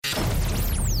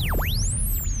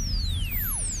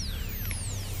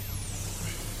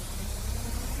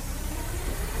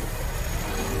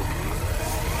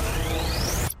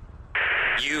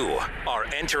are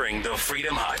entering the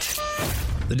Freedom Hut.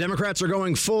 The Democrats are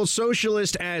going full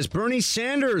socialist as Bernie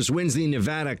Sanders wins the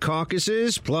Nevada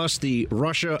caucuses, plus the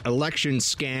Russia election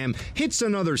scam hits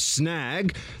another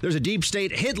snag. There's a deep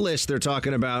state hit list they're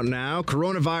talking about now.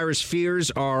 Coronavirus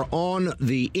fears are on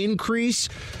the increase.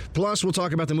 Plus, we'll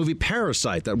talk about the movie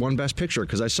Parasite that won Best Picture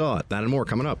because I saw it. That and more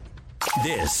coming up.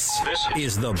 This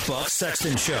is the Buck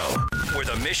Sexton Show, where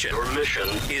the mission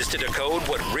is to decode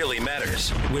what really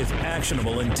matters with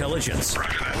actionable intelligence.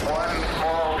 One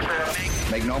small step.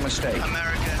 Make no mistake.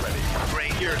 America,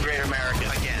 great. You're a great American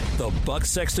again. The Buck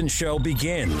Sexton Show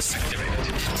begins.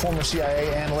 Former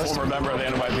CIA analyst. Former member of the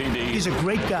NYPD. He's a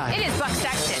great guy. It is Buck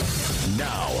Sexton.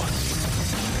 Now.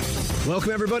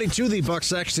 Welcome, everybody, to the Buck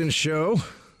Sexton Show.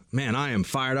 Man, I am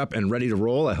fired up and ready to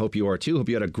roll. I hope you are, too. Hope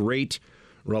you had a great,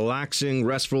 relaxing,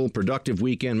 restful, productive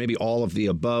weekend, maybe all of the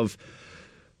above.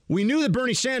 We knew that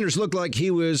Bernie Sanders looked like he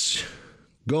was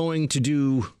going to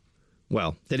do,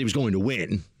 well, that he was going to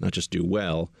win, not just do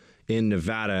well, in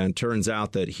Nevada. And turns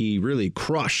out that he really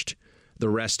crushed the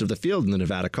rest of the field in the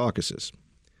Nevada caucuses.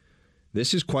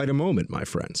 This is quite a moment, my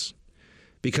friends,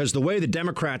 because the way the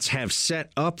Democrats have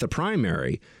set up the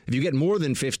primary, if you get more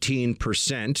than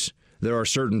 15%, there are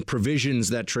certain provisions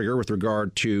that trigger with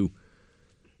regard to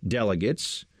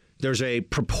delegates. There's a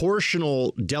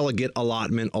proportional delegate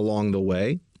allotment along the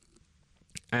way.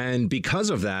 And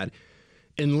because of that,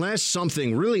 unless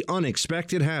something really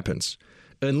unexpected happens,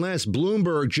 unless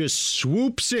Bloomberg just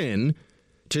swoops in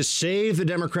to save the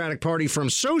Democratic Party from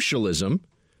socialism,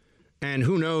 and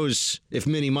who knows if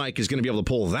Mini Mike is going to be able to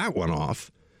pull that one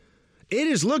off, it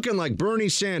is looking like Bernie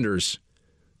Sanders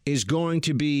is going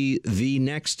to be the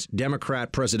next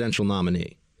Democrat presidential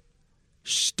nominee.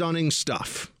 Stunning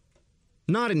stuff.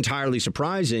 Not entirely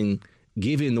surprising,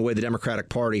 given the way the Democratic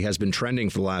Party has been trending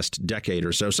for the last decade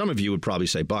or so. Some of you would probably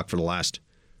say, Buck, for the last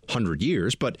 100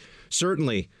 years, but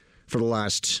certainly for the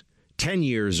last 10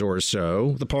 years or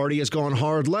so, the party has gone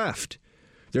hard left.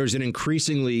 There's an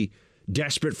increasingly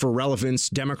desperate for relevance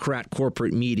Democrat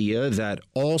corporate media that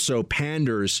also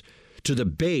panders to the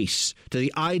base, to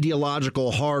the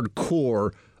ideological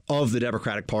hardcore of the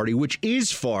Democratic Party, which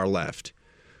is far left,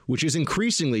 which is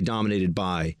increasingly dominated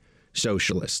by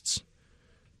socialists.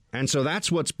 And so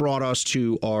that's what's brought us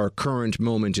to our current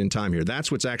moment in time here.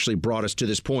 That's what's actually brought us to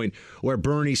this point where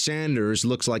Bernie Sanders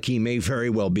looks like he may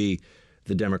very well be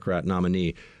the Democrat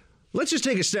nominee. Let's just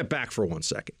take a step back for 1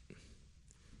 second.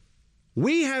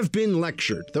 We have been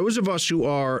lectured, those of us who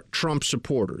are Trump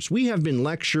supporters, we have been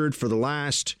lectured for the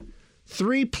last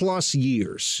 3+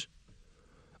 years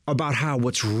about how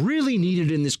what's really needed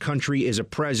in this country is a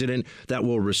president that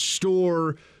will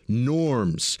restore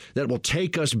norms, that will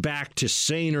take us back to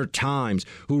saner times,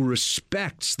 who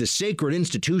respects the sacred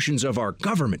institutions of our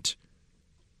government.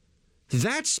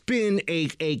 That's been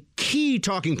a key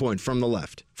talking point from the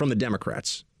left, from the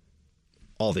Democrats,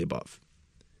 all the above.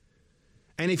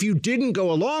 And if you didn't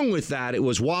go along with that, it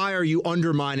was, why are you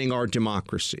undermining our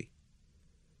democracy?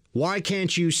 Why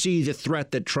can't you see the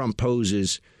threat that Trump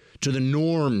poses to the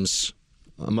norms,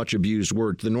 a much abused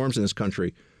word, to the norms in this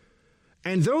country?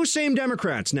 And those same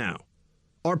Democrats now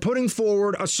are putting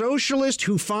forward a socialist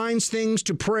who finds things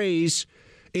to praise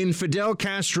in Fidel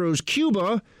Castro's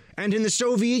Cuba and in the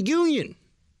Soviet Union.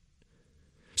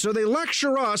 So they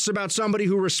lecture us about somebody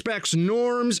who respects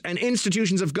norms and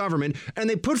institutions of government, and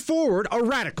they put forward a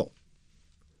radical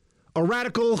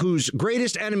whose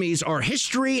greatest enemies are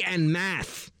history and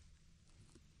math.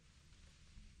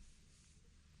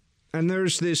 And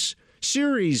there's this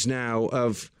series now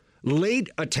of late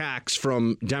attacks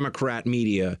from Democrat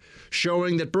media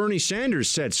showing that Bernie Sanders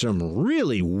said some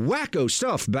really wacko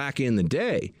stuff back in the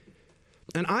day.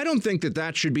 And I don't think that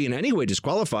that should be in any way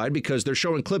disqualified, because they're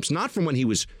showing clips not from when he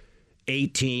was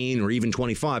 18 or even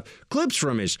 25, clips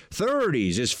from his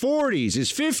 30s, his 40s, his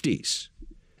 50s.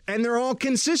 And they're all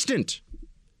consistent.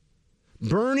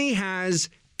 Bernie has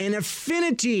an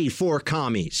affinity for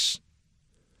commies.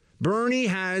 Bernie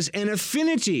has an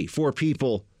affinity for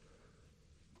people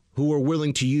who are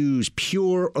willing to use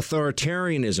pure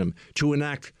authoritarianism to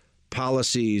enact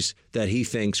policies that he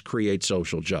thinks create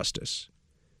social justice.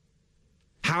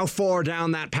 How far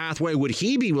down that pathway would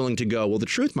he be willing to go? Well, the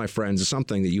truth, my friends, is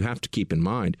something that you have to keep in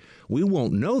mind. We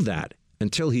won't know that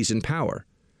until he's in power.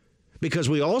 Because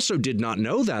we also did not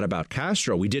know that about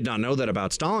Castro. We did not know that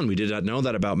about Stalin. We did not know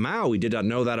that about Mao. We did not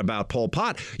know that about Pol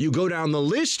Pot. You go down the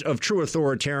list of true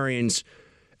authoritarians,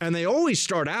 and they always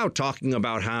start out talking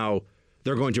about how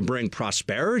they're going to bring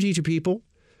prosperity to people.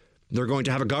 They're going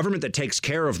to have a government that takes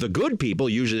care of the good people.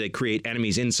 Usually they create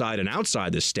enemies inside and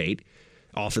outside the state.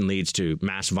 often leads to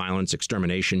mass violence,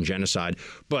 extermination, genocide.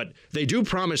 But they do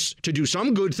promise to do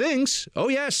some good things. Oh,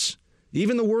 yes.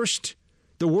 Even the worst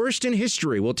in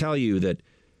history will tell you that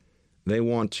they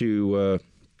want to.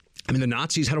 The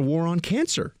Nazis had a war on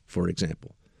cancer, for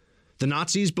example. The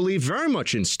Nazis believed very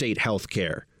much in state health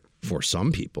care for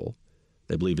some people.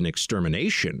 They believe in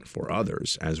extermination for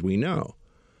others, as we know.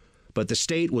 But the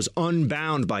state was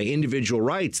unbound by individual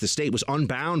rights. The state was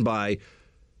unbound by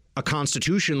a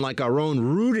constitution like our own,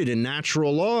 rooted in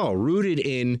natural law, rooted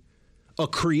in a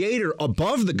creator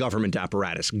above the government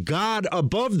apparatus, God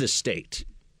above the state.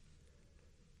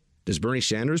 Does Bernie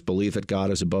Sanders believe that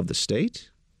God is above the state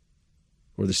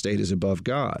or the state is above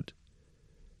God?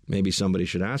 Maybe somebody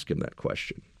should ask him that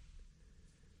question.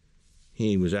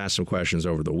 He was asked some questions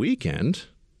over the weekend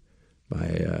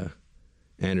by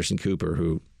Anderson Cooper,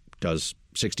 who does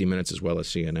 60 Minutes as well as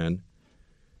CNN,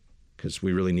 because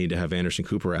we really need to have Anderson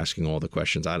Cooper asking all the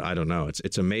questions. I don't know.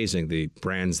 It's amazing the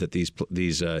brands that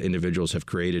these individuals have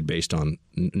created based on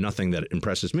nothing that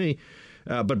impresses me.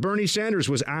 But Bernie Sanders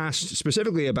was asked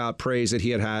specifically about praise that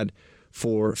he had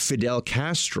for Fidel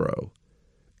Castro.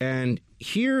 And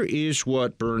here is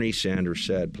what Bernie Sanders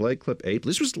said. Play clip 8.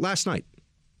 This was last night.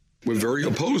 We're very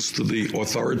opposed to the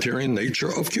authoritarian nature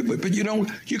of Cuba. But,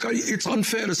 it's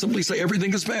unfair to simply say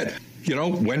everything is bad.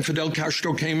 When Fidel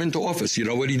Castro came into office, you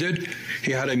know what he did?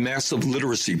 He had a massive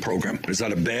literacy program. Is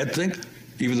that a bad thing?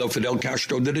 Even though Fidel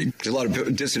Castro did it? There's a lot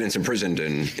of dissidents imprisoned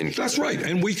in That's right.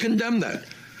 And we condemn that.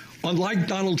 Unlike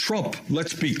Donald Trump,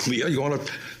 let's be clear.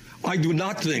 I do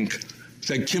not think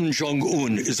that Kim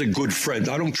Jong-un is a good friend.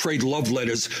 I don't trade love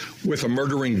letters with a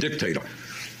murdering dictator.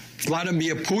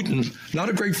 Vladimir Putin, not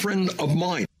a great friend of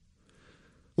mine.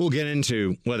 We'll get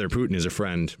into whether Putin is a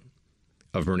friend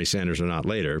of Bernie Sanders or not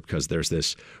later, because there's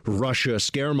this Russia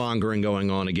scaremongering going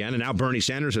on again, and now Bernie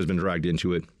Sanders has been dragged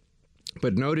into it.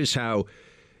 But notice how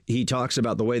he talks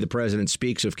about the way the president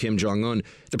speaks of Kim Jong-un.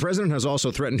 The president has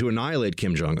also threatened to annihilate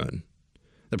Kim Jong-un.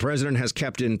 The president has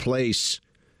kept in place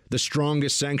the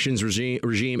strongest sanctions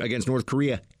regime against North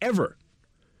Korea ever.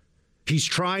 He's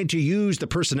tried to use the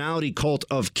personality cult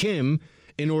of Kim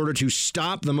in order to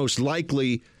stop the most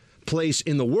likely place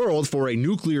in the world for a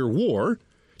nuclear war.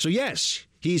 So, yes,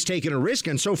 he's taken a risk,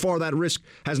 and so far that risk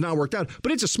has not worked out.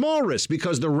 But it's a small risk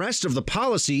because the rest of the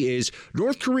policy is,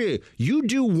 North Korea, you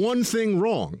do one thing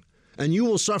wrong, and you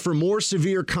will suffer more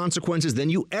severe consequences than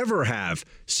you ever have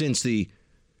since the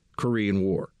Korean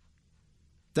War.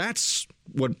 That's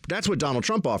what Donald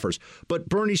Trump offers. But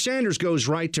Bernie Sanders goes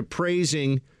right to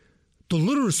praising the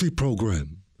literacy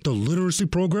program. The literacy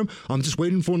program? I'm just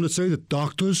waiting for him to say that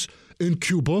doctors in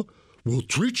Cuba will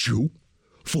treat you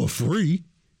for free.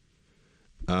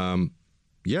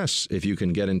 Yes, if you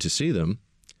can get in to see them.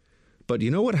 But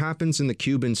you know what happens in the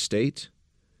Cuban state?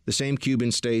 The same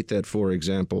Cuban state that, for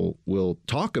example, will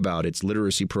talk about its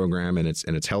literacy program and its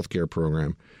healthcare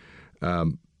program.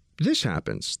 This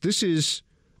happens. This is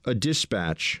a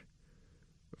dispatch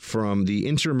from the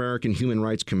Inter-American Human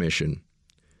Rights Commission,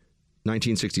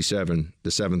 1967, the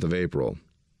 7th of April.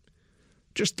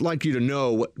 Just like you to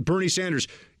know what Bernie Sanders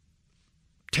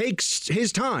takes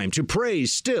his time to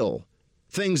praise still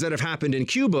things that have happened in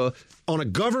Cuba on a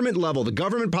government level, the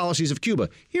government policies of Cuba.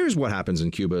 Here's what happens in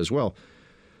Cuba as well.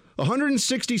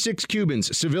 166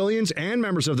 Cubans, civilians and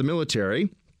members of the military,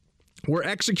 were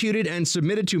executed and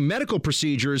submitted to medical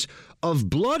procedures of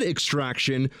blood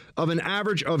extraction of an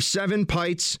average of 7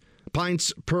 pints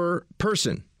per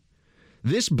person.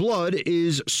 This blood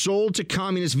is sold to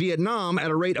communist Vietnam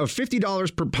at a rate of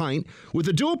 $50 per pint with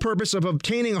the dual purpose of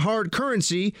obtaining hard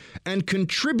currency and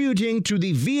contributing to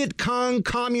the Viet Cong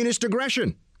communist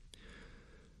aggression.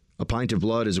 A pint of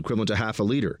blood is equivalent to half a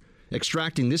liter.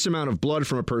 Extracting this amount of blood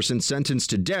from a person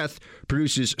sentenced to death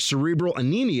produces cerebral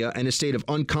anemia and a state of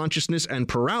unconsciousness and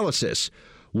paralysis.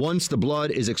 Once the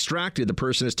blood is extracted, the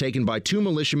person is taken by 2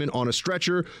 militiamen on a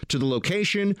stretcher to the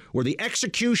location where the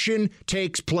execution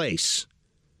takes place.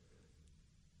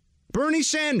 Bernie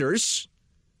Sanders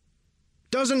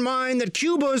doesn't mind that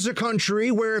Cuba is a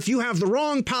country where if you have the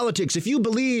wrong politics, if you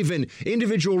believe in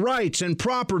individual rights and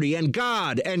property and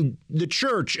God and the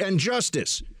church and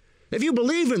justice, if you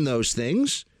believe in those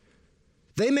things,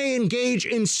 they may engage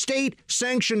in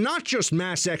state-sanctioned, not just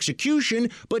mass execution,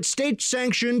 but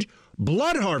state-sanctioned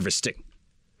blood harvesting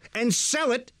and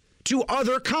sell it to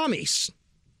other commies.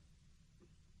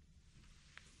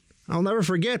 I'll never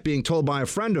forget being told by a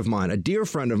friend of mine, a dear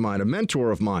friend of mine, a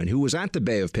mentor of mine, who was at the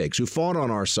Bay of Pigs, who fought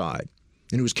on our side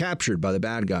and who was captured by the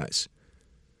bad guys,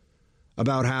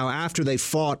 about how after they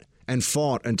fought and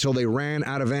fought until they ran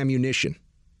out of ammunition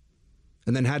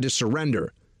and then had to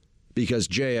surrender, because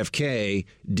JFK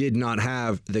did not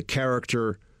have the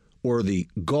character or the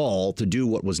gall to do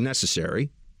what was necessary.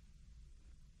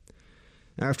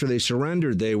 After they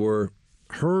surrendered, they were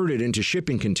herded into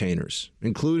shipping containers,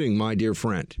 including my dear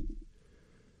friend.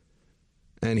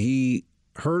 And he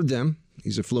heard them.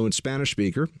 He's a fluent Spanish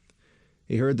speaker.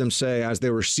 He heard them say, as they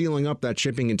were sealing up that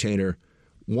shipping container,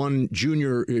 one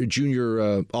junior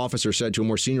officer said to a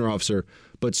more senior officer,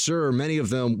 "But sir, many of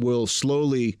them will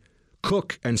slowly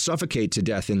cook and suffocate to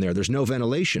death in there. There's no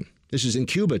ventilation." This is in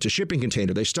Cuba. It's a shipping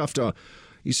container. They stuffed,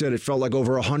 he said it felt like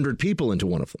over 100 people into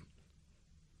one of them.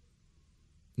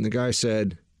 And the guy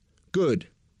said, "Good.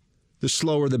 The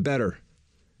slower the better."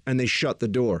 And they shut the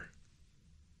door.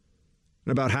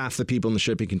 And about half the people in the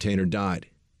shipping container died.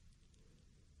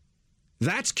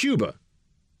 That's Cuba.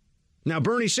 Now,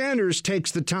 Bernie Sanders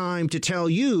takes the time to tell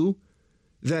you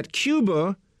that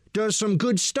Cuba does some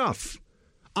good stuff.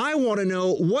 I want to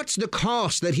know what's the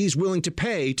cost that he's willing to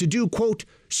pay to do, quote,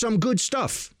 some good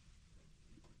stuff.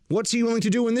 What's he willing to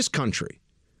do in this country?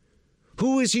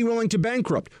 Who is he willing to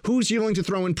bankrupt? Who's he willing to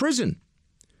throw in prison?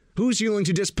 Who's he willing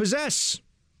to dispossess?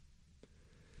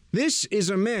 This is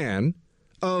a man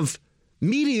of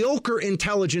mediocre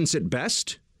intelligence at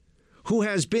best, who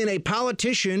has been a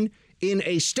politician in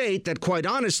a state that, quite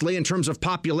honestly, in terms of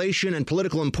population and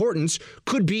political importance,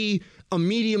 could be a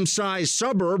medium-sized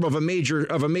suburb of a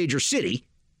major city,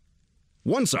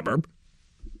 one suburb.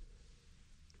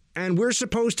 And we're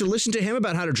supposed to listen to him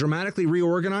about how to dramatically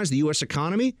reorganize the U.S.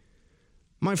 economy?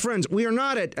 My friends, we are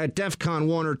not at DEFCON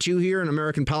 1 or 2 here in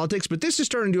American politics, but this is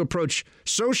starting to approach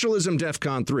socialism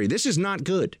DEFCON 3. This is not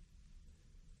good.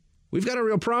 We've got a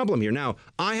real problem here. Now,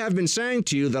 I have been saying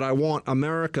to you that I want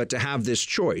America to have this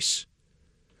choice.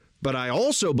 But I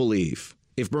also believe,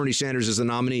 if Bernie Sanders is the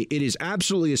nominee, it is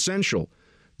absolutely essential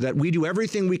that we do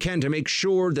everything we can to make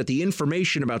sure that the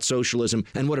information about socialism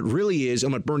and what it really is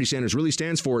and what Bernie Sanders really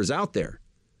stands for is out there.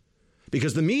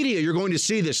 Because the media, you're going to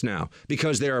see this now,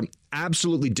 because they're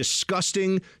absolutely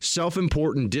disgusting,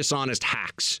 self-important, dishonest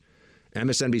hacks.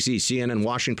 MSNBC, CNN,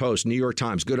 Washington Post, New York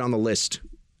Times, go down the list.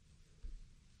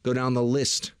 Go down the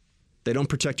list. They don't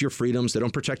protect your freedoms. They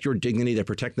don't protect your dignity. They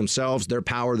protect themselves, their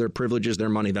power, their privileges, their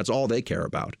money. That's all they care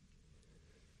about.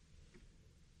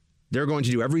 They're going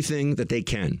to do everything that they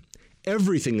can,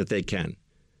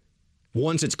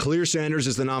 once it's clear Sanders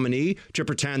is the nominee, to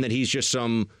pretend that he's just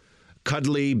some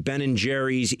cuddly Ben &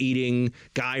 Jerry's eating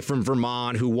guy from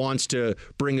Vermont who wants to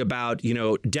bring about,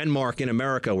 Denmark in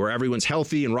America, where everyone's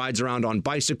healthy and rides around on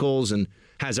bicycles and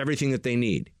has everything that they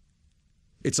need.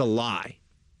 It's a lie.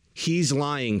 He's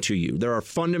lying to you. There are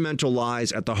fundamental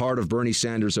lies at the heart of Bernie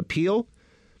Sanders' appeal,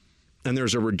 and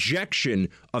there's a rejection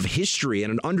of history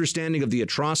and an understanding of the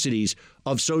atrocities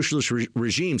of socialist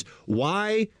regimes.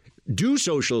 Why do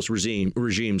socialist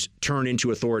regimes turn into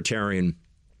authoritarian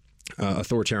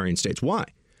states? Why?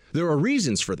 There are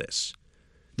reasons for this.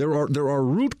 There are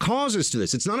root causes to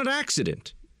this. It's not an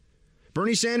accident.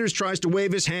 Bernie Sanders tries to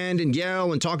wave his hand and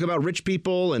yell and talk about rich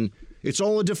people, and it's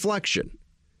all a deflection.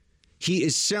 He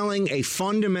is selling a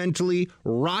fundamentally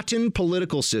rotten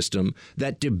political system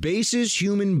that debases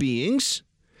human beings,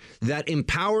 that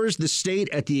empowers the state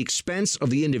at the expense of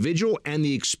the individual and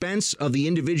the expense of the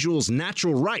individual's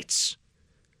natural rights.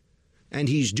 And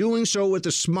he's doing so with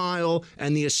the smile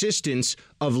and the assistance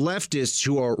of leftists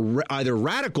who are either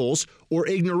radicals or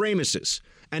ignoramuses,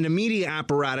 and a media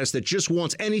apparatus that just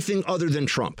wants anything other than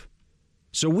Trump.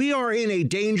 So we are in a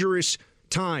dangerous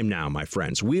time now, my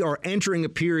friends. We are entering a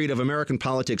period of American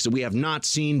politics that we have not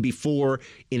seen before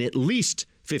in at least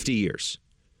 50 years.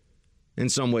 In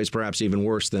some ways, perhaps even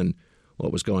worse than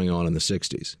what was going on in the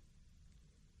 60s.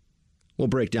 We'll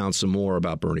break down some more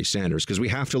about Bernie Sanders because we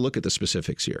have to look at the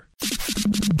specifics here.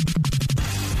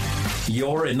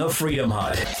 You're in the Freedom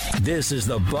Hut. This is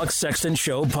the Buck Sexton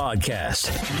Show podcast.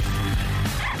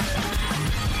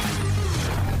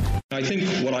 I think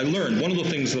what I learned, one of the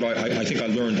things that I think I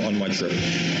learned on my trip,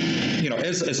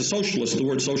 as a socialist, the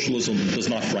word socialism does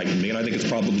not frighten me. And I think it's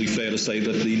probably fair to say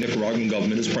that the Nicaraguan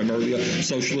government is primarily a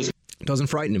socialist. It doesn't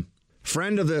frighten him.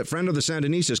 Friend of the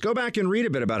Sandinistas. Go back and read a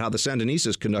bit about how the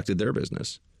Sandinistas conducted their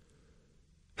business.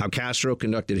 How Castro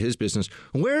conducted his business.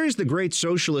 Where is the great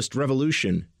socialist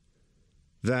revolution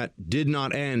that did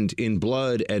not end in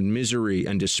blood and misery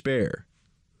and despair?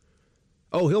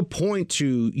 Oh, he'll point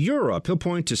to Europe. He'll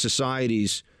point to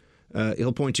societies.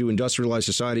 He'll point to industrialized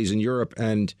societies in Europe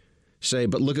and say,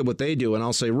 but look at what they do. And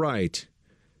I'll say, right,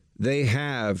 they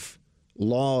have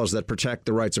laws that protect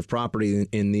the rights of property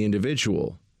in the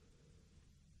individual.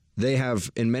 They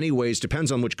have, in many ways,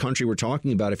 depends on which country we're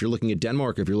talking about. If you're looking at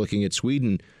Denmark, if you're looking at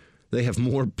Sweden, they have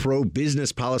more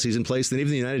pro-business policies in place than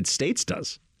even the United States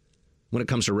does. when it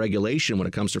comes to regulation, when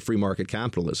it comes to free market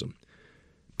capitalism.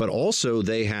 But also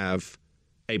they have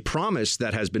a promise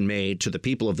that has been made to the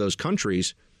people of those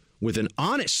countries with an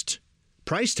honest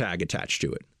price tag attached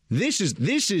to it. This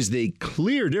is the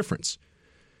clear difference.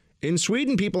 In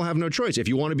Sweden, people have no choice. If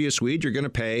you want to be a Swede, you're going to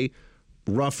pay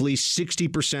roughly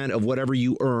 60% of whatever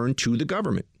you earn to the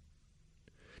government.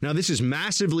 Now, this is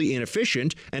massively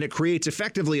inefficient, and it creates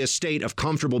effectively a state of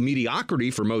comfortable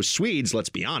mediocrity for most Swedes, let's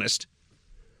be honest.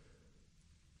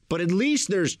 But at least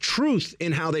there's truth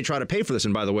in how they try to pay for this.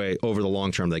 And by the way, over the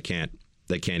long term, they can't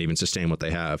even sustain what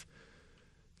they have.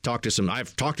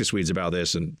 I've talked to Swedes about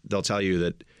this, and they'll tell you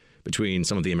that between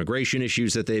some of the immigration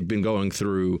issues that they've been going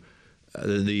through,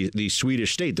 the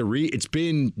Swedish state, it's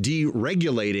been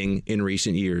deregulating in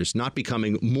recent years, not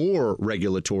becoming more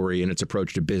regulatory in its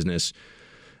approach to business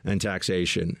and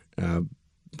taxation.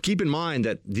 Keep in mind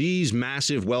that these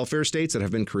massive welfare states that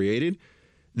have been created,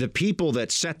 the people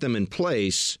that set them in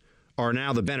place are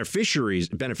now the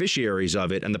beneficiaries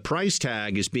of it, and the price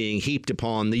tag is being heaped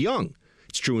upon the young.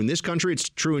 It's true in this country. It's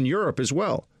true in Europe as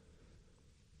well.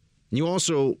 You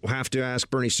also have to ask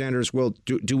Bernie Sanders, well,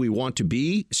 do we want to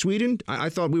be Sweden? I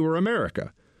thought we were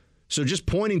America. So just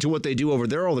pointing to what they do over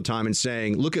there all the time and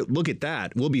saying, look at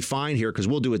that. We'll be fine here because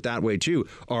we'll do it that way, too.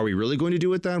 Are we really going to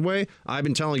do it that way? I've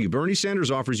been telling you, Bernie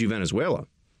Sanders offers you Venezuela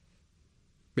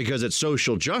because it's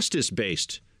social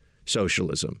justice-based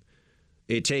socialism.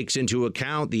 It takes into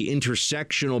account the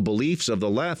intersectional beliefs of the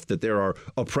left that there are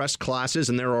oppressed classes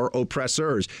and there are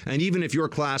oppressors. And even if your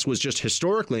class was just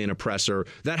historically an oppressor,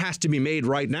 that has to be made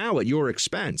right now at your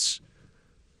expense.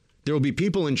 There will be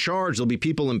people in charge. There'll be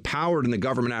people empowered in the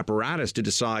government apparatus to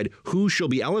decide who shall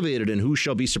be elevated and who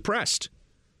shall be suppressed.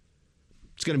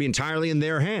 It's going to be entirely in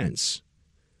their hands.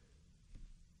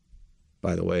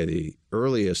 By the way, the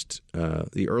earliest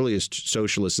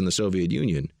socialists in the Soviet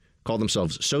Union called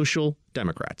themselves Social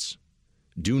Democrats.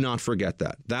 Do not forget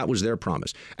that. That was their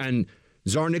promise. And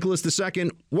Tsar Nicholas II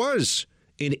was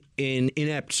an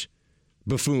inept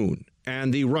buffoon.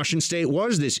 And the Russian state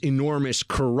was this enormous,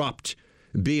 corrupt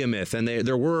behemoth. And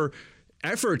there were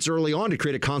efforts early on to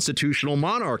create a constitutional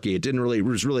monarchy. It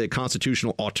was really a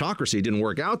constitutional autocracy. It didn't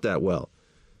work out that well.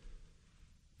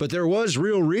 But there was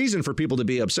real reason for people to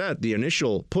be upset. The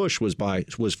initial push was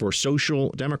for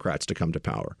Social Democrats to come to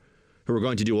power, who are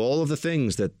going to do all of the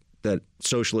things that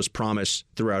socialists promise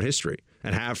throughout history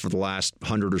and have for the last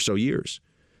 100 or so years.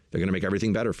 They're going to make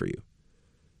everything better for you.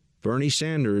 Bernie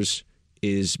Sanders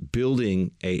has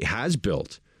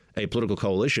built a political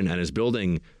coalition and is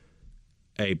building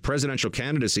a presidential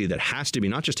candidacy that has to be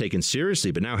not just taken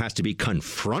seriously, but now has to be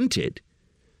confronted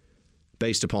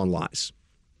based upon lies.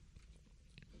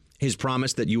 His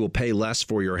promise that you will pay less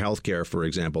for your health care, for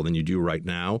example, than you do right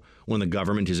now when the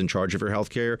government is in charge of your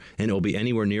health care, and it will be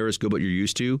anywhere near as good what you're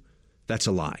used to, that's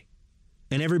a lie.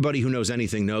 And everybody who knows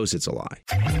anything knows it's a lie.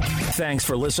 Thanks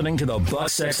for listening to the Buck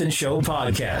Sexton Show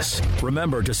podcast.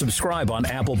 Remember to subscribe on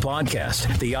Apple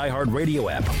Podcast, the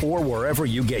iHeartRadio app, or wherever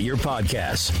you get your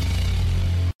podcasts.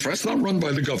 That's not run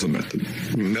by the government.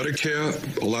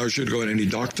 Medicare allows you to go to any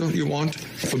doctor you want.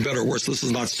 For better or worse, this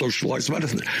is not socialized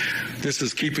medicine. This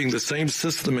is keeping the same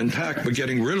system intact, but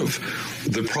getting rid of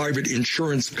the private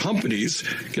insurance companies,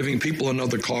 giving people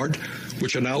another card,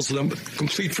 which allows them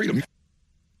complete freedom.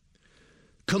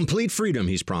 Complete freedom,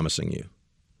 he's promising you.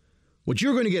 What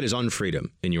you're going to get is unfreedom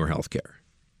in your health care.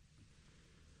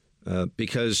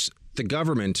 Because the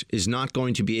government is not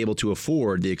going to be able to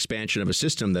afford the expansion of a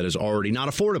system that is already not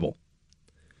affordable.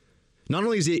 Not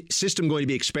only is the system going to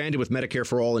be expanded with Medicare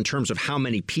for All in terms of how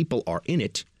many people are in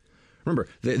it. Remember,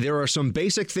 there are some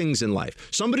basic things in life.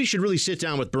 Somebody should really sit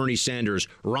down with Bernie Sanders,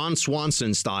 Ron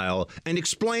Swanson style, and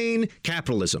explain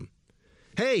capitalism.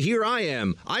 Hey, here I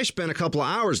am. I spent a couple of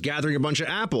hours gathering a bunch of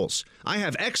apples. I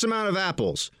have X amount of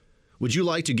apples. Would you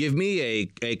like to give me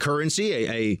a currency,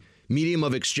 a medium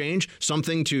of exchange,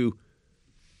 something to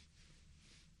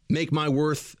make my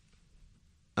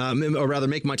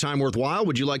make my time worthwhile?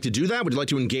 Would you like to do that? Would you like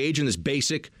to engage in this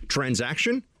basic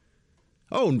transaction?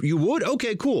 Oh, you would?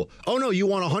 Okay, cool. Oh, no, you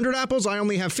want 100 apples? I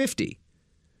only have 50.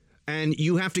 And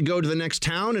you have to go to the next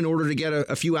town in order to get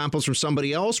a few apples from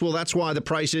somebody else? Well, that's why the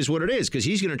price is what it is, because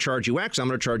he's going to charge you X, I'm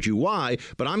going to charge you Y,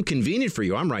 but I'm convenient for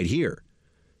you. I'm right here.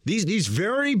 These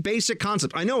very basic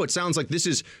concepts. I know it sounds like this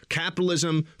is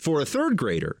capitalism for a third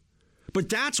grader, but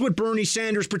that's what Bernie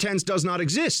Sanders pretends does not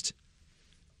exist.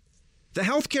 The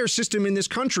healthcare system in this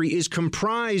country is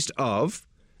comprised of,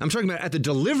 I'm talking about at the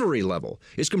delivery level,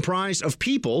 is comprised of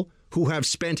people who have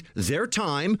spent their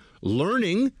time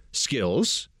learning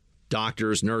skills,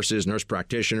 doctors, nurses, nurse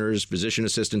practitioners, physician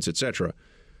assistants, etc.,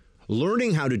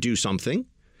 learning how to do something,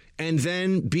 and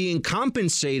then being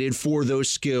compensated for those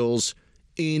skills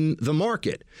in the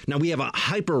market. Now, we have a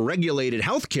hyper-regulated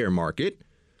healthcare market,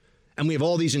 and we have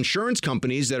all these insurance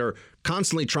companies that are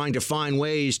constantly trying to find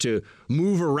ways to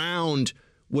move around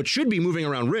what should be moving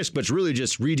around risk, but it's really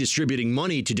just redistributing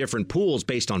money to different pools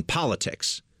based on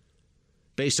politics,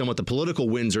 based on what the political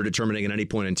winds are determining at any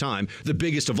point in time. The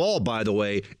biggest of all, by the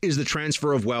way, is the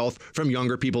transfer of wealth from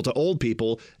younger people to old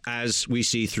people, as we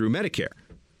see through Medicare.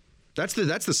 That's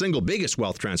the single biggest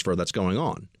wealth transfer that's going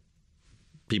on.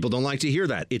 People don't like to hear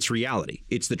that. It's reality.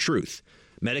 It's the truth.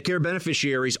 Medicare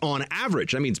beneficiaries, on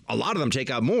average, that means a lot of them take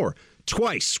out more,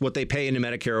 twice what they pay into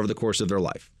Medicare over the course of their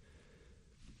life.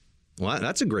 Well,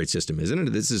 that's a great system, isn't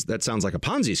it? That sounds like a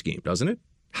Ponzi scheme, doesn't it?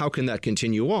 How can that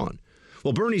continue on?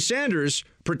 Well, Bernie Sanders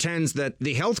pretends that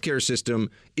the healthcare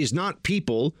system is not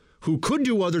people who could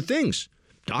do other things.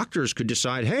 Doctors could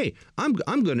decide, hey, I'm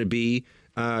going to be,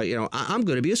 I'm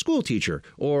going to be a school teacher,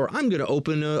 or I'm going to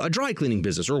open a dry cleaning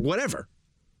business, or whatever.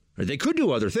 They could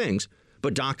do other things,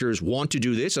 but doctors want to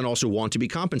do this and also want to be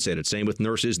compensated. Same with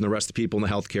nurses and the rest of the people in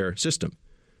the healthcare system.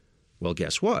 Well,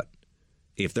 guess what?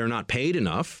 If they're not paid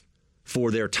enough for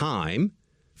their time,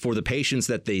 for the patients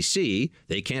that they see,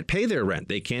 they can't pay their rent.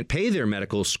 They can't pay their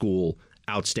medical school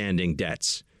outstanding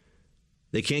debts.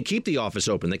 They can't keep the office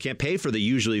open. They can't pay for the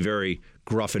usually very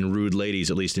gruff and rude ladies,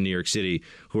 at least in New York City,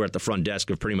 who are at the front desk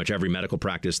of pretty much every medical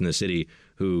practice in the city,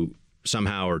 who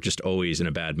somehow are just always in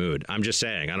a bad mood. I'm just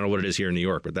saying, I don't know what it is here in New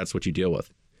York, but that's what you deal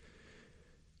with.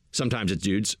 Sometimes it's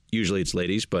dudes, usually it's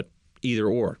ladies, but either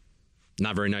or.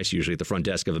 Not very nice usually at the front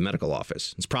desk of a medical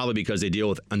office. It's probably because they deal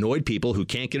with annoyed people who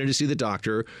can't get in to see the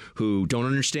doctor, who don't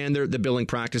understand the billing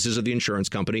practices of the insurance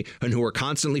company, and who are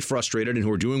constantly frustrated and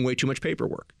who are doing way too much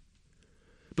paperwork.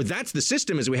 But that's the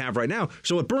system as we have right now.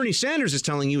 So what Bernie Sanders is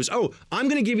telling you is, oh, I'm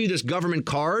going to give you this government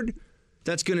card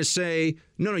that's going to say,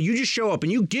 no, you just show up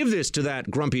and you give this to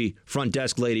that grumpy front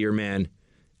desk lady or man,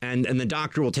 and the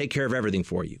doctor will take care of everything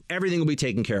for you. Everything will be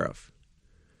taken care of.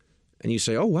 And you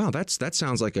say, "Oh wow, that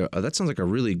sounds like a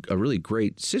really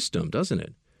great system, doesn't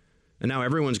it?" And now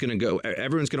everyone's going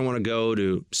to want to go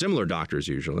to similar doctors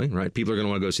usually, right? People are going to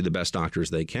want to go see the best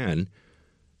doctors they can.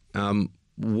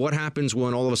 What happens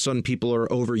when all of a sudden people are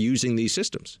overusing these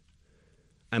systems?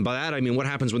 And by that I mean, what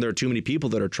happens when there are too many people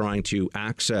that are trying to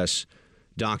access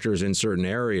doctors in certain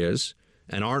areas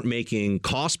and aren't making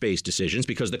cost-based decisions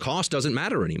because the cost doesn't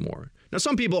matter anymore? Now,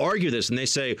 some people argue this and they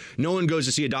say no one goes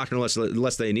to see a doctor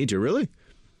unless they need to. Really?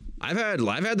 I've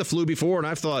had the flu before, and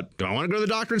I've thought, do I want to go to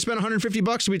the doctor and spend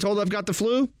 $150 to be told I've got the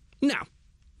flu? No.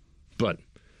 But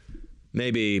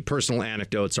maybe personal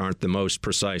anecdotes aren't the most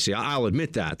precise. Yeah, I'll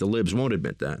admit that. The libs won't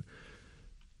admit that.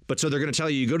 But so they're going to tell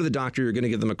you go to the doctor, you're going to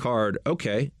give them a card.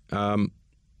 Okay.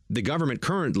 The government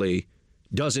currently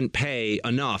doesn't pay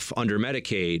enough under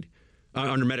Medicare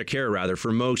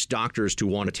for most doctors to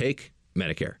want to take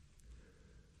Medicare.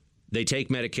 They take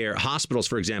Medicare. Hospitals,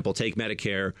 for example, take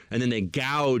Medicare, and then they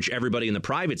gouge everybody in the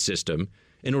private system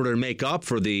in order to make up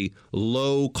for the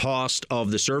low cost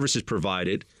of the services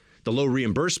provided, the low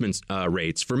reimbursement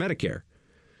rates for Medicare.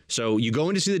 So you go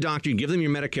in to see the doctor, you give them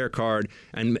your Medicare card,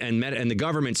 and the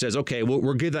government says, okay,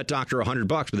 we'll give that doctor $100,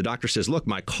 but the doctor says, look,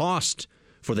 my cost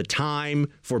for the time,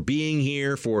 for being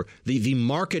here, for the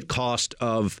market cost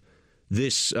of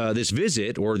this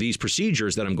visit or these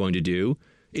procedures that I'm going to do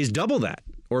is double that.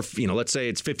 Or, let's say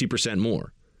it's 50%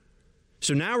 more.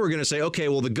 So now we're going to say, okay,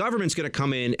 well, the government's going to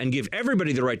come in and give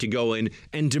everybody the right to go in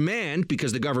and demand,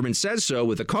 because the government says so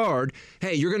with a card,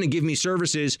 hey, you're going to give me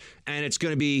services and it's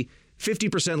going to be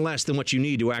 50% less than what you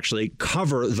need to actually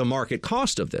cover the market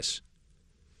cost of this.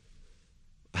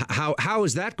 How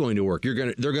is that going to work? They're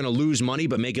going to lose money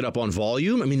but make it up on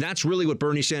volume? I mean, that's really what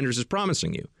Bernie Sanders is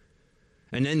promising you.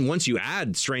 And then once you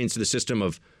add strains to the system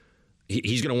of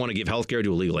he's going to want to give health care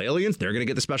to illegal aliens, they're going to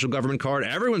get the special government card.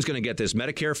 Everyone's going to get this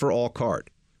Medicare for all card.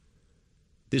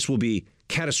 This will be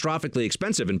catastrophically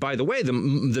expensive. And by the way,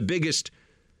 the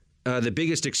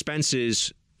biggest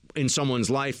expenses in someone's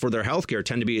life for their health care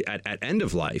tend to be at end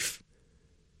of life.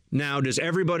 Now, does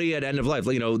everybody at end of life,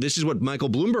 this is what Michael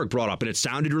Bloomberg brought up, and it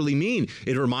sounded really mean.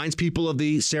 It reminds people of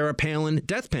the Sarah Palin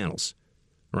death panels.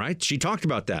 Right? She talked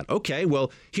about that. Okay, well,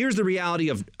 here's the reality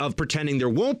of pretending there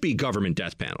won't be government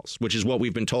death panels, which is what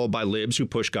we've been told by libs who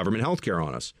push government health care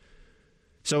on us.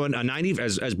 So as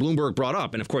Bloomberg brought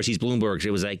up, and of course he's Bloomberg,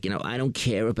 it was like, I don't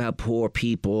care about poor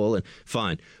people, and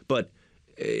fine. But,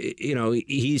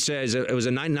 he says it was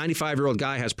a 95-year-old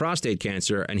guy has prostate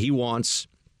cancer, and he wants,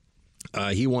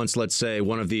 let's say,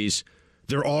 one of these.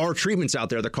 There are treatments out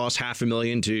there that cost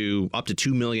 $500,000 to up to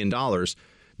 $2 million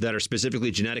that are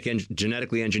specifically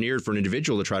genetically engineered for an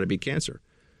individual to try to beat cancer.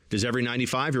 Does every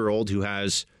 95-year-old who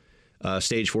has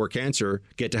stage 4 cancer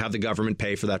get to have the government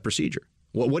pay for that procedure.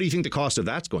 What do you think the cost of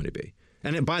that's going to be?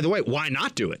 And then, by the way, why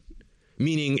not do it?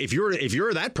 Meaning, if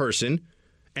you're that person,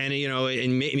 and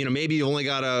maybe you only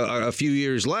got a few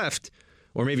years left,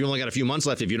 or maybe you only got a few months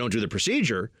left if you don't do the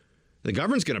procedure, the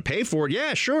government's going to pay for it.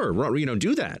 Yeah, sure,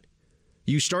 do that.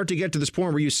 You start to get to this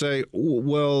point where you say,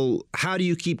 well, how do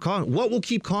you keep costs? What will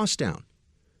keep costs down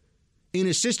in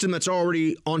a system that's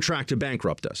already on track to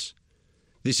bankrupt us?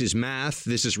 This is math.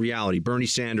 This is reality. Bernie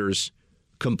Sanders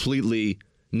completely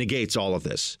negates all of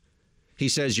this. He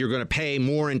says you're going to pay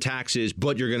more in taxes,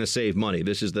 but you're going to save money.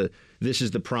 This is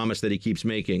the promise that he keeps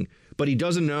making. But he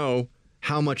doesn't know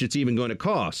how much it's even going to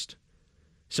cost.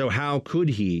 So how could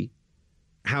he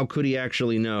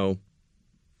actually know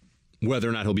whether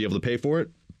or not he'll be able to pay for it?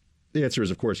 The answer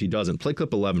is, of course, he doesn't. Play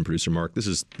clip 11, producer Mark. This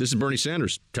is Bernie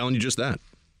Sanders telling you just that.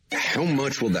 How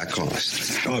much will that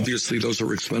cost? Obviously, those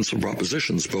are expensive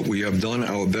propositions, but we have done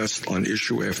our best on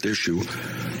issue after issue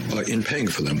in paying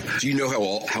for them. Do you know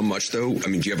how much, though? I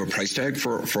mean, do you have a price tag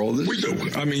for all this? We do.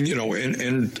 I mean,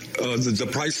 the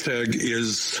price tag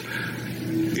is,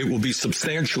 it will be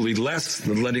substantially less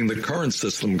than letting the current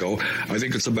system go. I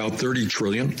think it's about $30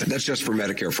 trillion. That's just for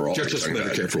Medicare for all. Just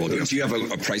Medicare for all. Do you have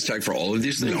a price tag for all of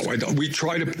these things? No, I don't. We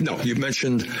try to. No, you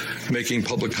mentioned making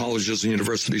public colleges and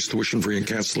universities tuition free and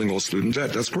canceling all student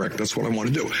debt. That's correct. That's what I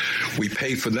want to do. We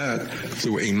pay for that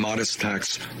through a modest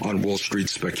tax on Wall Street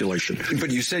speculation.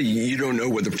 But you say you don't know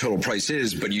what the total price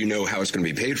is, but you know how it's going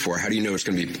to be paid for. How do you know it's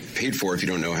going to be paid for if you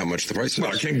don't know how much the price is?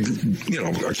 Well,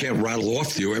 I can't rattle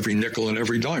off to you every nickel and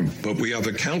every dime, but we have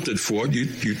accounted for it.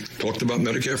 You talked about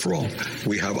Medicare for all.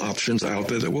 We have options out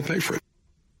there that will pay for it.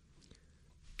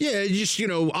 Yeah, just,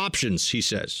 options, he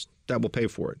says, that will pay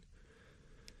for it.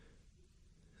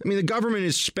 I mean,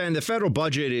 the federal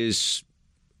budget is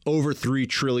over $3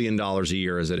 trillion a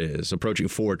year as it is, approaching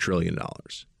 $4 trillion.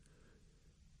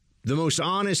 The most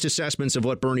honest assessments of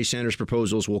what Bernie Sanders'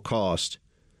 proposals will cost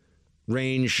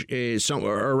range is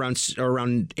somewhere around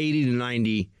 $80 to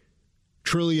 $90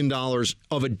 trillion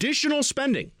of additional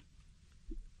spending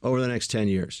over the next 10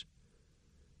 years.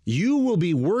 You will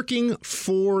be working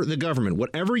for the government.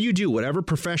 Whatever you do, whatever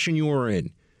profession you are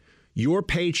in, your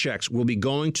paychecks will be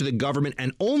going to the government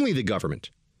and only the government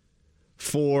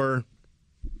for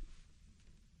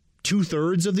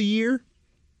 2/3 of the year.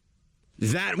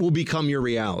 That will become your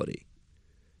reality.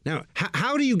 Now,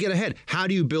 how do you get ahead? How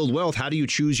do you build wealth? How do you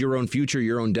choose your own future,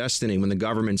 your own destiny when the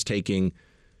government's taking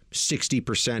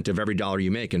 60% of every dollar you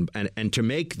make? And to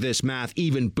make this math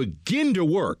even begin to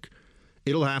work,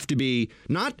 it'll have to be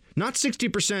not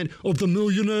 60% of the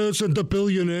millionaires and the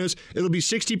billionaires. It'll be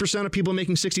 60% of people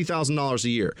making $60,000 a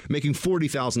year, making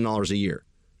 $40,000 a year.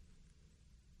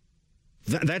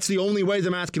 That's the only way the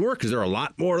math can work, because there are a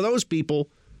lot more of those people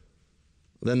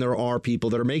than there are people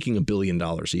that are making $1 billion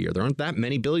a year. There aren't that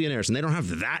many billionaires, and they don't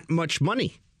have that much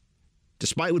money,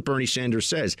 despite what Bernie Sanders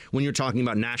says. When you're talking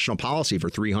about national policy for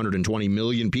 320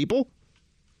 million people,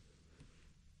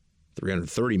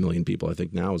 330 million people, I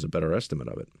think now is a better estimate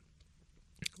of it.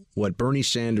 What Bernie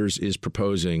Sanders is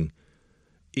proposing,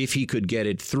 if he could get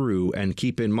it through, and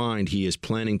keep in mind he is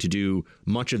planning to do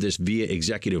much of this via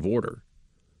executive order.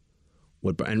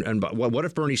 What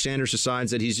if Bernie Sanders decides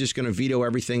that he's just going to veto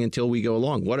everything until we go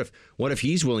along? What if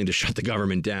he's willing to shut the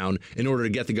government down in order to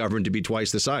get the government to be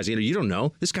twice the size? You don't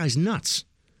know. This guy's nuts.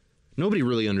 Nobody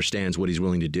really understands what he's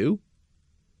willing to do.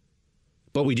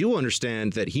 But we do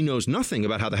understand that he knows nothing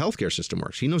about how the healthcare system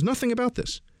works. He knows nothing about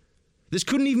this. This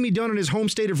couldn't even be done in his home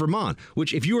state of Vermont,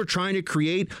 which, if you were trying to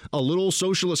create a little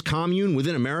socialist commune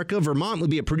within America, Vermont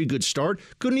would be a pretty good start.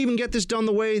 Couldn't even get this done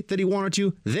the way that he wanted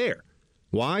to there.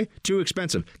 Why? Too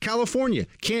expensive. California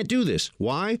can't do this.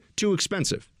 Why? Too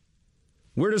expensive.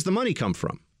 Where does the money come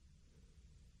from?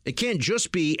 It can't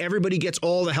just be everybody gets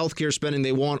all the healthcare spending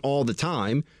they want all the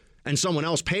time and someone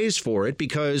else pays for it,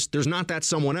 because there's not that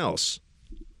someone else.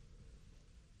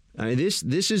 I mean,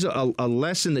 this is a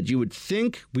lesson that you would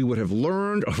think we would have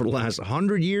learned over the last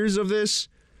 100 years of this.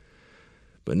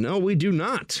 But no, we do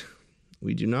not.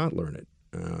 We do not learn it.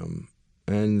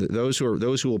 And those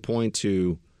who will point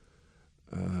to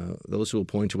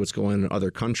what's going on in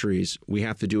other countries, we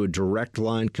have to do a direct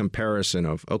line comparison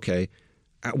of, okay,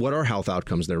 what are health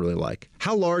outcomes they're really like?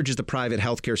 How large is the private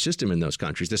healthcare system in those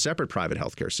countries, the separate private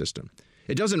healthcare system?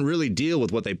 It doesn't really deal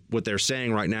with what they're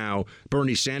saying right now.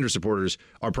 Bernie Sanders supporters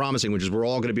are promising, which is we're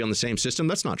all going to be on the same system.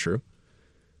 That's not true.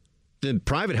 The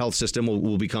private health system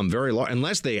will become very large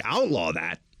unless they outlaw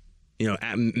that.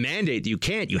 Mandate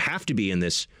that you have to be in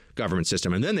this government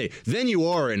system. And then you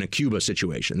are in a Cuba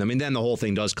situation. I mean, then the whole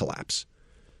thing does collapse.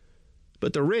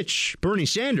 But the rich, Bernie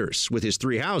Sanders with his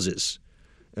 3 houses,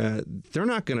 they're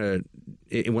not going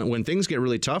to, when things get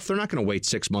really tough, they're not going to wait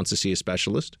 6 months to see a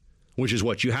specialist, which is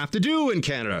what you have to do in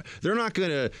Canada. They're not going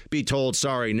to be told,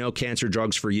 sorry, no cancer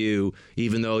drugs for you,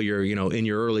 even though you're, in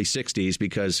your early 60s,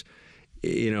 because,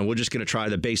 we're just going to try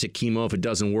the basic chemo. If it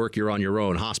doesn't work, you're on your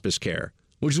own, hospice care,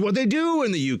 which is what they do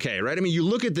in the UK, right? I mean, you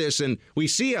look at this and we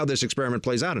see how this experiment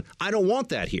plays out. And I don't want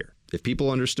that here. If people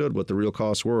understood what the real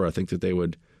costs were, I think that they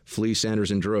would flee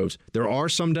Sanders in droves. There are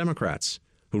some Democrats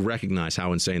who recognize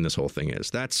how insane this whole thing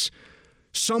is. That's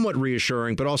somewhat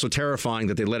reassuring, but also terrifying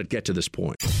that they let it get to this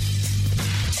point.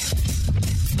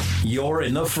 You're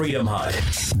in the Freedom Hut.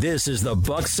 This is the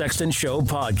Buck Sexton Show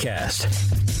podcast.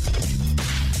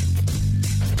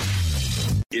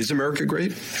 Is America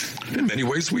great? In many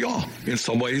ways, we are. In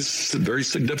some ways, in very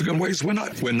significant ways, we're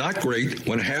not. We're not great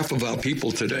when half of our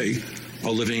people today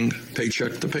are living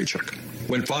paycheck to paycheck.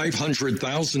 When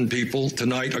 500,000 people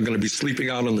tonight are going to be sleeping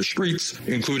out on the streets,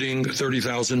 including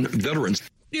 30,000 veterans.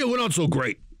 Yeah, we're not so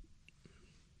great.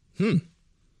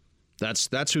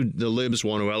 That's who the libs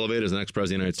want to elevate as the next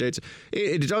president of the United States.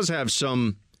 It does have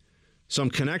some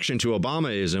connection to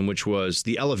Obamaism, which was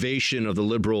the elevation of the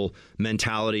liberal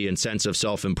mentality and sense of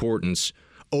self-importance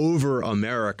over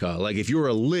America. Like, if you're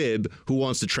a lib who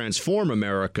wants to transform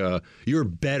America, you're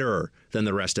better than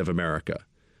the rest of America.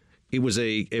 It was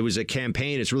a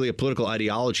campaign. It's really a political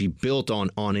ideology built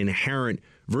on inherent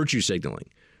virtue signaling.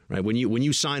 Right? When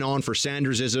you sign on for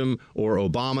Sandersism or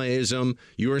Obamaism,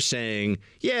 you're saying,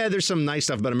 yeah, there's some nice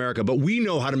stuff about America, but we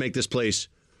know how to make this place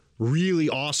really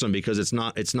awesome because it's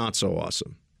not so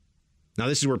awesome. Now,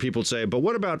 this is where people say, but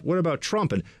what about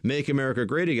Trump and make America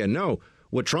great again? No,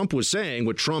 what Trump was saying,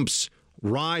 what Trump's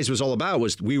rise was all about,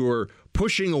 was we were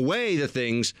pushing away the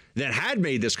things that had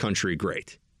made this country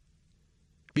great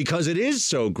because it is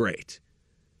so great.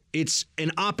 It's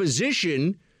an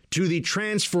opposition to the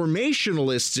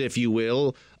transformationalists, if you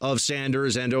will, of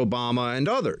Sanders and Obama and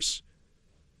others.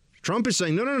 Trump is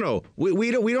saying, no.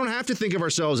 We don't have to think of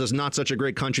ourselves as not such a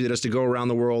great country that has to go around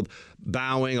the world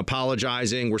bowing,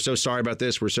 apologizing. We're so sorry about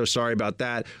this. We're so sorry about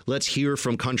that. Let's hear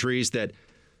from countries that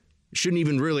shouldn't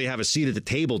even really have a seat at the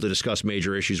table to discuss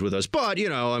major issues with us. But,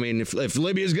 if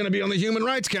Libya is going to be on the Human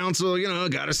Rights Council,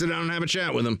 got to sit down and have a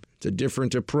chat with them. It's a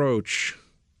different approach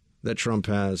that Trump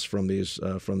has from these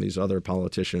other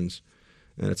politicians.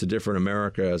 And it's a different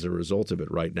America as a result of it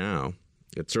right now.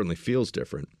 It certainly feels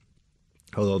different.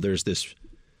 Although there's this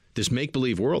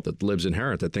make-believe world that the libs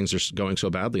inherit, that things are going so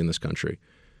badly in this country.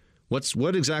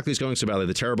 What exactly is going so badly?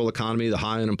 The terrible economy, the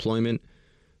high unemployment,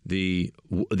 the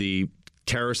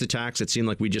terrorist attacks that seem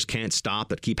like we just can't stop,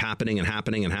 that keep happening and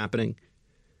happening and happening.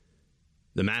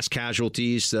 The mass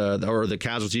casualties or the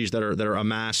casualties that are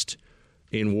amassed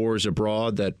in wars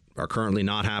abroad that are currently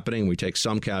not happening. We take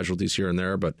some casualties here and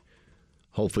there, but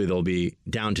hopefully they'll be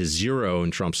down to zero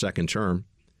in Trump's second term.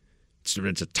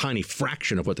 It's a tiny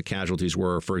fraction of what the casualties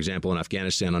were, for example, in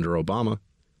Afghanistan under Obama.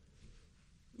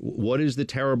 What is the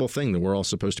terrible thing that we're all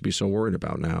supposed to be so worried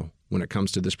about now when it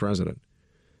comes to this president?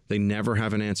 They never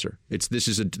have an answer. This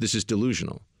is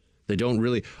delusional. They don't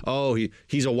really,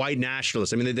 he's a white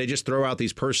nationalist. I mean, they just throw out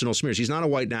these personal smears. He's not a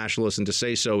white nationalist, and to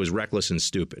say so is reckless and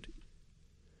stupid.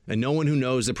 And no one who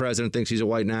knows the president thinks he's a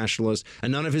white nationalist,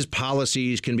 and none of his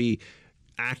policies can be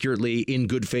accurately, in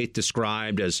good faith,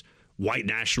 described as white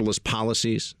nationalist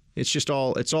policies. It's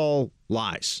all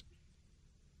lies.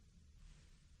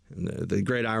 And the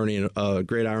great irony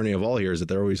of all here is that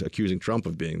they're always accusing Trump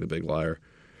of being the big liar.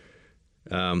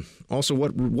 Also,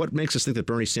 what makes us think that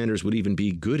Bernie Sanders would even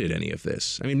be good at any of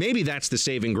this? I mean, maybe that's the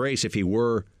saving grace if he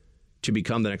were to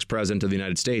become the next president of the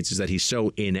United States, is that he's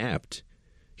so inept.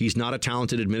 He's not a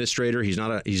talented administrator. He's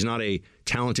not a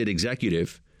talented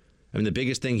executive. I mean, the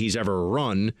biggest thing he's ever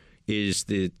run is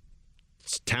the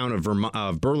town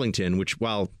of Burlington, which,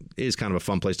 while is kind of a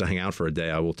fun place to hang out for a day,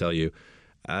 I will tell you,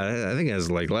 I think it has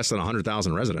like less than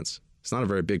 100,000 residents. It's not a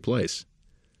very big place.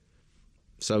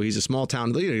 So he's a small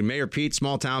town leader. Mayor Pete,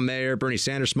 small town mayor. Bernie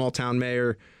Sanders, small town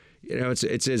mayor.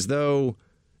 It's as though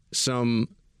some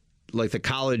like the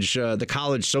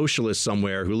college socialists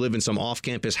somewhere who live in some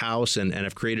off-campus house and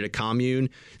have created a commune.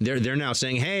 They're now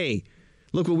saying, hey,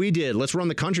 look what we did. Let's run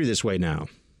the country this way now.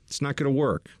 It's not going to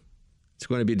work. It's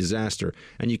going to be a disaster.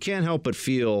 And you can't help but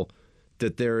feel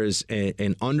that there is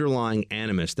an underlying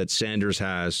animus that Sanders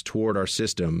has toward our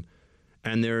system,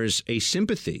 and there's a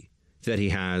sympathy that he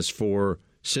has for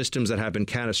systems that have been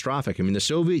catastrophic. I mean, the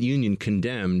Soviet Union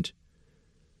condemned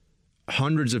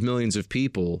hundreds of millions of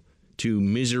people to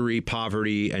misery,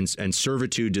 poverty, and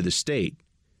servitude to the state.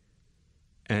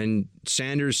 And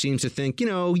Sanders seems to think,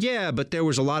 but there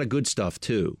was a lot of good stuff,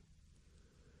 too.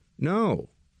 No.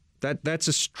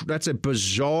 That's a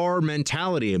bizarre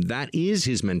mentality, and that is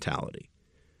his mentality.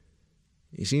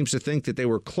 He seems to think that they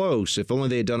were close. If only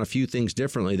they had done a few things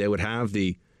differently, they would have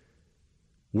the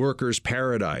workers'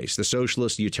 paradise, the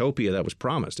socialist utopia that was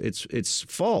promised. It's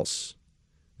false.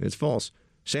 It's false.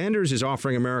 Sanders is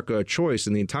offering America a choice,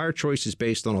 and the entire choice is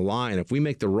based on a lie. And if we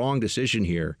make the wrong decision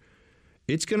here,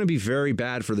 it's going to be very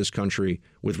bad for this country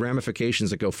with ramifications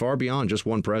that go far beyond just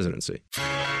one presidency.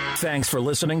 Thanks for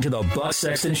listening to the Buck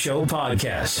Sexton Show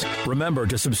podcast. Remember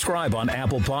to subscribe on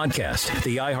Apple Podcast,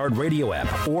 the iHeart Radio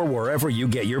app, or wherever you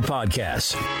get your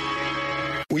podcasts.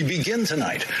 We begin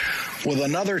tonight with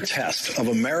another test of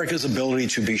America's ability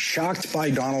to be shocked by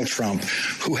Donald Trump,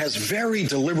 who has very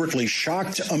deliberately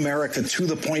shocked America to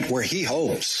the point where he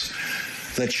hopes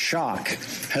that shock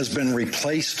has been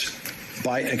replaced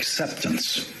by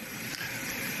acceptance.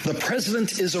 The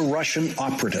president is a Russian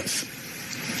operative.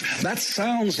 That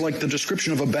sounds like the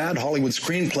description of a bad Hollywood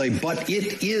screenplay, but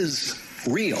it is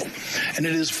real. And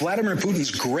it is Vladimir Putin's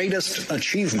greatest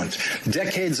achievement.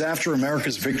 Decades after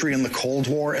America's victory in the Cold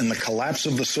War and the collapse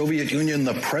of the Soviet Union,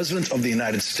 the president of the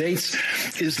United States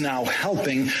is now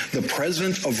helping the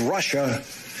president of Russia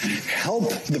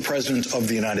help the president of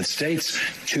the United States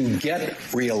to get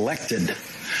reelected,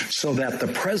 so that the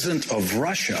president of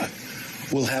Russia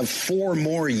will have 4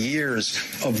 more years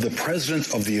of the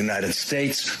president of the United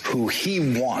States who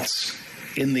he wants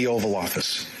in the Oval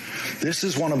Office. This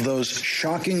is one of those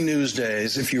shocking news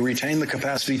days, if you retain the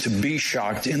capacity to be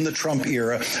shocked in the Trump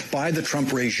era by the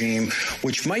Trump regime,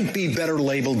 which might be better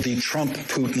labeled the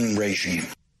Trump-Putin regime.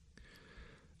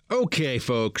 Okay,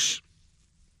 folks.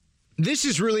 This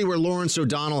is really where Lawrence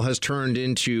O'Donnell has turned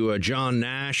into John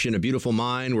Nash in A Beautiful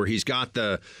Mind, where he's got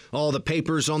all the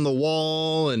papers on the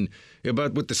wall and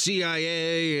about with the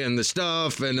CIA and the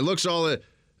stuff, and it looks all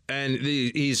and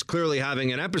he's clearly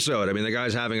having an episode. I mean, the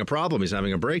guy's having a problem. He's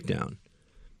having a breakdown.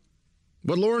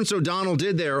 What Lawrence O'Donnell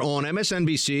did there on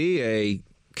MSNBC, a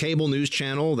cable news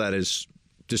channel that is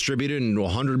distributed into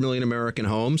 100 million American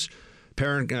homes,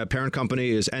 parent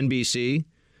company is NBC.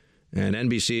 And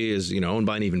NBC is, owned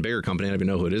by an even bigger company. I don't even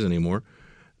know who it is anymore.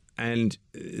 And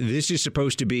this is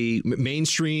supposed to be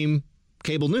mainstream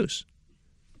cable news.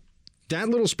 That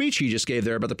little speech he just gave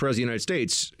there about the President of the United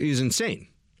States is insane.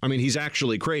 I mean, he's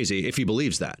actually crazy if he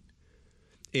believes that.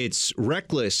 It's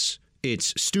reckless.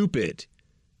 It's stupid.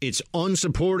 It's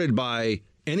unsupported by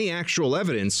any actual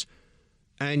evidence.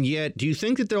 And yet, do you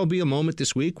think that there'll be a moment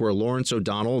this week where Lawrence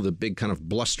O'Donnell, the big kind of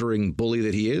blustering bully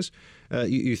that he is,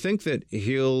 you think that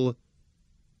he'll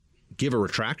give a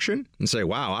retraction and say,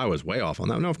 wow, I was way off on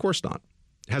that? No, of course not.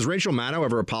 Has Rachel Maddow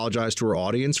ever apologized to her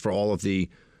audience for all of the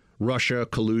Russia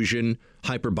collusion,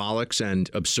 hyperbolics, and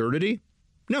absurdity?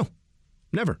 No,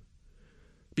 never.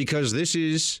 Because this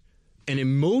is an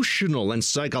emotional and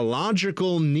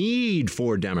psychological need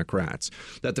for Democrats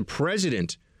that the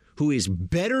president, who is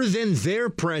better than their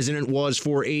president was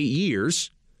for 8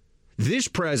 years, this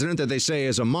president that they say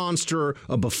is a monster,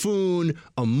 a buffoon,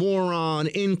 a moron,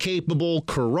 incapable,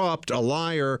 corrupt, a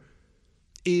liar,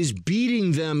 is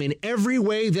beating them in every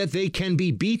way that they can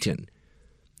be beaten.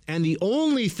 And the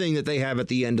only thing that they have at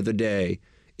the end of the day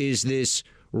is this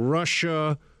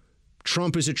Russia,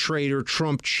 Trump is a traitor,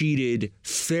 Trump cheated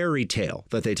fairy tale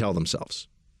that they tell themselves.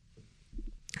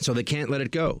 So they can't let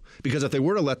it go. Because if they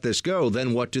were to let this go,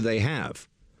 then what do they have?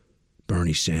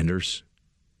 Bernie Sanders,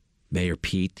 Mayor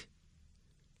Pete,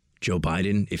 Joe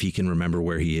Biden, if he can remember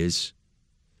where he is.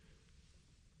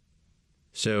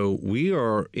 So we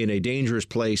are in a dangerous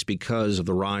place because of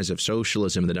the rise of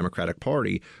socialism in the Democratic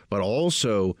Party, but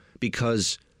also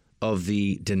because of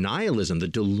the denialism, the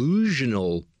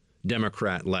delusional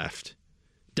Democrat left,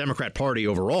 Democrat Party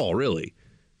overall, really.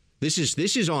 This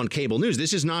is on cable news.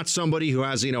 This is not somebody who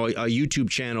has, a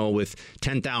YouTube channel with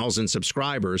 10,000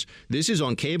 subscribers. This is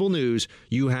on cable news.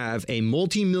 You have a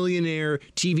multimillionaire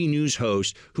TV news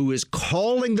host who is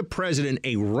calling the president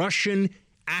a Russian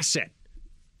asset,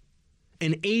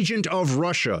 an agent of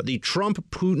Russia, the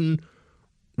Trump-Putin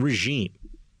regime.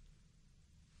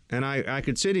 And I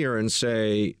could sit here and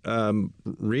say,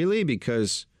 really?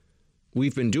 Because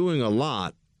we've been doing a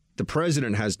lot. The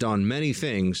president has done many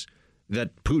things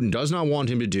that Putin does not want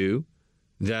him to do,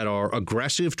 that are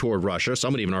aggressive toward Russia.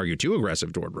 Some would even argue too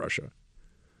aggressive toward Russia.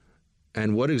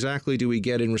 And what exactly do we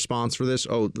get in response for this?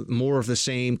 Oh, more of the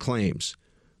same claims,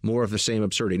 more of the same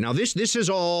absurdity. Now, this has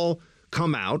all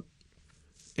come out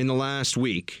in the last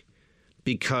week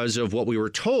because of what we were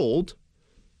told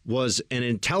was an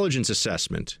intelligence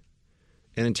assessment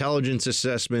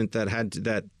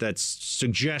that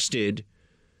suggested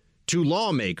to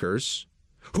lawmakers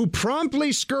who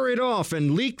promptly scurried off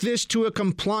and leaked this to a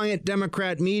compliant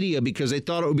Democrat media because they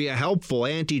thought it would be a helpful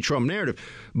anti-Trump narrative.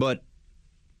 But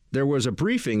there was a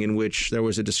briefing in which there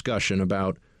was a discussion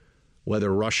about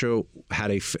whether Russia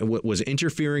was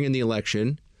interfering in the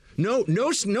election. No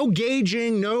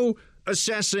gauging, no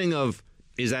assessing of,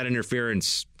 is that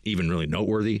interference even really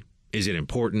noteworthy? Is it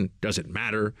important? Does it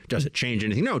matter? Does it change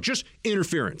anything? No, just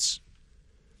interference.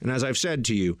 And as I've said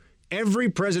to you, every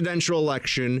presidential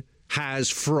election has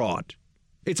fraud.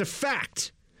 It's a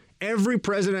fact. Every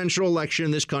presidential election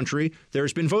in this country,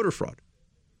 there's been voter fraud.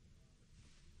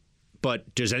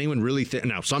 But does anyone really think?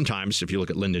 Now, sometimes, if you look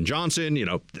at Lyndon Johnson,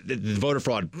 the voter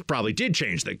fraud probably did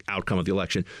change the outcome of the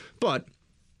election. But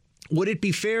would it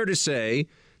be fair to say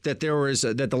that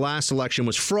that the last election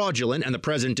was fraudulent and the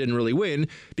president didn't really win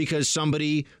because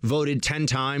somebody voted 10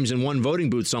 times in one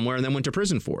voting booth somewhere and then went to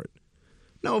prison for it?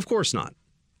 No, of course not.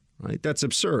 Right? That's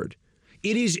absurd.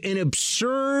 It is an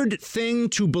absurd thing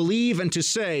to believe and to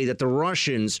say that the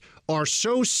Russians are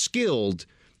so skilled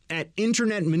at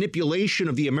internet manipulation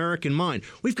of the American mind.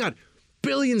 We've got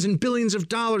billions and billions of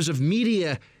dollars of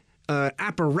media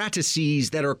apparatuses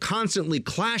that are constantly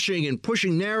clashing and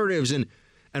pushing narratives, and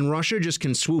Russia just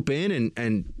can swoop in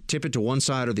and tip it to one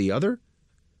side or the other?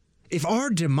 If our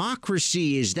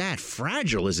democracy is that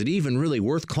fragile, is it even really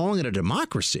worth calling it a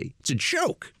democracy? It's a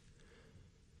joke.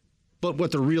 But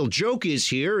what the real joke is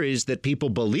here is that people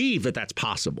believe that that's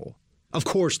possible. Of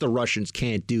course, the Russians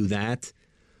can't do that.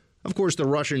 Of course, the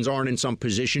Russians aren't in some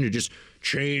position to just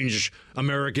change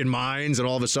American minds and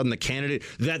all of a sudden the candidate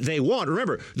that they want.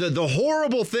 Remember, the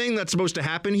horrible thing that's supposed to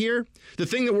happen here, the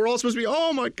thing that we're all supposed to be,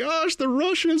 oh my gosh, the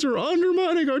Russians are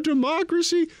undermining our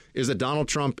democracy, is that Donald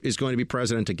Trump is going to be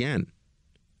president again.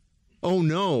 Oh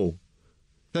no,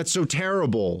 that's so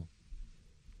terrible.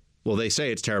 Well, they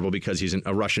say it's terrible because he's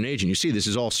a Russian agent. You see, this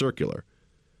is all circular.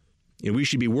 And we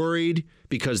should be worried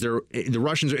because the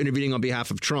Russians are intervening on behalf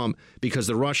of Trump because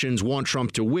the Russians want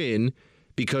Trump to win,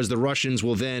 because the Russians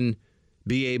will then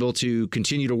be able to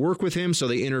continue to work with him, so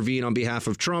they intervene on behalf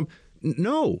of Trump.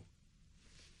 No,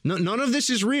 none of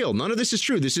this is real. None of this is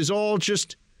true. This is all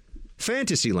just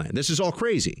fantasy land. This is all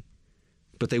crazy.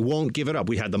 But they won't give it up.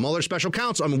 We had the Mueller special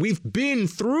counsel. I mean, we've been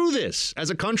through this as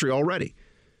a country already.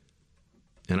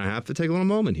 And I have to take a little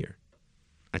moment here.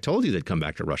 I told you they'd come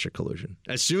back to Russia collusion.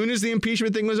 As soon as the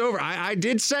impeachment thing was over, I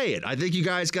did say it. I think you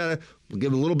guys got to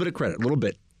give a little bit of credit, a little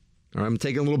bit. All right, I'm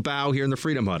taking a little bow here in the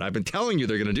Freedom Hut. I've been telling you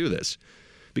they're going to do this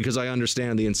because I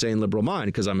understand the insane liberal mind,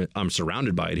 because I'm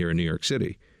surrounded by it here in New York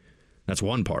City. That's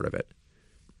one part of it.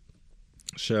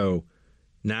 So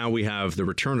now we have the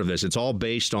return of this. It's all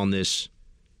based on this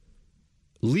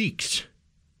leaked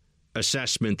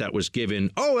assessment that was given.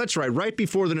 Oh, that's right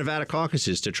before the Nevada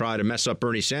caucuses to try to mess up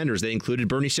Bernie Sanders. They included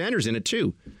Bernie Sanders in it,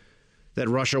 too. That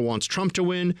Russia wants Trump to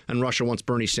win and Russia wants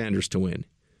Bernie Sanders to win.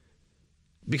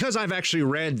 Because I've actually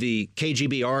read the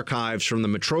KGB archives from the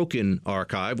Mitrokhin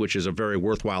archive, which is a very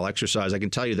worthwhile exercise, I can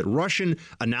tell you that Russian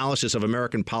analysis of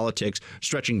American politics,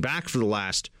 stretching back for the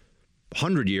last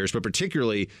 100 years, but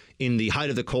particularly in the height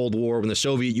of the Cold War when the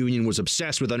Soviet Union was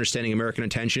obsessed with understanding American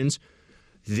intentions,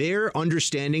 their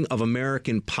understanding of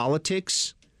American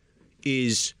politics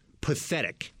is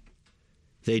pathetic.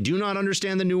 They do not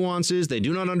understand the nuances. They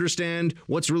do not understand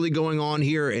what's really going on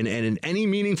here in any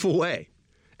meaningful way.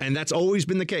 And that's always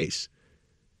been the case.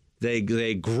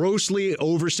 They grossly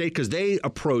overstate because they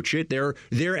approach it.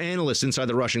 Their analysts inside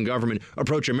the Russian government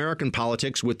approach American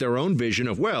politics with their own vision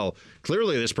of, well,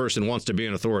 clearly this person wants to be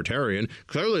an authoritarian.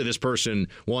 Clearly this person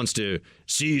wants to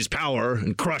seize power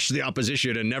and crush the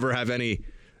opposition and never have any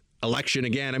election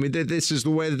again. I mean, this is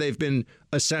the way that they've been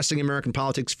assessing American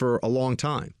politics for a long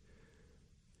time.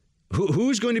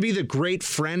 Who's going to be the great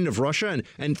friend of Russia?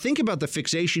 And think about the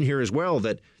fixation here as well,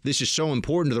 that this is so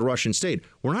important to the Russian state.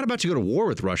 We're not about to go to war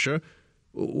with Russia.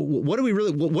 What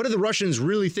do the Russians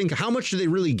really think? How much do they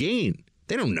really gain?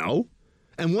 They don't know.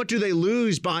 And what do they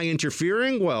lose by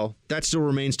interfering? Well, that still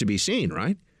remains to be seen,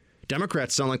 right?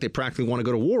 Democrats sound like they practically want to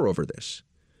go to war over this.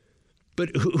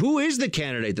 But who is the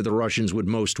candidate that the Russians would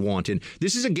most want? And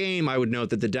this is a game, I would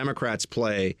note, that the Democrats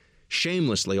play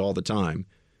shamelessly all the time.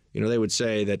 You know, they would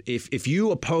say that if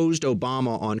you opposed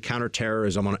Obama on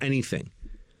counterterrorism, on anything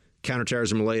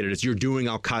counterterrorism related, it's you're doing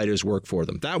al-Qaeda's work for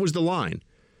them. That was the line.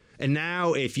 And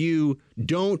now if you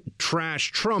don't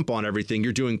trash Trump on everything,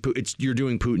 you're doing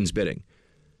Putin's bidding.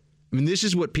 I mean, this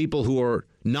is what people who are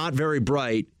not very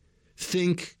bright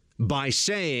think by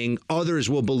saying others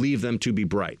will believe them to be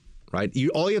bright. Right?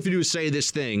 All you have to do is say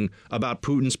this thing about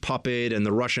Putin's puppet and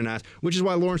the Russian ass, which is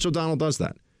why Lawrence O'Donnell does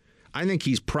that. I think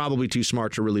he's probably too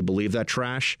smart to really believe that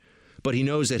trash. but he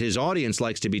knows that his audience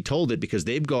likes to be told it because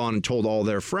they've gone and told all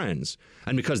their friends.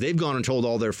 And because they've gone and told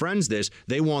all their friends this,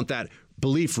 they want that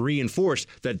belief reinforced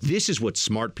that this is what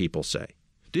smart people say.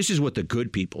 This is what the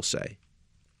good people say.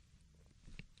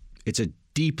 It's a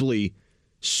deeply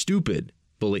stupid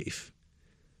belief.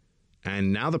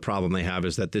 And now the problem they have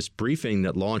is that this briefing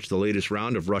that launched the latest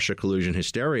round of Russia collusion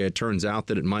hysteria, it turns out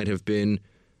that it might have been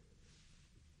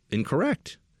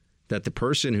incorrect. That the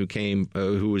person who came,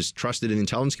 who was trusted in the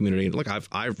intelligence community, look,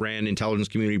 I've ran intelligence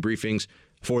community briefings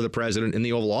for the president in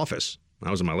the Oval Office.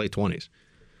 I was in my late 20s.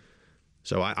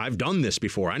 So I've done this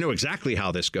before. I know exactly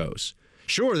how this goes.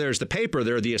 Sure, there's the paper,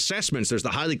 there are the assessments, there's the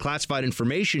highly classified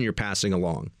information you're passing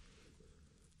along.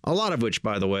 A lot of which,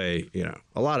 by the way,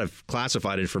 a lot of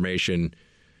classified information,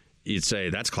 you'd say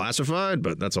that's classified,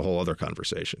 but that's a whole other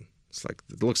conversation. It's like,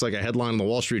 it looks like a headline in the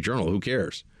Wall Street Journal. Who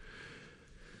cares?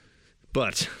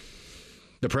 But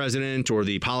the president or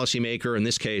the policymaker, in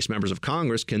this case, members of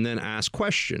Congress, can then ask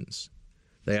questions.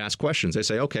 They ask questions. They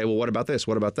say, okay, well, what about this?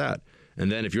 What about that?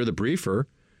 And then if you're the briefer,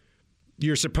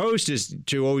 you're supposed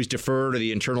to always defer to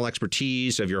the internal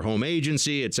expertise of your home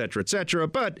agency, et cetera,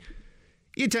 but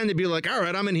you tend to be like, all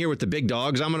right, I'm in here with the big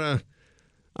dogs. I'm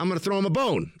gonna throw them a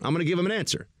bone. I'm gonna give them an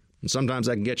answer. And sometimes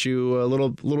I can get you a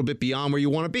little bit beyond where you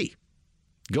want to be.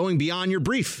 Going beyond your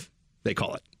brief, they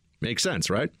call it. Makes sense,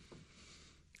 right?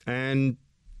 And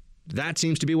that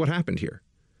seems to be what happened here.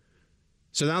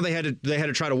 So now they had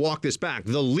to try to walk this back.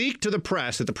 The leak to the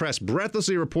press that the press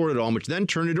breathlessly reported on, which then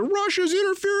turned into Russia's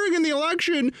interfering in the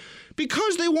election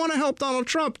because they want to help Donald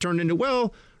Trump, turned into,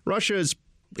 well, Russia is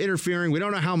interfering. We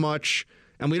don't know how much,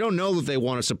 and we don't know that they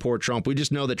want to support Trump. We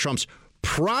just know that Trump's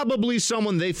probably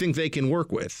someone they think they can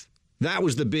work with. That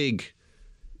was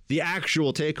the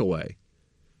actual takeaway.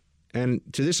 And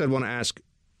to this, I'd want to ask,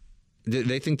 do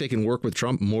they think they can work with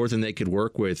Trump more than they could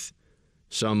work with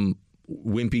some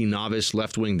wimpy novice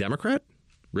left-wing Democrat?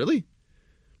 Really?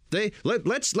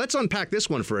 Let's unpack this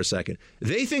one for a second.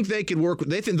 They think they could work.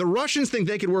 The Russians think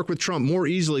they could work with Trump more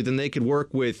easily than they could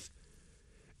work with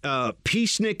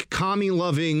peacenik,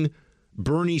 commie-loving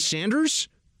Bernie Sanders,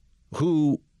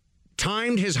 who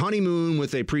timed his honeymoon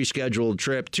with a pre-scheduled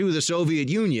trip to the Soviet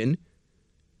Union,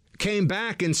 came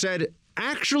back and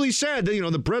actually said that,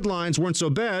 the bread lines weren't so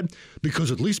bad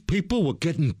because at least people were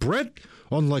getting bread,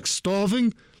 unlike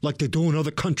starving like they do in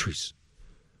other countries.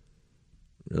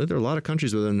 Really, there are a lot of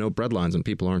countries where there are no bread lines and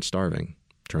people aren't starving,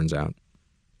 turns out.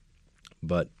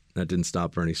 But that didn't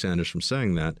stop Bernie Sanders from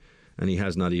saying that, and he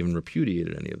has not even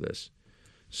repudiated any of this.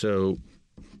 So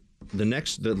the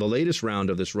latest round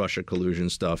of this Russia collusion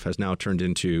stuff has now turned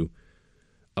into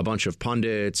a bunch of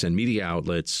pundits and media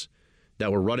outlets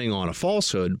that were running on a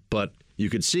falsehood, but you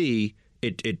could see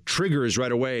it triggers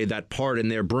right away that part in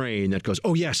their brain that goes,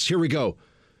 oh, yes, here we go.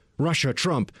 Russia,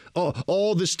 Trump,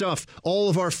 all this stuff, all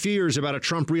of our fears about a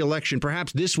Trump reelection,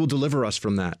 perhaps this will deliver us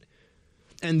from that.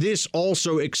 And this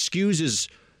also excuses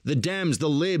the Dems, the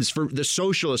libs, for the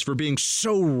socialists for being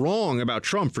so wrong about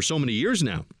Trump for so many years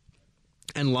now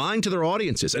and lying to their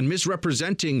audiences and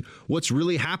misrepresenting what's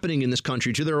really happening in this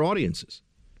country to their audiences.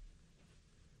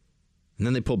 And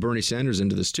then they pull Bernie Sanders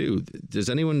into this, too. Does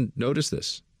anyone notice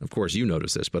this? Of course, you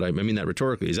notice this, but I mean that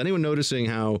rhetorically. Is anyone noticing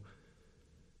how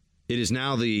it is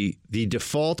now the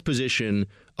default position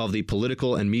of the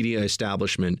political and media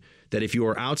establishment that if you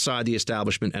are outside the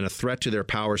establishment and a threat to their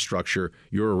power structure,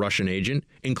 you're a Russian agent,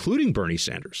 including Bernie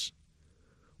Sanders,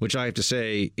 which I have to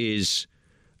say is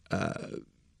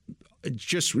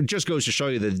just goes to show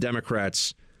you that the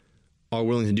Democrats are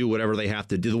willing to do whatever they have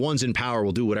to do. The ones in power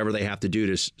will do whatever they have to do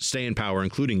to stay in power,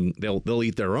 including they'll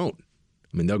eat their own.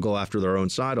 I mean, they'll go after their own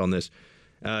side on this.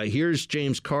 Here's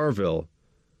James Carville,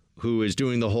 who is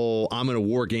doing the whole I'm going to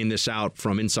war game this out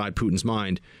from inside Putin's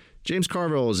mind. James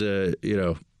Carville is a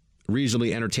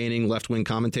reasonably entertaining left-wing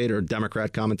commentator,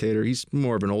 Democrat commentator. He's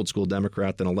more of an old-school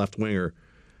Democrat than a left-winger.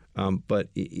 But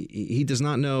he does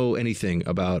not know anything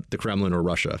about the Kremlin or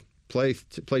Russia. Play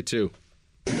two.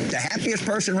 The happiest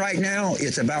person right now,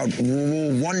 it's about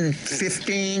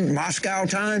 1:15 Moscow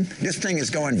time. This thing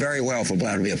is going very well for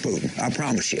Vladimir Putin. I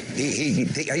promise you.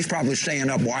 He's probably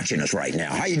staying up watching us right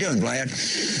now. How you doing, Vlad?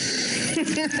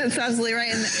 That's absolutely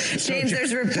right. And James,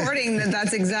 there's reporting that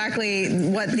that's exactly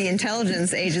what the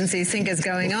intelligence agencies think is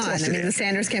going on. I mean, the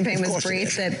Sanders campaign was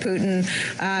briefed that Putin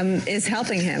is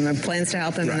helping him or plans to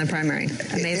help him in the primary.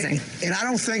 Amazing. And I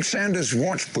don't think Sanders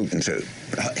wants Putin to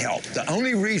help. The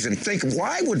only reason,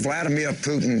 why would Vladimir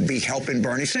Putin be helping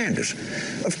Bernie Sanders?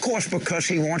 Of course, because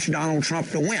he wants Donald Trump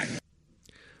to win.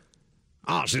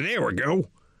 Oh, so there we go.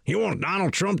 He wants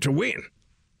Donald Trump to win.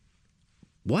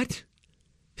 What?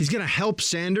 He's going to help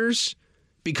Sanders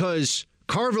because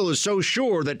Carville is so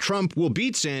sure that Trump will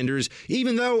beat Sanders,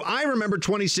 even though I remember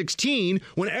 2016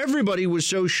 when everybody was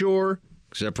so sure,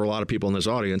 except for a lot of people in this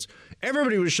audience,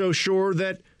 everybody was so sure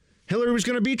that Hillary was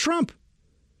going to beat Trump.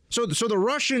 So the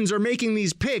Russians are making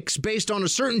these picks based on a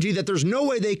certainty that there's no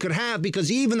way they could have because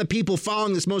even the people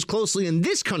following this most closely in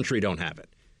this country don't have it.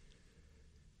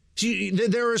 See,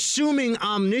 they're assuming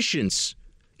omniscience.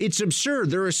 It's absurd.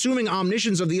 They're assuming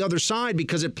omniscience of the other side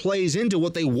because it plays into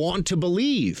what they want to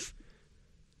believe.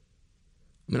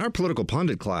 I mean, our political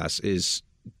pundit class is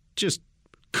just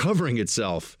covering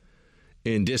itself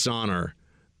in dishonor,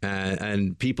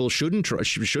 and people shouldn't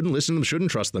listen to them,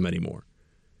 shouldn't trust them anymore.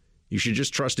 You should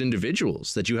just trust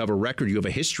individuals that you have a record, you have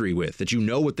a history with, that you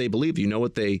know what they believe, you know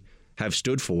what they have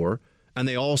stood for, and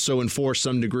they also enforce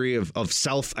some degree of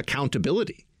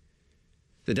self-accountability.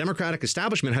 The Democratic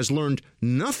establishment has learned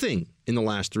nothing in the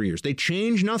last 3 years. They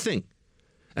changed nothing.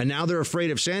 And now they're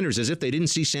afraid of Sanders as if they didn't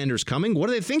see Sanders coming. What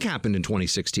do they think happened in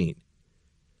 2016?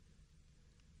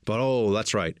 But, oh,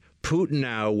 that's right. Putin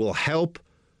now will help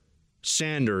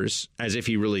Sanders, as if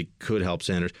he really could help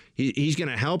Sanders. He's going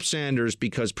to help Sanders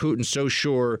because Putin's so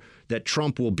sure that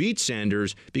Trump will beat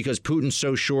Sanders, because Putin's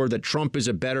so sure that Trump is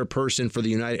a better person for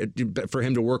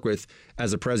him to work with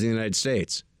as the president of the United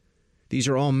States. These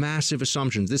are all massive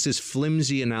assumptions. This is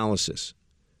flimsy analysis.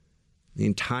 The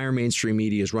entire mainstream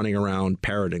media is running around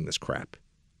parroting this crap.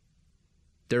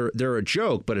 They're a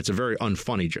joke, but it's a very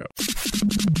unfunny joke.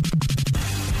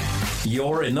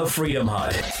 You're in the Freedom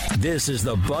Hut. This is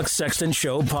the Buck Sexton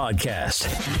Show podcast.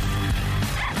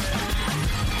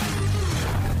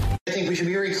 I think we should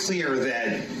be very clear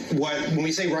that when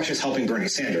we say Russia's helping Bernie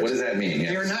Sanders, what does that mean?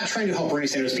 They are not trying to help Bernie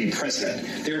Sanders be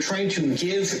president. They are trying to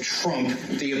give Trump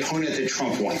the opponent that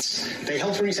Trump wants. They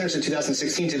helped Bernie Sanders in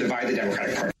 2016 to divide the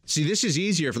Democratic Party. See, this is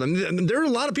easier for them. There are a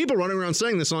lot of people running around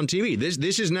saying this on TV.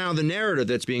 This is now the narrative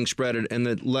that's being spread in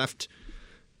the left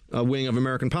wing of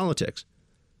American politics.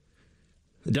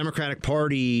 The Democratic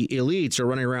Party elites are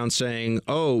running around saying,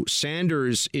 oh,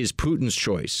 Sanders is Putin's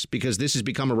choice, because this has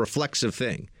become a reflexive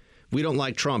thing. We don't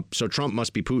like Trump, so Trump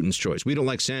must be Putin's choice. We don't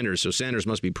like Sanders, so Sanders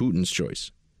must be Putin's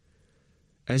choice.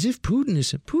 As if Putin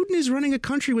is running a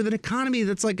country with an economy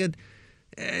that's maybe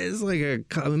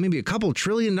a couple $1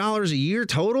 trillion a year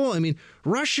total. I mean,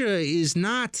 Russia is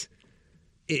not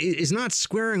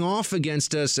squaring off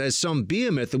against us as some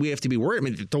behemoth that we have to be worried. I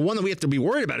mean, the one that we have to be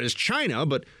worried about is China,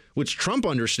 but which Trump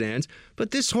understands.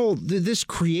 But this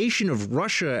creation of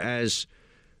Russia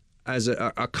as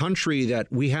a country that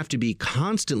we have to be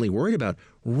constantly worried about.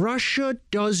 Russia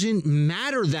doesn't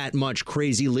matter that much,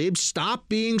 crazy libs. Stop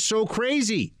being so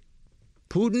crazy.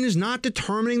 Putin is not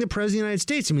determining the president of the United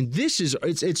States. I mean,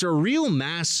 it's a real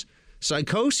mass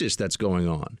psychosis that's going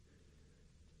on.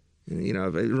 You know,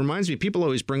 it reminds me, people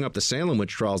always bring up the Salem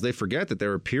witch trials. They forget that there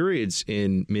were periods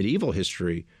in medieval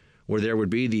history where there would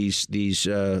be these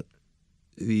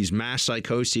mass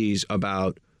psychoses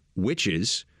about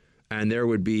witches, and there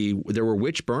were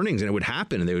witch burnings, and it would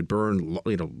happen, and they would burn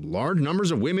large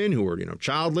numbers of women who were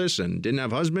childless and didn't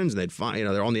have husbands, and they'd find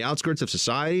they're on the outskirts of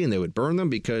society, and they would burn them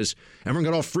because everyone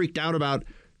got all freaked out about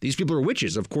these people are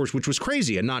witches, of course, which was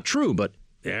crazy and not true, but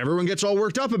everyone gets all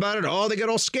worked up about it. Oh, they get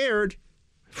all scared.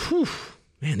 Whew.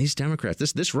 Man, these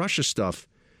Democrats, this Russia stuff,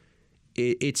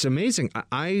 it's amazing.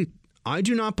 I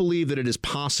do not believe that it is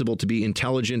possible to be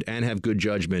intelligent and have good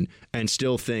judgment and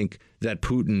still think that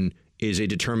Putin is a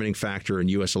determining factor in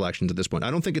U.S. elections at this point.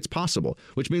 I don't think it's possible,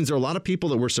 which means there are a lot of people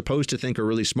that we're supposed to think are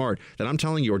really smart that I'm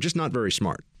telling you are just not very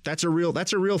smart. That's a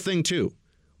real thing, too,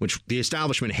 which the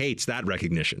establishment hates that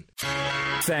recognition.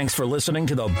 Thanks for listening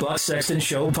to the Buck Sexton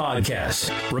Show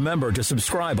podcast. Remember to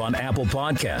subscribe on Apple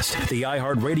Podcasts, the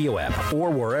iHeartRadio app, or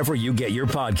wherever you get your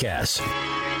podcasts.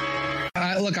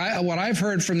 What I've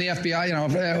heard from the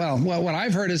FBI, what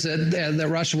I've heard is that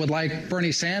Russia would like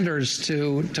Bernie Sanders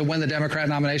to win the Democrat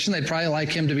nomination. They'd probably like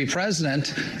him to be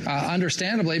president,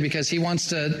 understandably, because he wants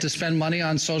to spend money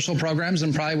on social programs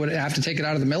and probably would have to take it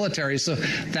out of the military. So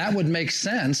that would make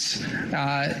sense.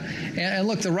 And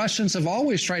look, the Russians have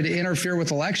always tried to interfere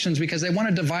with elections because they want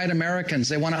to divide Americans.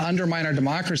 They want to undermine our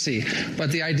democracy.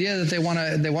 But the idea that they want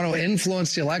to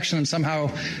influence the election and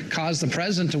somehow cause the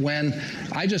president to win,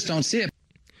 I just don't see it.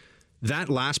 That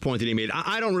last point that he made,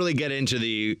 I don't really get into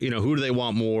the, who do they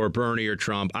want more, Bernie or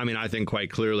Trump? I mean, I think quite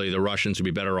clearly the Russians would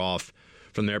be better off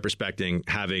from their perspective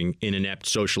having an inept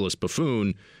socialist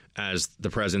buffoon as the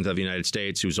president of the United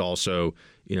States, who's also,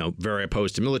 very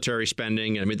opposed to military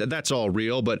spending. I mean, that's all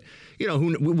real. But,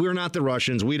 we're not the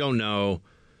Russians. We don't know.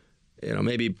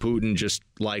 Maybe Putin just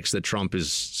likes that Trump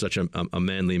is such a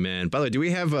manly man. By the way, do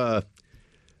we have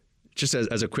just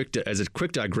as a quick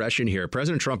digression here,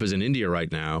 President Trump is in India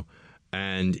right now.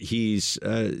 and he's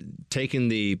taken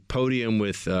the podium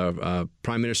with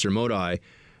Prime Minister Modi,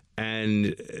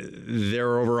 and there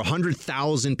are over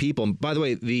 100,000 people. And by the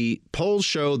way, the polls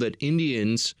show that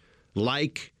Indians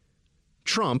like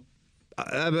Trump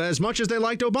as much as they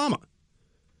liked Obama.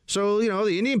 So,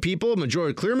 the Indian people,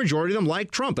 clear majority of them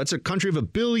like Trump. That's a country of 1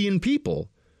 billion people.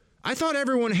 I thought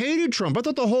everyone hated Trump. I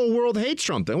thought the whole world hates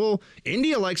Trump. Well,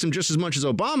 India likes him just as much as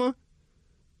Obama.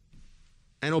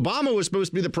 And Obama was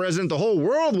supposed to be the president the whole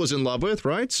world was in love with,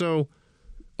 right? So,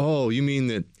 you mean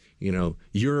that,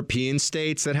 European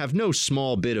states that have no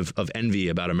small bit of envy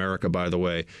about America, by the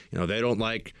way, they don't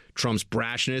like Trump's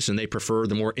brashness and they prefer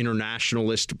the more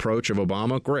internationalist approach of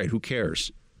Obama? Great. Who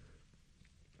cares?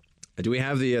 Do we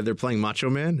have they're playing Macho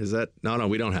Man? Is that? No,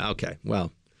 we don't have. Okay.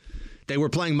 Well, they were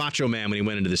playing Macho Man when he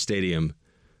went into the stadium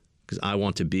because I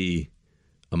want to be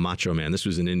a macho man. This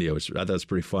was in India, which I thought was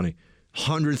pretty funny.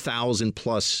 100,000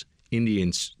 plus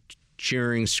Indians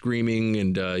cheering, screaming,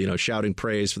 and shouting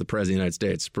praise for the president of the United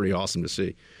States. Pretty awesome to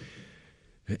see.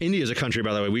 India is a country,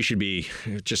 by the way, we should be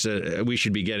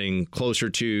getting closer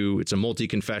to. It's a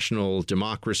multi-confessional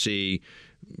democracy,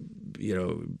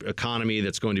 economy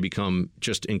that's going to become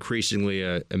just increasingly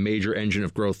a major engine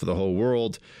of growth for the whole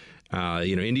world.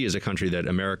 India is a country that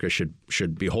America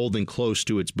should be holding close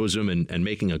to its bosom and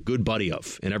making a good buddy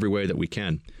of in every way that we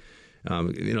can.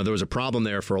 There was a problem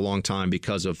there for a long time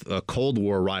because of a Cold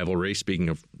War rivalry, speaking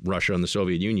of Russia and the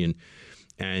Soviet Union,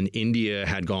 and India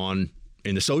had gone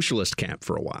in the socialist camp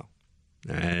for a while.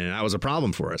 And that was a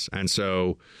problem for us. And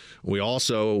so we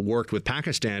also worked with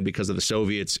Pakistan because of the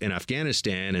Soviets in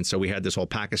Afghanistan. And so we had this whole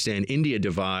Pakistan-India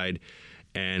divide,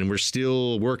 and we're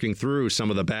still working through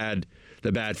some of the bad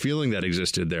feeling that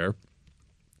existed there.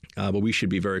 But we should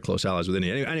be very close allies with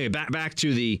India. Anyway, back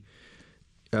to the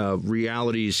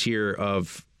realities here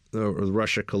of the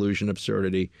Russia collusion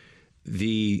absurdity.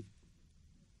 The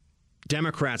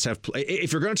Democrats have,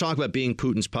 if you're going to talk about being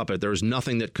Putin's puppet, there's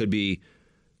nothing that could be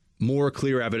more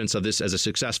clear evidence of this as a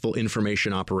successful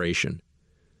information operation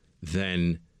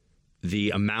than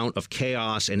the amount of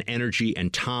chaos and energy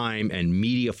and time and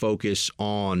media focus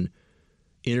on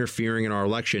interfering in our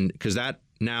election, because that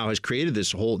now has created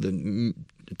this whole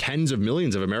tens of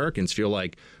millions of Americans feel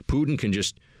like Putin can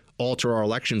just alter our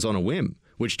elections on a whim,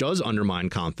 which does undermine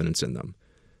confidence in them.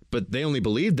 But they only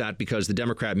believe that because the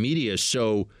Democrat media is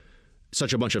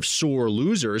such a bunch of sore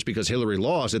losers because Hillary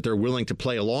lost that they're willing to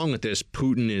play along with this.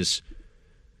 Putin is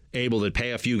able to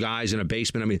pay a few guys in a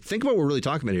basement. I mean, think about what we're really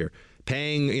talking about here.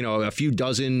 Paying, a few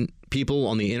dozen people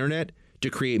on the internet to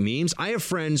create memes. I have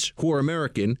friends who are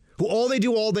American who all they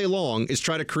do all day long is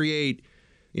try to create,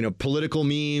 political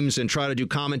memes and try to do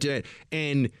commentary.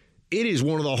 And it is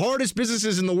one of the hardest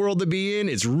businesses in the world to be in.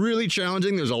 It's really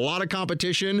challenging. There's a lot of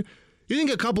competition. You think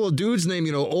a couple of dudes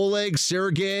named, Oleg,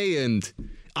 Sergey, and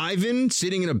Ivan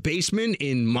sitting in a basement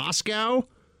in Moscow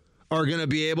are going to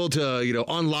be able to,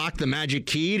 unlock the magic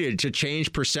key to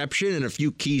change perception in a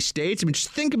few key states? I mean,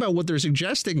 just think about what they're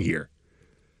suggesting here.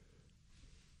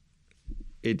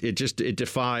 It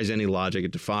defies any logic.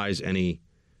 It defies any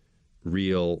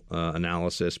real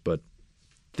analysis. But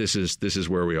this is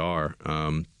where we are.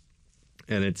 And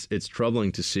it's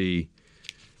troubling to see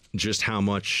just how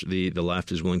much the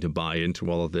left is willing to buy into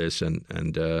all of this and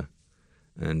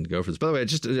go for this. By the way,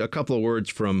 just a couple of words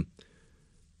from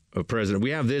a president.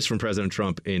 We have this from President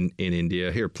Trump in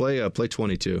India. Here, play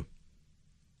 22.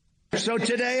 So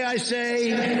today I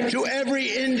say to every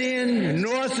Indian,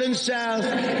 North and South,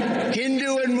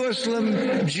 Hindu and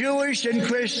Muslim, Jewish and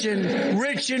Christian,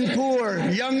 rich and poor,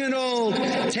 young and old,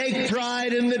 take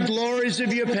pride in the glories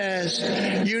of your past.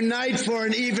 Unite for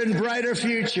an even brighter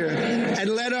future, and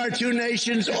let our two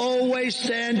nations always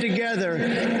stand together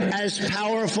as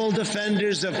powerful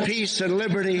defenders of peace and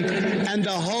liberty and the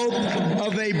hope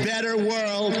of a better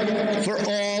world for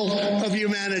all of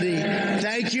humanity.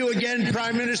 Thank you again,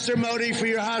 Prime Minister Modi, for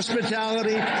your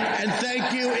hospitality, and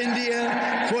thank you,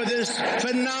 India, for this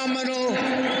phenomenal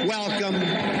welcome.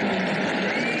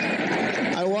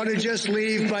 I want to just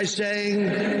leave by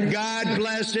saying, God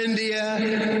bless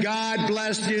India. God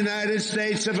bless the United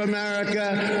States of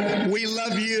America. We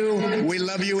love you. We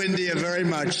love you, India, very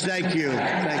much. Thank you.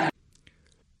 Thank you.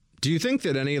 Do you think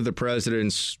that any of the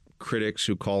president's critics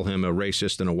who call him a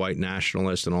racist and a white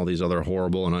nationalist and all these other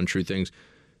horrible and untrue things,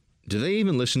 do they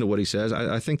even listen to what he says?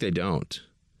 I think they don't.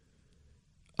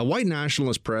 A white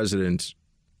nationalist president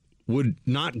would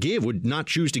not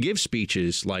choose to give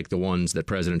speeches like the ones that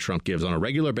President Trump gives on a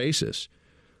regular basis.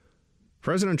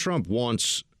 President Trump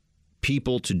wants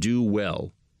people to do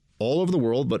well all over the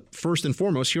world, but first and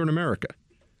foremost here in America.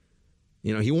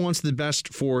 You know, he wants the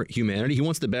best for humanity. He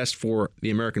wants the best for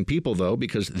the American people, though,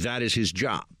 because that is his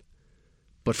job.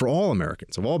 But for all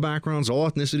Americans, of all backgrounds, all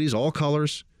ethnicities, all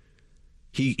colors,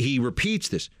 he repeats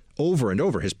this over and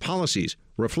over. His policies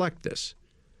reflect this.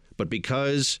 But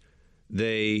because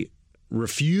they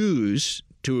refuse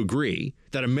to agree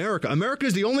that America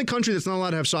is the only country that's not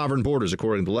allowed to have sovereign borders,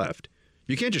 according to the left.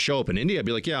 You can't just show up in India and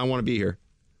be like, yeah, I want to be here.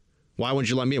 Why wouldn't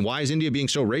you let me in? Why is India being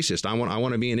so racist? I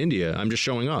want to be in India. I'm just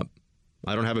showing up.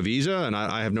 I don't have a visa and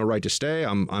I have no right to stay.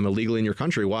 I'm illegally in your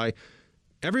country. Why?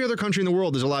 Every other country in the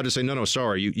world is allowed to say, no,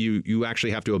 sorry, you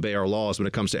actually have to obey our laws when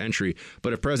it comes to entry.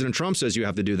 But if President Trump says you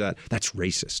have to do that, that's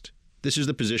racist. This is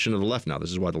the position of the left now.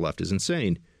 This is why the left is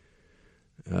insane.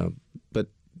 But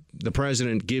the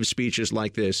president gives speeches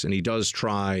like this, and he does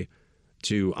try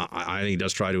to, I think he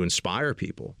does try to inspire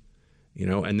people, you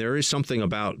know, and there is something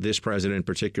about this president in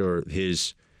particular,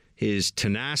 his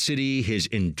tenacity, his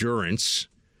endurance,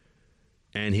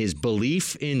 and his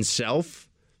belief in self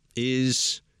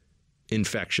is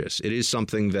infectious. It is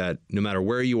something that no matter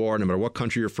where you are, no matter what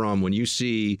country you're from, when you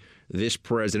see this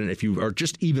president, if you are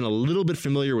just even a little bit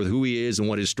familiar with who he is and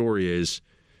what his story is,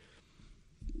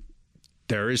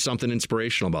 there is something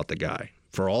inspirational about the guy.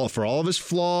 For all of his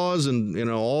flaws and, you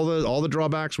know, all the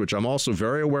drawbacks, which I'm also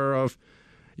very aware of,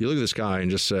 you look at this guy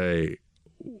and just say,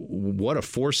 what a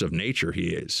force of nature he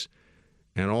is.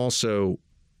 And also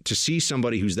to see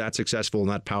somebody who's that successful and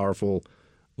that powerful,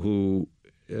 who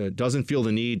doesn't feel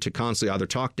the need to constantly either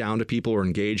talk down to people or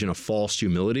engage in a false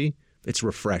humility, it's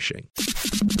refreshing.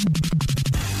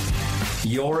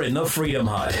 You're in the Freedom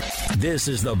Hut. This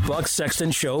is the Buck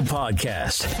Sexton Show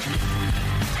podcast.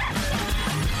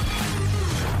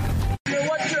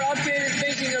 What's your updated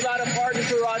thinking about a pardon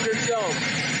for Roger Stone?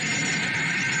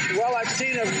 Well, I've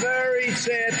seen a very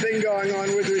sad thing going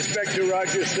on with respect to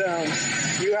Roger Stone.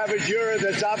 You have a juror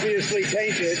that's obviously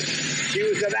tainted. She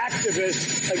was an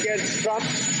activist against Trump,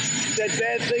 said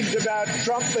bad things about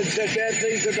Trump and said bad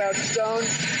things about Stone.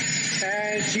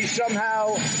 And she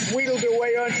somehow wheedled her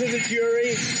way onto the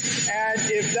jury. And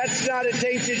if that's not a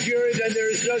tainted jury, then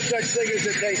there is no such thing as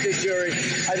a tainted jury.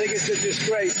 I think it's a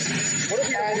disgrace.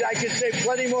 And I could say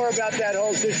plenty more about that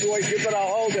whole situation, but I'll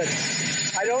hold it.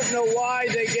 I don't know why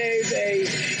they gave a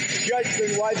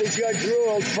judgment, why the judge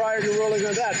ruled prior to ruling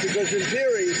on that, because in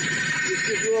theory, you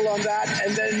should rule on that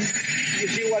and then you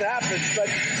see what happens. But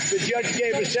the judge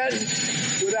gave a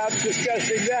sentence without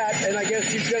discussing that, and I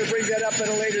guess he's going to bring that up at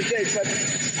a later date. But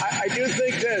I do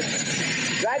think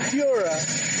this, that juror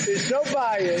is so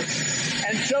biased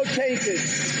and so tainted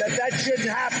that shouldn't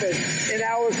happen in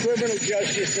our criminal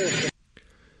justice system.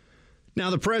 Now,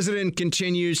 the president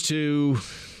continues to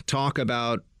talk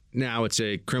about, now it's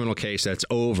a criminal case that's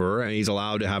over and he's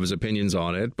allowed to have his opinions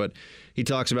on it. But he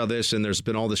talks about this, and there's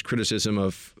been all this criticism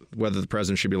of whether the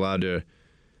president should be allowed to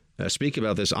speak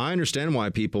about this. I understand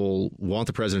why people want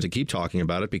the president to keep talking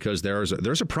about it, because there's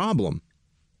a problem.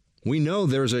 We know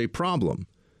there's a problem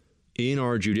in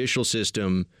our judicial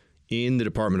system, in the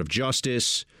Department of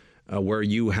Justice, where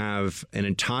you have an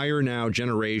entire now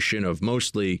generation of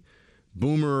mostly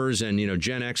boomers and, you know,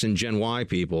 Gen X and Gen Y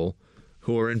people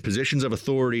who are in positions of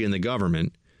authority in the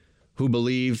government, who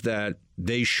believe that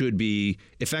they should be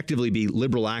effectively be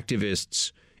liberal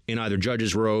activists in either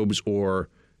judges' robes or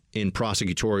in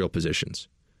prosecutorial positions.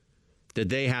 That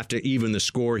they have to even the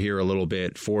score here a little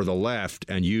bit for the left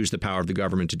and use the power of the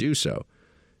government to do so.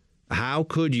 How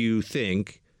could you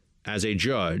think, as a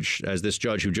judge, as this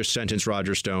judge who just sentenced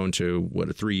Roger Stone to,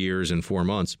 3 years and 4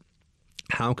 months,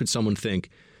 how could someone think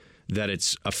that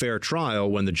it's a fair trial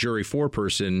when the jury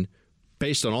foreperson,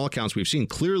 based on all accounts we've seen,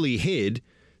 clearly hid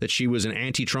that she was an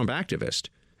anti-Trump activist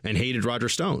and hated Roger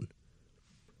Stone?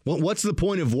 What's the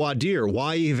point of voir dire?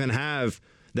 Why even have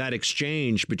that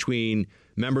exchange between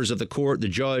members of the court, the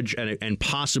judge, and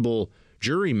possible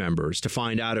jury members to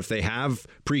find out if they have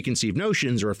preconceived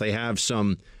notions or if they have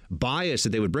some bias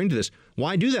that they would bring to this?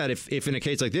 Why do that if in a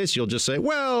case like this, you'll just say,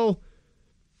 well,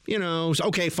 you know,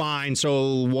 okay, fine.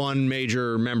 So one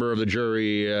major member of the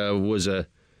jury was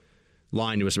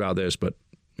lying to us about this, but,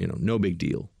 you know, no big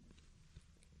deal.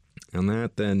 And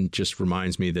that then just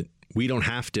reminds me that we don't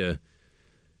have to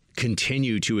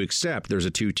continue to accept there's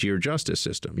a two-tier justice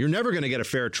system. You're never going to get a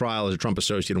fair trial as a Trump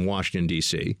associate in Washington,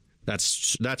 D.C.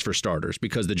 That's for starters,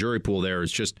 because the jury pool there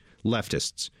is just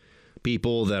leftists,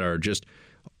 people that are just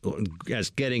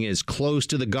getting as close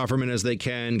to the government as they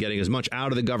can, getting as much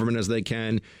out of the government as they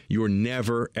can. You're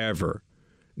never, ever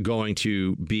going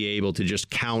to be able to just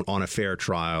count on a fair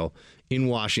trial in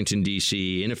Washington,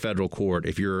 D.C., in a federal court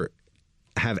if you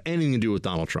have anything to do with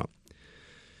Donald Trump.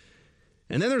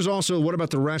 And then there's also, what about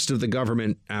the rest of the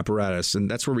government apparatus? And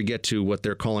that's where we get to what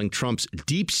they're calling Trump's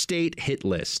deep state hit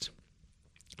list.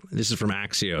 This is from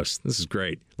Axios. This is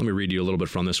great. Let me read you a little bit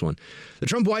from this one. The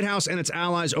Trump White House and its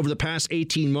allies over the past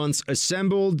 18 months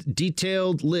assembled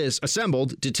detailed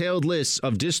lists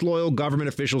of disloyal government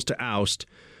officials to oust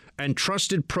and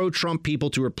trusted pro-Trump people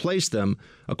to replace them,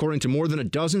 according to more than a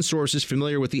dozen sources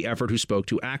familiar with the effort who spoke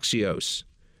to Axios.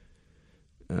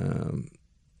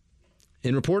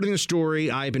 In reporting the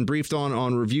story, I have been briefed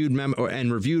on reviewed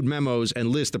memos and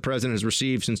lists the president has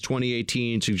received since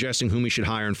 2018, suggesting whom he should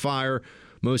hire and fire.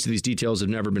 Most of these details have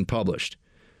never been published.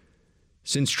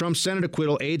 Since Trump's Senate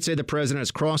acquittal, aides say the president has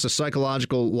crossed a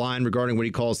psychological line regarding what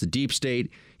he calls the deep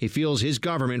state. He feels his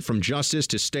government, from justice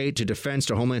to state to defense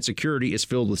to homeland security, is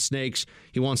filled with snakes.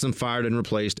 He wants them fired and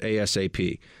replaced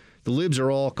ASAP. The libs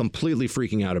are all completely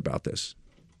freaking out about this.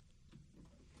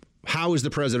 How is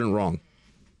the president wrong?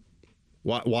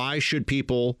 Why should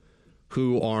people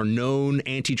who are known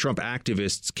anti-Trump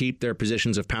activists keep their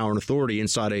positions of power and authority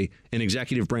inside an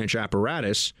executive branch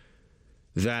apparatus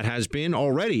that has been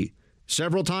already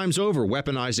several times over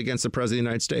weaponized against the president of the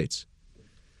United States?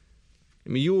 I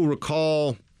mean, you will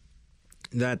recall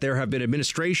that there have been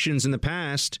administrations in the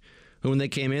past who, when they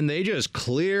came in, they just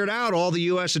cleared out all the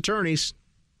U.S. attorneys,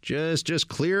 just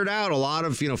cleared out a lot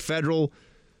of federal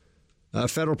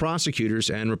prosecutors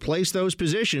and replaced those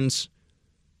positions.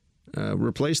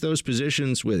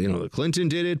 With, Clinton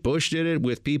did it, Bush did it,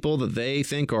 with people that they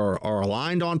think are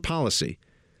aligned on policy.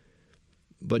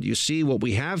 But you see, what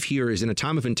we have here is, in a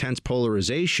time of intense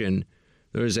polarization,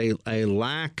 there's a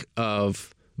lack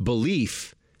of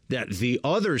belief that the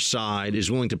other side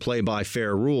is willing to play by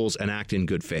fair rules and act in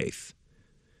good faith.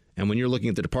 And when you're looking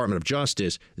at the Department of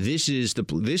Justice, this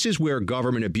is where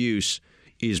government abuse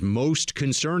is most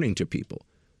concerning to people.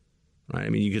 Right? I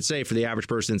mean, you could say for the average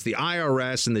person, it's the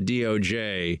IRS and the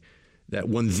DOJ that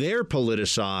when they're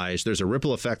politicized, there's a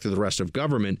ripple effect to the rest of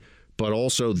government, but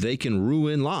also they can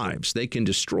ruin lives. They can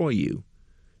destroy you.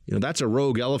 That's a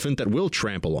rogue elephant that will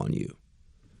trample on you.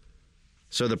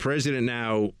 So the president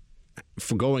now,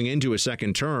 for going into a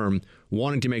second term,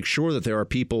 wanting to make sure that there are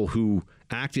people who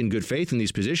act in good faith in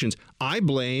these positions, I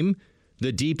blame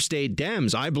the deep state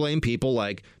Dems. I blame people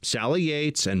like Sally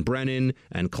Yates and Brennan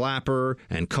and Clapper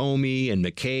and Comey and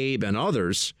McCabe and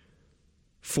others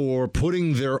for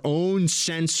putting their own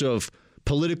sense of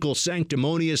political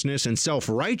sanctimoniousness and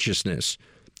self-righteousness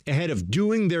ahead of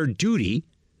doing their duty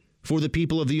for the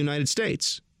people of the United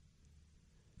States.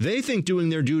 They think doing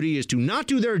their duty is to not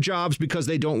do their jobs because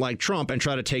they don't like Trump and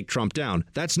try to take Trump down.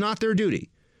 That's not their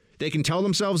duty. They can tell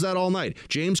themselves that all night.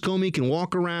 James Comey can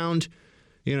walk around,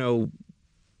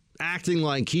 acting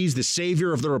like he's the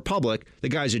savior of the republic. The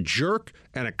guy's a jerk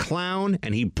and a clown,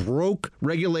 and he broke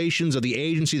regulations of the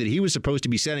agency that he was supposed to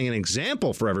be setting an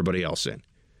example for everybody else in.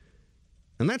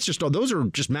 And those are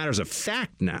just matters of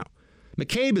fact now.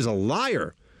 McCabe is a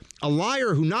liar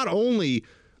who not only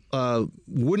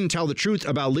wouldn't tell the truth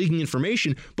about leaking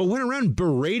information, but went around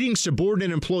berating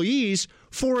subordinate employees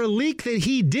for a leak that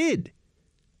he did.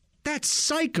 That's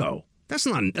psycho. That's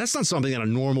not something that a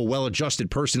normal, well-adjusted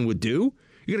person would do.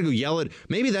 You're going to go yell at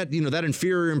maybe that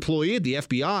inferior employee at the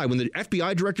FBI. When the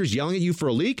FBI director's yelling at you for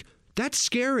a leak, that's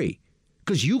scary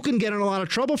because you can get in a lot of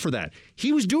trouble for that.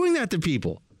 He was doing that to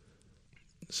people.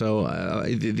 So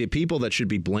the people that should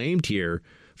be blamed here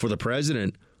for the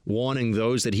president wanting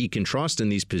those that he can trust in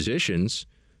these positions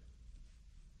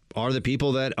are the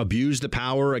people that abused the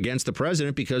power against the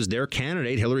president because their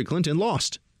candidate, Hillary Clinton,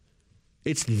 lost.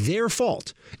 It's their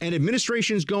fault. And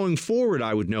administrations going forward,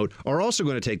 I would note, are also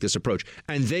going to take this approach.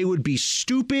 And they would be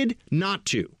stupid not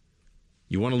to.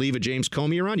 You want to leave a James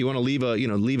Comey around? You want to leave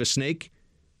a snake?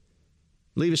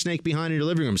 Leave a snake behind in your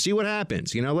living room. See what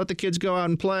happens. Let the kids go out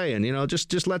and play. And,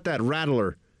 just let that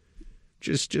rattler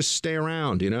just stay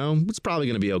around, It's probably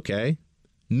going to be okay.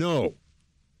 No,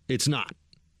 it's not.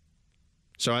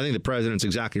 So I think the president's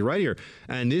exactly right here.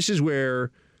 And this is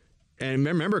where, and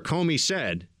remember, Comey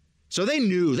said, so they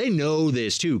know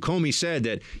this too. Comey said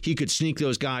that he could sneak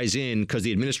those guys in because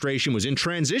the administration was in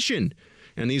transition.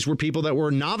 And these were people that were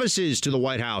novices to the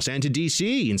White House and to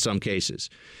D.C. in some cases,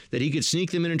 that he could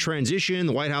sneak them in transition.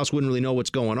 The White House wouldn't really know what's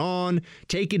going on.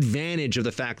 Take advantage of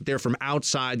the fact that they're from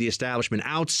outside the establishment,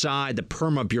 outside the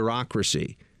perma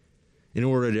bureaucracy, in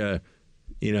order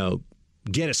to,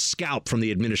 get a scalp from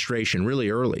the administration really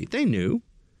early. They knew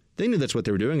that's what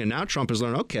they were doing. And now Trump has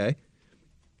learned, okay,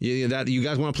 you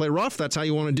guys want to play rough? That's how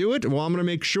you want to do it? Well, I'm going to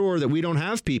make sure that we don't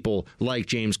have people like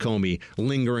James Comey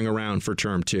lingering around for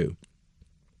term 2.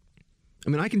 I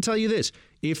mean, I can tell you this.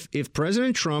 If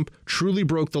President Trump truly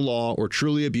broke the law or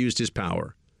truly abused his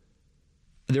power,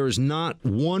 there is not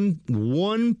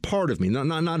one part of me,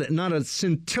 not a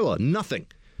scintilla, nothing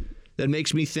that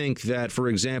makes me think that, for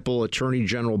example, Attorney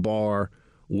General Barr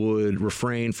would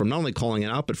refrain from not only calling it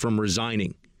out, but from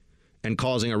resigning and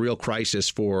causing a real crisis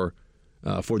for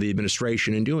the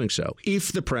administration in doing so,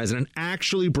 if the president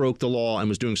actually broke the law and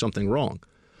was doing something wrong.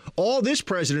 All this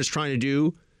president is trying to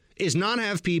do is not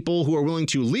have people who are willing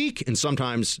to leak, and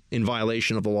sometimes in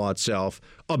violation of the law itself,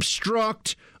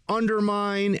 obstruct,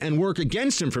 undermine, and work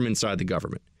against him from inside the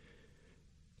government.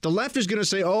 The left is going to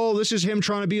say, oh, this is him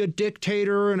trying to be a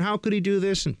dictator, and how could he do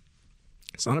this? And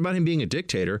it's not about him being a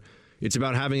dictator. It's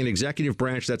about having an executive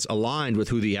branch that's aligned with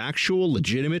who the actual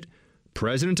legitimate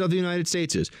president of the United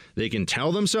States is. They can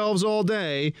tell themselves all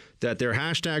day that they're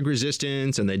hashtag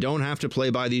resistance and they don't have to play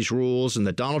by these rules and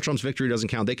that Donald Trump's victory doesn't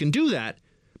count. They can do that,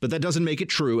 but that doesn't make it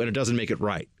true and it doesn't make it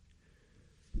right.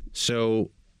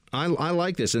 So I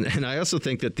like this. And I also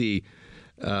think that the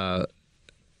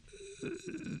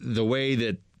way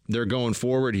that they're going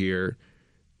forward here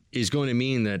is going to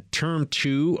mean that term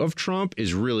 2 of Trump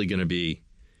is really going to be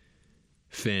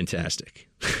fantastic.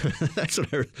 That's what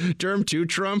I heard. Term 2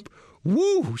 Trump.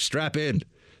 Woo! Strap in.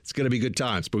 It's going to be good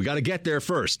times. But we got to get there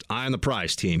first. Eye on the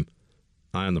prize, team.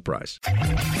 Eye on the prize.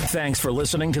 Thanks for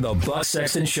listening to the Buck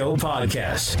Sexton Show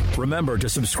podcast. Remember to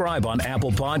subscribe on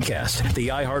Apple Podcasts, the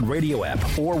iHeartRadio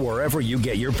app, or wherever you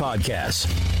get your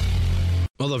podcasts.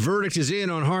 Well, the verdict is in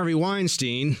on Harvey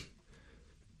Weinstein,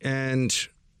 and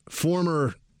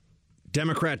former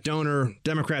Democrat donor,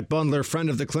 Democrat bundler,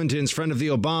 friend of the Clintons, friend of the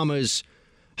Obamas,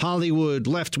 Hollywood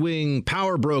left-wing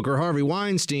power broker Harvey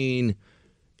Weinstein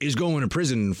is going to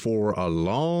prison for a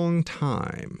long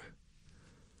time.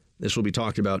 This will be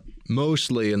talked about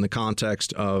mostly in the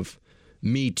context of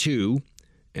Me Too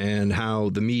and how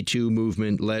the Me Too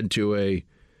movement led to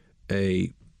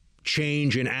a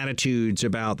change in attitudes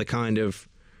about the kind of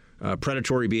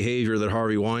predatory behavior that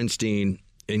Harvey Weinstein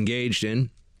engaged in,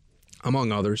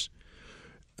 among others.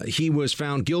 He was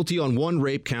found guilty on one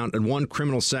rape count and one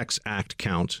criminal sex act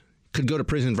count. Could go to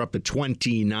prison for up to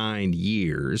 29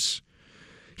 years.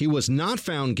 He was not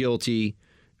found guilty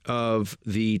of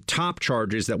the top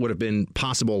charges that would have been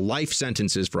possible life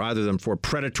sentences for either of them for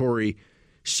predatory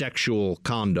sexual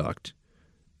conduct.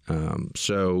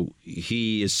 So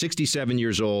he is 67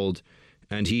 years old,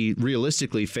 and he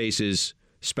realistically faces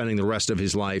spending the rest of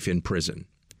his life in prison.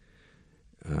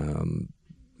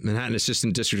 Manhattan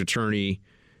Assistant District Attorney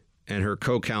and her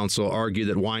co-counsel argued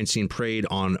that Weinstein preyed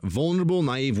on vulnerable,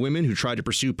 naive women who tried to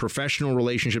pursue professional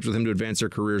relationships with him to advance their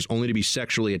careers, only to be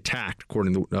sexually attacked,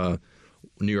 according to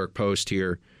New York Post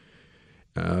here.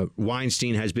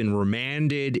 Weinstein has been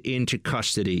remanded into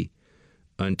custody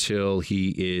until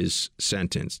he is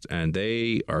sentenced, and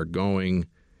they are going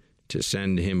to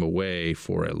send him away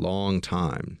for a long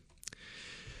time.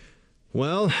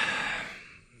 Well,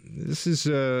 this is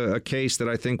a case that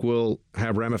I think will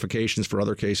have ramifications for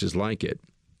other cases like it.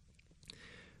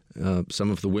 Some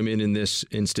of the women in this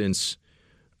instance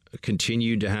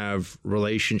continued to have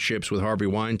relationships with Harvey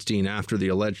Weinstein after the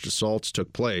alleged assaults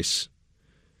took place.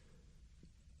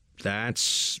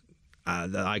 That's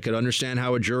I could understand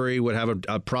how a jury would have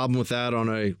a problem with that on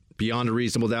a beyond a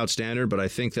reasonable doubt standard, but I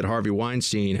think that Harvey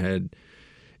Weinstein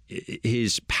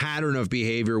his pattern of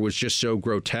behavior was just so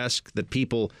grotesque that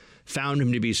people found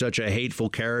him to be such a hateful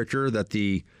character that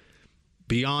the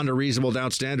beyond a reasonable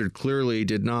doubt standard clearly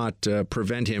did not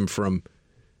prevent him from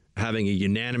having a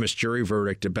unanimous jury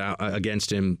verdict against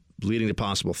him, leading to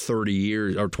possible 30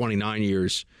 years or 29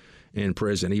 years in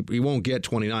prison. He won't get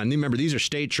 29. And remember, these are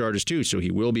state charges too, so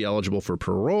he will be eligible for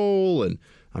parole, and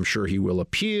I'm sure he will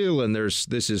appeal. And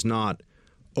this is not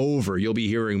over. You'll be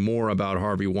hearing more about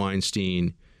Harvey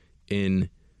Weinstein in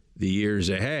the years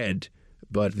ahead.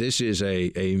 But this is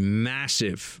a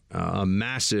massive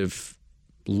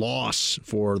loss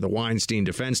for the Weinstein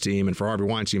defense team and for Harvey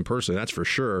Weinstein personally, that's for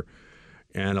sure.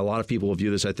 And a lot of people will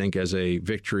view this, I think, as a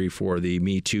victory for the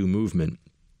Me Too movement.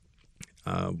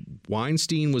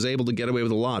 Weinstein was able to get away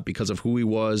with a lot because of who he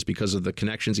was, because of the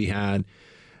connections he had.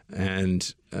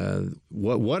 And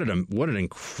what an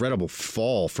incredible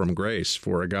fall from grace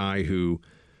for a guy who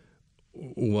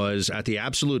was at the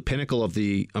absolute pinnacle of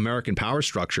the American power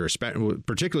structure,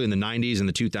 particularly in the 90s and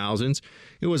the 2000s.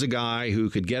 It was a guy who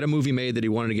could get a movie made that he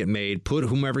wanted to get made, put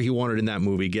whomever he wanted in that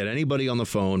movie, get anybody on the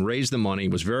phone, raise the money,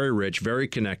 was very rich, very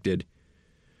connected.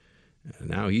 And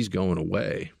now he's going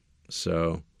away.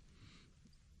 So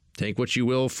take what you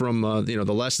will from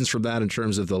the lessons from that in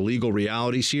terms of the legal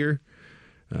realities here.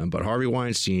 But Harvey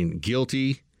Weinstein,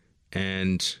 guilty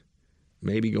and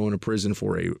maybe going to prison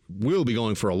will be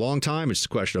going for a long time. It's a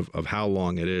question of how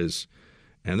long it is.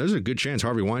 And there's a good chance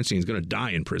Harvey Weinstein is going to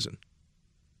die in prison.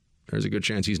 there's a good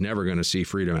chance he's never going to see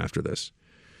freedom after this.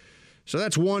 So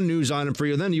that's one news item for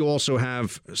you. Then you also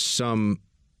have some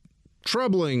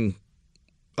troubling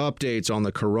updates on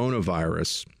the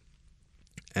coronavirus.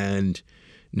 And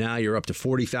now you're up to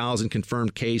 40,000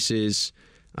 confirmed cases.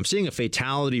 I'm seeing a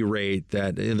fatality rate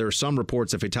that, and there are some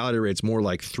reports the fatality rate's more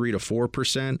like 3 to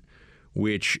 4%,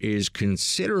 which is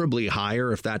considerably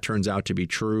higher if that turns out to be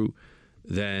true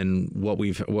than what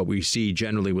we see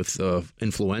generally with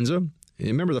influenza.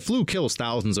 Remember, the flu kills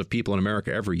thousands of people in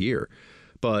America every year,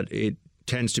 but it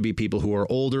tends to be people who are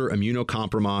older,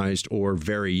 immunocompromised, or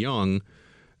very young,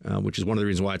 which is one of the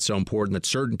reasons why it's so important that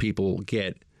certain people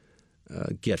get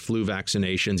flu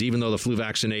vaccinations, even though the flu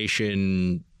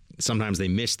vaccination, sometimes they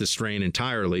miss the strain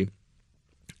entirely.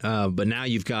 But now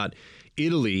you've got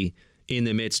Italy in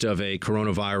the midst of a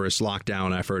coronavirus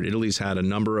lockdown effort. Italy's had a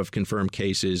number of confirmed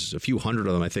cases, a few hundred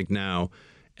of them, I think now,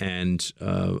 and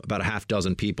about a half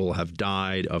dozen people have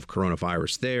died of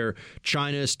coronavirus there.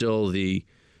 China is still the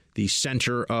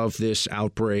center of this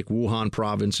outbreak, Wuhan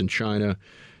province in China.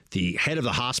 The head of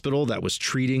the hospital that was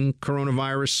treating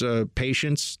coronavirus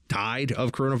patients died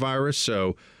of coronavirus.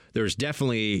 So there's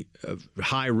definitely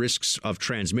high risks of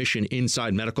transmission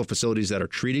inside medical facilities that are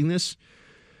treating this.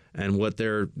 And what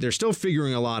they're still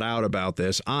figuring a lot out about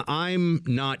this. I'm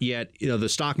not yet, the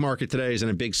stock market today is in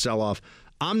a big sell-off.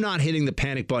 I'm not hitting the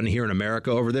panic button here in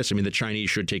America over this. I mean, the Chinese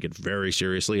should take it very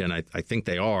seriously, and I think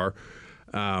they are.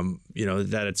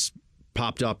 That it's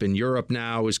popped up in Europe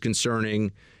now is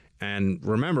concerning. And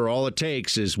remember, all it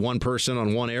takes is one person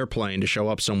on one airplane to show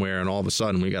up somewhere, and all of a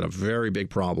sudden we got a very big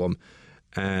problem.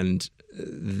 And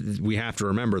we have to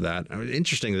remember that.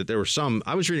 Interesting that there were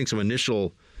I was reading some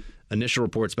initial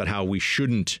reports about how we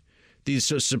shouldn't, these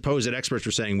supposed experts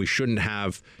were saying we shouldn't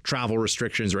have travel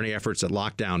restrictions or any efforts at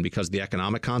lockdown because of the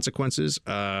economic consequences.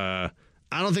 I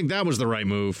don't think that was the right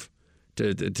move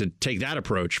to take that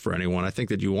approach for anyone. I think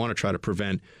that you want to try to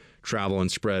prevent travel and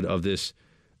spread of this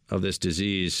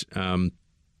disease.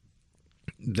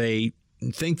 They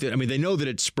think that, they know that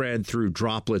it's spread through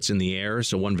droplets in the air.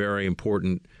 So one very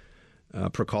important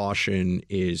precaution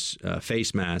is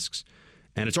face masks.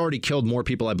 And it's already killed more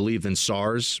people, I believe, than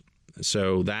SARS.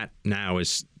 So that now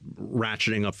is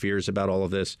ratcheting up fears about all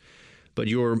of this. But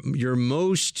you're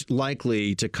most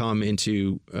likely to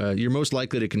you're most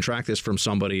likely to contract this from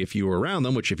somebody if you were around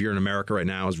them, which if you're in America right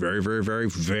now is very, very, very,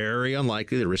 very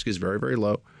unlikely. The risk is very, very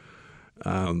low.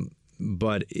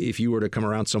 But if you were to come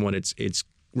around someone, it's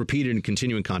repeated and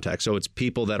continuing contact. So it's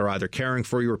people that are either caring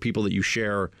for you or people that you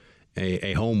share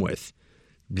a home with.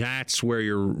 That's where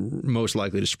you're most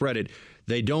likely to spread it.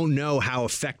 They don't know how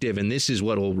effective, and this is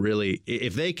what will really,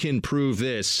 if they can prove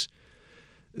this,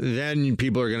 then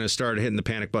people are going to start hitting the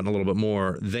panic button a little bit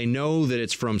more. They know that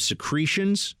it's from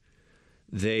secretions.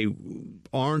 They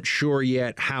aren't sure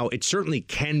yet how. It certainly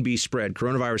can be spread.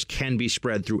 Coronavirus can be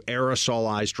spread through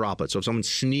aerosolized droplets. So if someone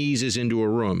sneezes into a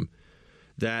room,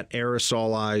 those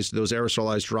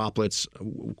aerosolized droplets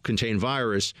contain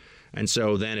virus. And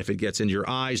so then if it gets into your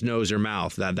eyes, nose, or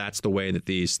mouth, that's the way that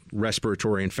these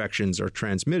respiratory infections are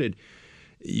transmitted.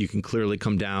 You can clearly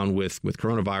come down with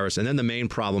coronavirus. And then the main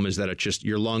problem is that it's just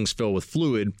your lungs fill with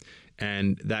fluid,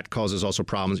 and that causes also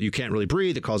problems. You can't really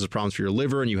breathe. It causes problems for your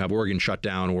liver, and you have organ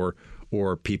shutdown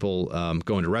or people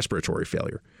go into respiratory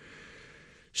failure.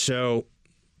 So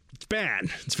it's bad.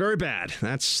 It's very bad.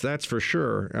 That's for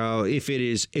sure. If it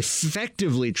is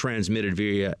effectively transmitted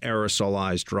via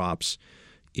aerosolized drops,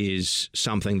 is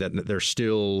something that they're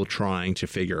still trying to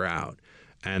figure out.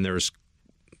 And there's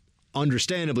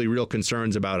understandably real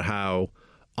concerns about how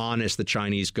honest the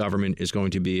Chinese government is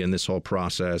going to be in this whole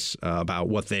process, about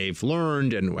what they've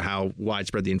learned and how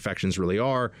widespread the infections really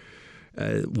are.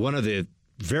 One of the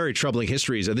very troubling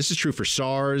histories, this is true for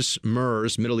SARS,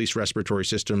 MERS, Middle East Respiratory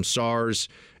System, SARS,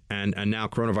 and now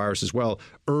coronavirus as well.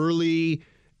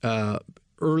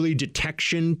 Early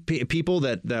detection people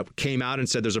that came out and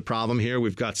said there's a problem here.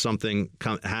 We've got something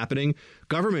happening.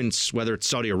 Governments, whether it's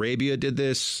Saudi Arabia did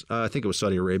this. I think it was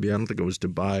Saudi Arabia. I don't think it was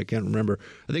Dubai. I can't remember.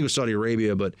 I think it was Saudi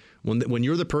Arabia. But when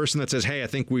you're the person that says, hey, I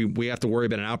think we have to worry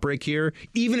about an outbreak here,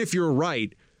 even if you're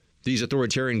right, these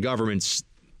authoritarian governments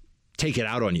take it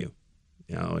out on you.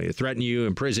 They threaten you,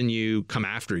 imprison you, come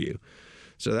after you.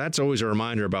 So that's always a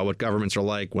reminder about what governments are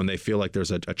like when they feel like there's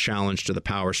a challenge to the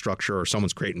power structure or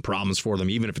someone's creating problems for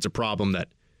them, even if it's a problem that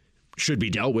should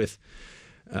be dealt with.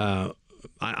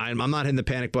 I'm not hitting the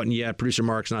panic button yet. Producer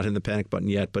Mark's not hitting the panic button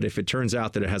yet. But if it turns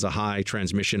out that it has a high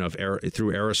transmission of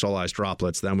through aerosolized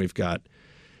droplets, then we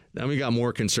got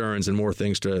more concerns and more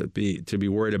things to be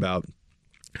worried about.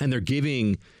 And they're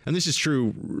giving, and this is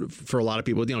true for a lot of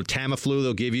people, Tamiflu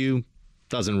they'll give you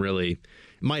doesn't really,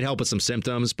 might help with some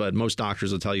symptoms, but most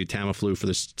doctors will tell you Tamiflu for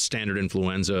the standard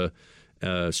influenza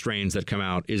strains that come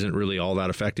out isn't really all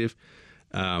that effective.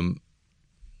 I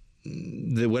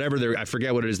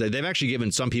forget what it is. They've actually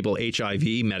given some people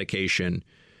HIV medication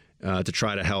to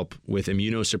try to help with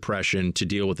immunosuppression to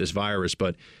deal with this virus.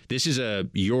 But this is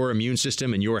your immune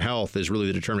system and your health is really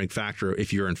the determining factor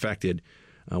if you're infected,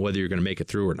 whether you're going to make it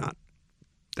through or not.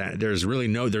 There's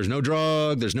no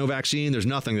drug, there's no vaccine, there's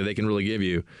nothing that they can really give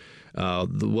you.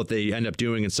 What they end up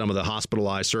doing in some of the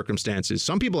hospitalized circumstances,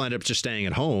 some people end up just staying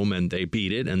at home and they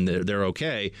beat it and they're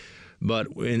okay. But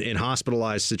in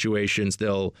hospitalized situations,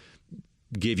 they'll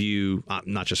give you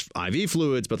not just IV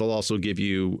fluids, but they'll also give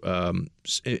you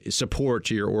support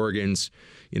to your organs,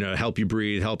 help you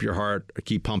breathe, help your heart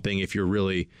keep pumping if you're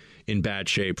really in bad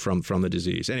shape from the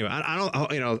disease. Anyway,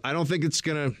 I don't think it's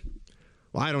going to.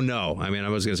 Well, I don't know. I mean, I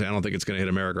was going to say I don't think it's going to hit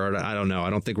America. I don't know. I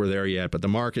don't think we're there yet. But the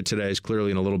market today is clearly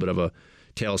in a little bit of a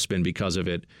tailspin because of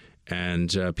it,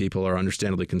 and people are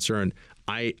understandably concerned.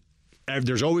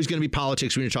 There's always going to be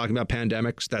politics when you're talking about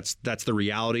pandemics. That's the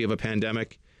reality of a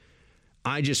pandemic.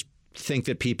 I just think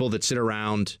that people that sit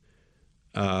around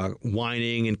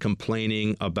whining and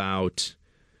complaining about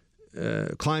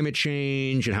climate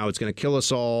change and how it's going to kill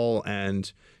us all,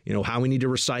 and how we need to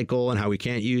recycle and how we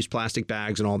can't use plastic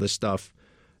bags and all this stuff.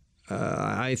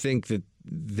 I think that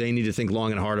they need to think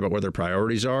long and hard about where their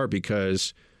priorities are,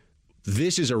 because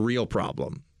this is a real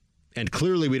problem. And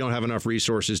clearly we don't have enough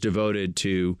resources devoted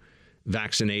to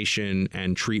vaccination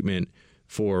and treatment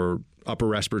for upper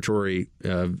respiratory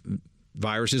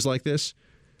viruses like this.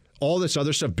 All this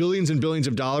other stuff, billions and billions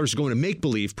of dollars going to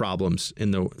make-believe problems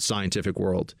in the scientific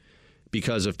world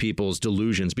because of people's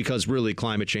delusions, because really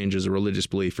climate change is a religious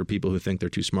belief for people who think they're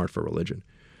too smart for religion.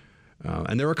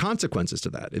 And there are consequences to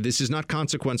that. This is not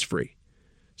consequence-free.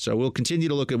 So we'll continue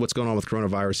to look at what's going on with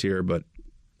coronavirus here, but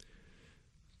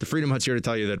the Freedom Hut's here to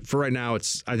tell you that for right now,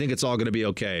 I think it's all going to be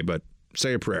okay, but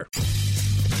say a prayer.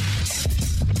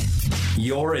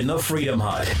 You're in the Freedom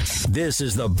Hut. This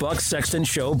is the Buck Sexton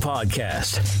Show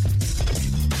podcast.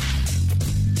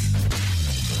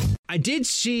 I did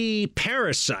see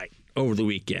Parasite over the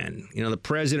weekend. The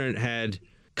president had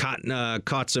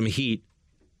caught some heat.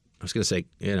 I was going to say,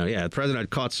 the president had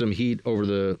caught some heat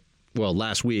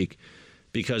last week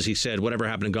because he said, whatever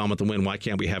happened to Gone with the Wind, why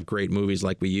can't we have great movies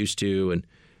like we used to? And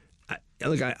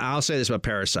I'll say this about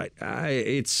Parasite.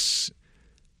 It's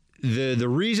the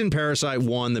reason Parasite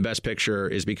won the Best Picture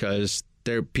is because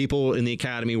people in the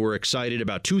Academy were excited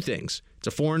about two things. It's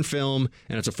a foreign film,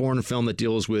 and it's a foreign film that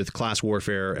deals with class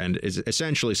warfare and is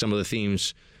essentially some of the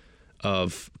themes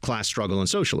of class struggle and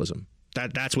socialism.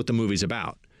 That's what the movie's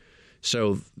about.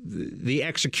 So the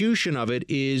execution of it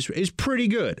is pretty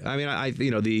good. I mean,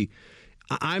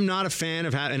 I'm not a fan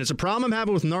of and it's a problem I'm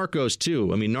having with Narcos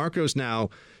too. I mean, Narcos now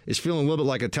is feeling a little bit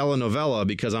like a telenovela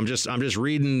because I'm just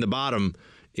reading the bottom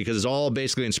because it's all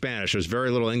basically in Spanish. There's very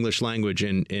little English language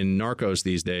in Narcos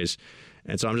these days.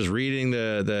 And so I'm just reading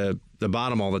the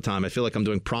bottom all the time. I feel like I'm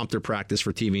doing prompter practice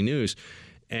for TV news.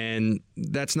 And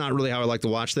that's not really how I like to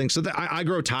watch things. So I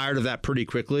grow tired of that pretty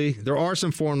quickly. There are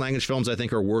some foreign language films I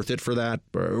think are worth it for that,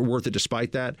 or worth it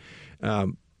despite that.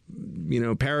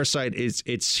 Parasite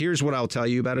here's what I'll tell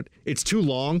you about it. It's too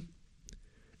long.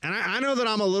 And I know that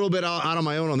I'm a little bit out on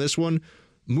my own on this one.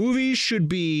 Movies should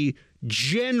be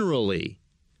generally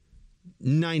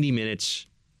 90 minutes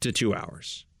to 2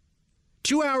 hours.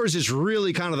 2 hours is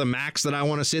really kind of the max that I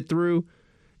want to sit through.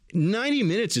 90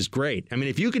 minutes is great. I mean,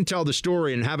 if you can tell the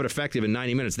story and have it effective in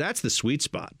 90 minutes, that's the sweet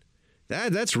spot.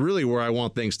 That's really where I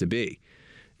want things to be.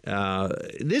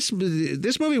 This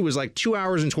movie was like 2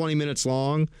 hours and 20 minutes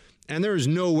long, and there is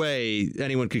no way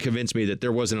anyone could convince me that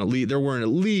there weren't at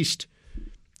least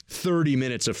 30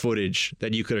 minutes of footage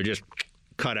that you could have just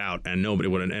cut out and nobody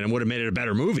would have, and it would have made it a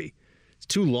better movie. It's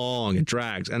too long, it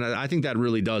drags. And I think that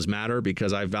really does matter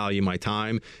because I value my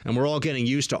time. And we're all getting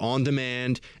used to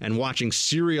on-demand and watching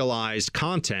serialized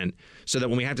content so that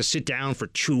when we have to sit down for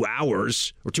 2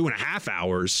 hours or 2.5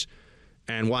 hours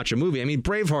and watch a movie. I mean,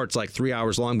 Braveheart's like 3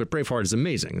 hours long, but Braveheart is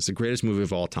amazing. It's the greatest movie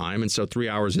of all time. And so 3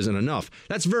 hours isn't enough.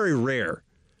 That's very rare.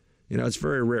 It's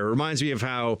very rare. It reminds me of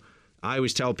how I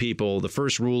always tell people the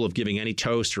first rule of giving any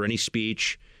toast or any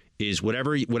speech is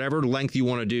whatever length you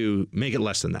want to do, make it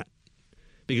less than that.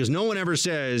 Because no one ever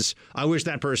says, I wish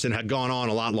that person had gone on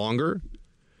a lot longer.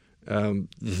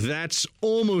 That's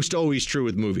almost always true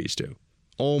with movies, too.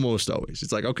 Almost always.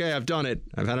 It's like, okay, I've done it.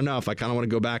 I've had enough. I kind of want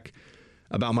to go back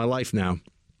about my life now.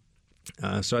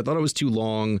 So I thought it was too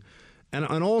long. And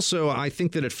also, I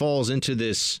think that it falls into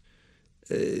this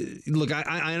look,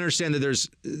 I understand that there's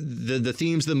the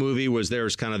themes of the movie was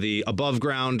there's kind of the above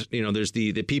ground, there's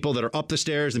the people that are up the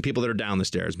stairs and people that are down the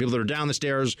stairs. People that are down the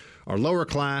stairs are lower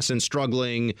class and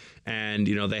struggling, and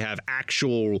they have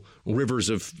actual rivers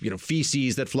of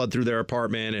feces that flood through their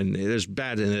apartment, and there's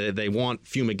bad. And they want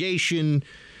fumigation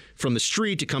from the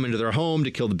street to come into their home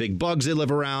to kill the big bugs they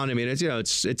live around. I mean,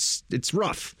 it's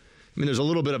rough. I mean, there's a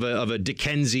little bit of a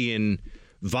Dickensian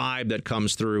vibe that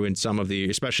comes through in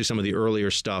especially some of the earlier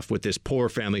stuff with this poor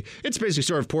family. It's basically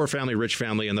sort of poor family, rich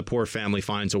family, and the poor family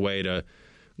finds a way to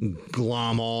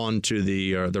glom on to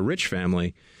the rich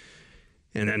family.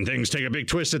 And then things take a big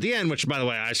twist at the end, which, by the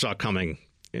way, I saw coming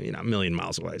a million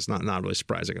miles away. It's not really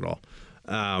surprising at all.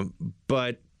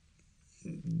 But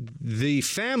the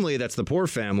family that's the poor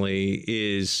family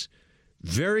is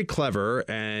very clever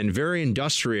and very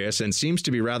industrious and seems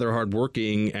to be rather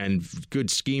hardworking and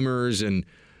good schemers. And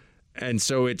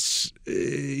so it's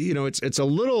a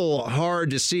little hard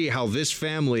to see how this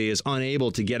family is unable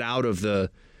to get out of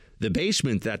the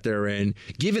basement that they're in,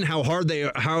 given how hard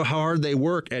they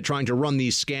work at trying to run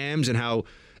these scams and how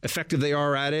effective they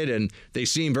are at it. And they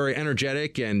seem very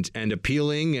energetic and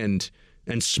appealing and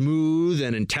smooth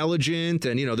and intelligent.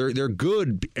 And, they're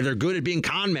good. They're good at being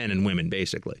con men and women,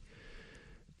 basically.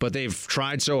 But they've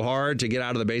tried so hard to get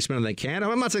out of the basement and they can't.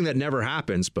 I'm not saying that never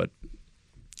happens, but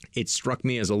it struck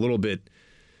me as a little bit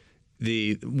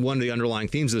one of the underlying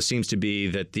themes of this seems to be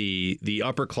that the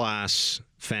upper class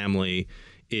family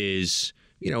is,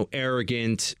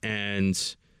 arrogant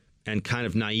and kind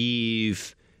of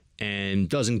naive and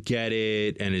doesn't get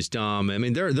it and is dumb. I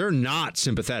mean, they're not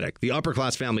sympathetic. The upper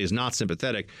class family is not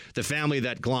sympathetic. The family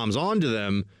that gloms onto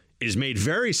them is made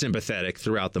very sympathetic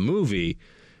throughout the movie.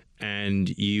 And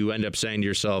you end up saying to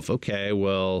yourself, okay,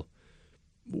 well,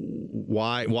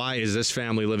 why is this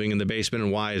family living in the basement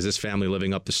and why is this family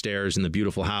living up the stairs in the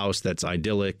beautiful house that's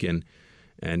idyllic and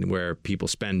where people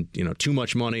spend, too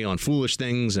much money on foolish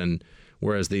things, and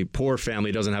whereas the poor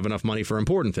family doesn't have enough money for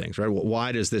important things, right?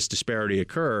 Why does this disparity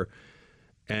occur?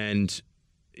 And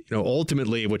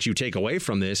ultimately what you take away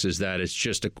from this is that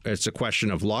it's a question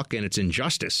of luck and it's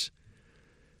injustice.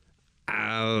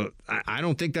 I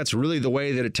don't think that's really the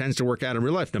way that it tends to work out in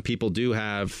real life. Now, people do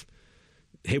have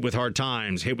hit with hard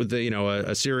times, hit with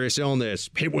a serious illness,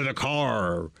 hit with a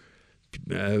car.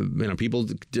 People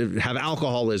have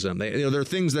alcoholism. There are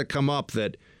things that come up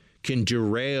that can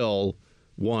derail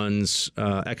one's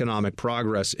economic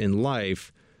progress in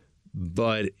life.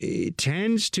 But it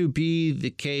tends to be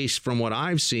the case, from what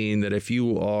I've seen, that if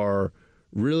you are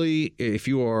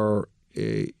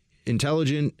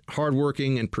intelligent,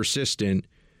 hardworking, and persistent,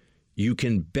 you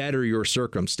can better your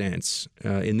circumstance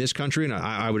in this country. And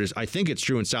I think it's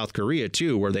true in South Korea,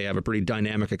 too, where they have a pretty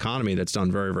dynamic economy that's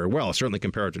done very, very well, certainly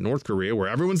compared to North Korea, where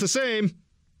everyone's the same.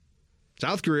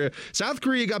 South Korea,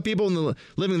 you got people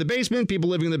living in the basement, people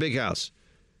living in the big house.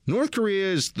 North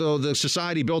Korea is the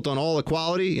society built on all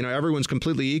equality. Everyone's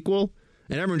completely equal,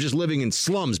 and everyone's just living in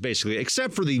slums, basically,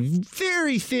 except for the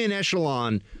very thin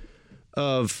echelon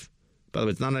of... By the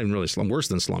way, it's not even really slum, worse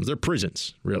than slums. They're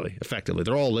prisons, really, effectively.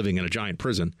 They're all living in a giant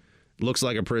prison. Looks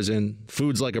like a prison,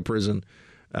 food's like a prison,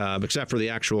 except for the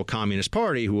actual Communist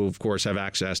Party, who, of course, have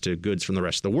access to goods from the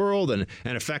rest of the world and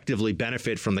effectively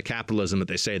benefit from the capitalism that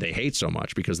they say they hate so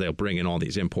much, because they'll bring in all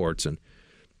these imports and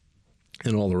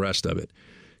all the rest of it.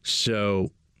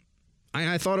 So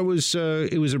I thought it was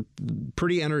a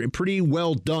pretty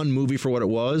well done movie for what it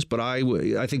was, but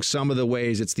I think some of the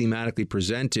ways it's thematically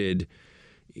presented,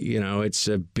 it's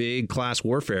a big class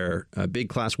warfare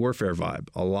vibe.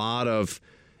 A lot of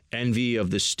envy of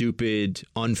the stupid,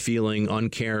 unfeeling,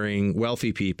 uncaring,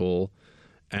 wealthy people,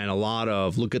 and a lot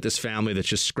of look at this family that's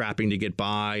just scrapping to get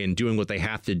by and doing what they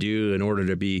have to do in order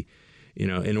to be,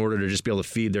 in order to just be able to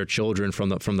feed their children from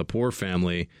the poor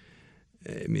family.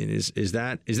 I mean, is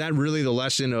that really the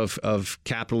lesson of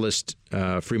capitalist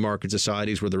free market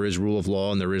societies, where there is rule of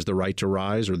law and there is the right to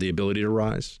rise or the ability to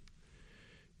rise?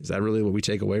 Is that really what we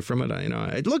take away from it?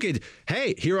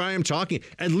 Hey, here I am talking.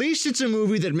 At least it's a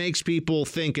movie that makes people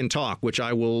think and talk, which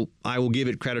I will give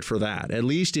it credit for that. At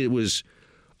least it was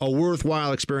a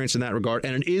worthwhile experience in that regard,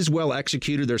 and it is well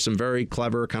executed. There's some very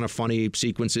clever, kind of funny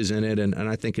sequences in it, and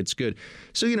I think it's good.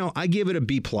 So, I give it a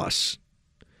B+.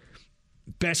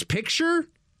 Best Picture?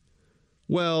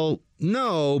 Well,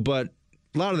 no, but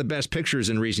a lot of the best pictures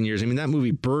in recent years. I mean, that movie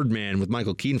Birdman with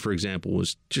Michael Keaton, for example,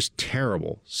 was just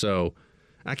terrible. So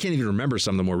I can't even remember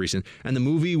some of the more recent. And the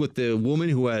movie with the woman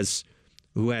who has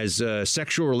a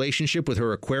sexual relationship with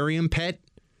her aquarium pet,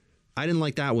 I didn't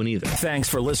like that one either. Thanks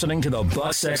for listening to the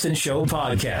Buck Sexton Show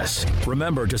podcast.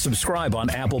 Remember to subscribe on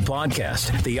Apple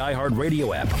Podcast, the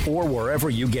iHeartRadio app, or wherever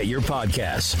you get your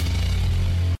podcasts.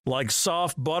 Like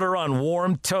soft butter on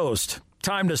warm toast.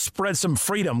 Time to spread some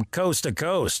freedom coast to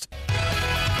coast.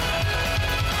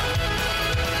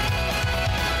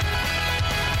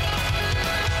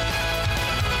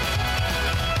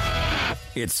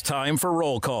 It's time for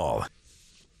roll call.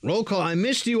 Roll call. I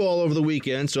missed you all over the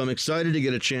weekend, so I'm excited to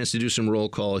get a chance to do some roll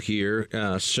call here.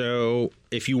 So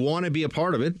if you want to be a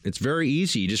part of it, it's very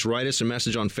easy. You just write us a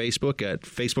message on Facebook at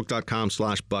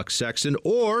facebook.com/BuckSexton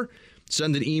or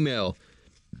send an email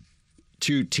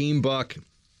to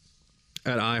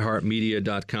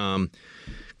teambuck@iheartmedia.com.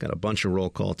 Got a bunch of roll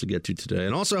call to get to today.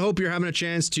 And also hope you're having a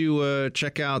chance to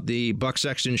check out the Buck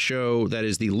Sexton Show. That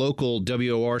is the local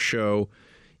WOR show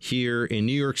here in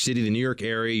New York City, the New York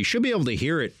area. You should be able to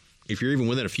hear it if you're even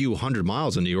within a few hundred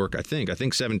miles of New York, I think. I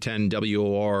think 710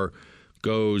 WOR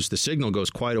the signal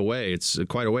goes quite a way. It's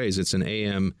quite a ways. It's an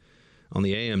AM on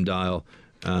the AM dial.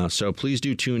 So please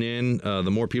do tune in.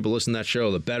 The more people listen to that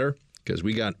show, the better, because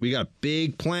we got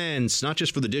big plans, not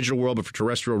just for the digital world, but for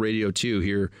terrestrial radio too,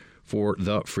 here for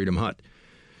the Freedom Hut.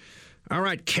 All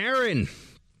right, Karen.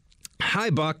 Hi,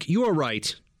 Buck. You are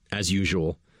right, as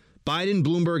usual. Biden,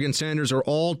 Bloomberg, and Sanders are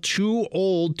all too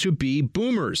old to be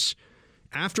boomers.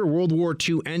 After World War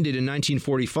II ended in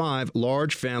 1945,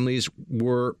 large families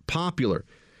were popular.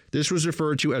 This was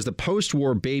referred to as the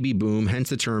post-war baby boom, hence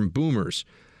the term boomers.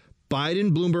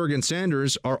 Biden, Bloomberg, and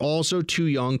Sanders are also too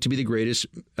young to be the greatest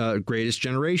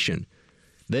generation.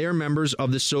 They are members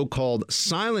of the so-called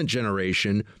silent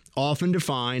generation, often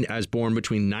defined as born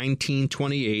between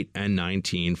 1928 and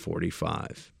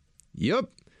 1945. Yep.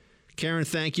 Karen,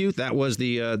 thank you. That was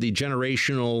the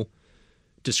generational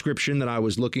description that I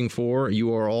was looking for.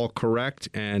 You are all correct.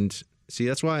 And see,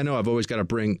 that's why I know I've always got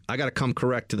to come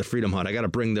correct to the Freedom Hut. I got to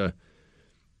bring the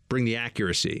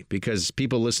accuracy, because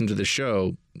people listen to the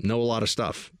show, know a lot of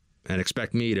stuff, and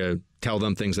expect me to tell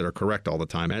them things that are correct all the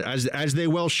time, as they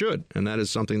well should. And that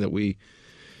is something that we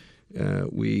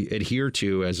adhere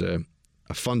to as a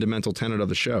fundamental tenet of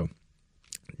the show.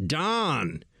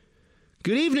 Don,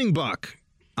 good evening, Buck.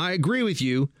 I agree with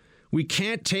you. We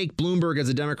can't take Bloomberg as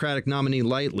a Democratic nominee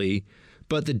lightly,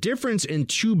 but the difference in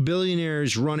two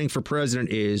billionaires running for president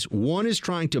is one is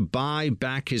trying to buy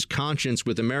back his conscience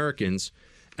with Americans,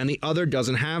 and the other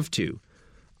doesn't have to.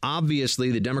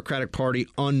 Obviously, the Democratic Party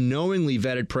unknowingly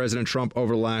vetted President Trump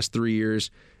over the last 3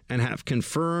 years and have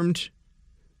confirmed,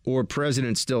 our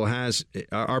president still has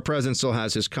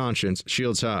his conscience.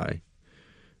 Shields high.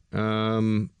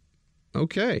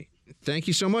 Okay. Thank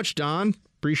you so much, Don.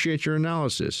 Appreciate your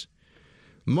analysis.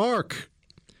 Mark,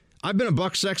 I've been a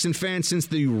Buck Sexton fan since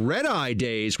the Red Eye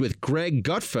days with Greg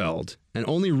Gutfeld, and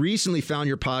only recently found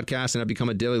your podcast and have become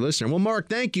a daily listener. Well, Mark,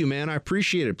 thank you, man. I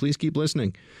appreciate it. Please keep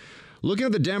listening. Looking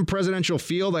at the Dem presidential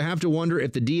field, I have to wonder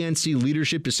if the DNC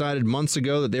leadership decided months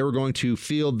ago that they were going to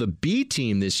field the B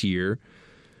team this year,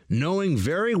 knowing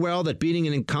very well that beating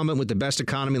an incumbent with the best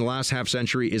economy in the last half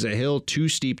century is a hill too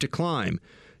steep to climb.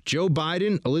 Joe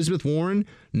Biden, Elizabeth Warren,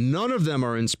 none of them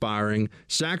are inspiring.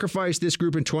 Sacrifice this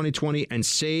group in 2020 and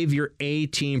save your A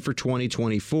team for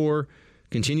 2024.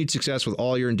 Continued success with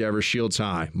all your endeavors. Shields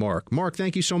high. Mark,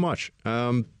 thank you so much.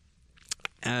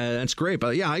 That's great.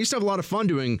 But yeah, I used to have a lot of fun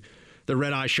doing the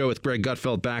Red Eye show with Greg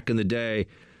Gutfeld back in the day.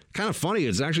 Kind of funny.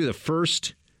 It's actually the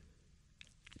first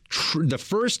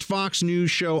Fox News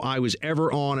show I was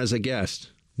ever on as a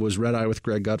guest was Red Eye with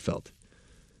Greg Gutfeld.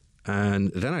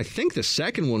 And then I think the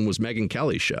second one was Megyn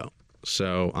Kelly's show.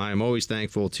 So I'm always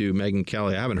thankful to Megyn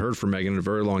Kelly. I haven't heard from Megyn in a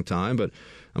very long time, but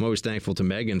I'm always thankful to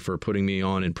Megyn for putting me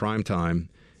on in prime time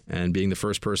and being the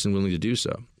first person willing to do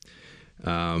so.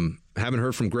 Haven't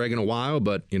heard from Greg in a while,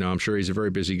 but I'm sure he's a very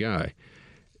busy guy.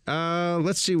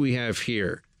 Let's see what we have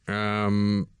here.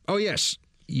 Oh, yes.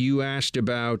 You asked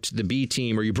about the B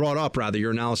team, or you brought up, rather, your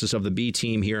analysis of the B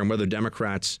team here and whether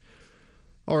Democrats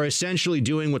are essentially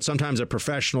doing what sometimes a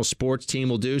professional sports team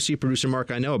will do. See, producer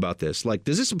Mark, I know about this. Like,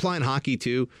 does this apply in hockey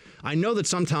too? I know that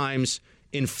sometimes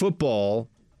in football,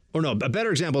 or no, a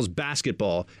better example is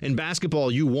basketball. In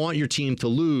basketball, you want your team to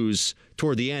lose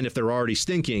toward the end if they're already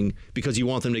stinking because you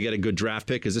want them to get a good draft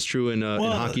pick. Is this true in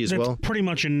hockey as well? Pretty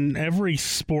much in every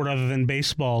sport other than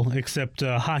baseball, except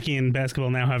hockey and basketball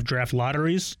now have draft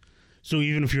lotteries. So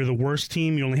even if you're the worst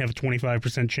team, you only have a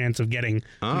 25% chance of getting.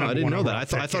 I didn't know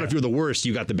that. I thought if you're the worst,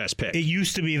 you got the best pick. It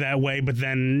used to be that way, but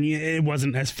then it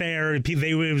wasn't as fair.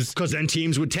 Because then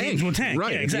teams would tank. Teams would tank.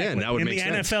 Right. Yeah, exactly. That would in make the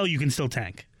sense. NFL, you can still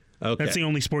tank. Okay. That's the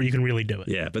only sport you can really do it.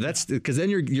 Yeah, but that's because then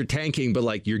you're tanking, but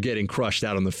like you're getting crushed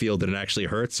out on the field and it actually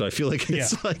hurts. So I feel like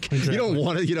it's you don't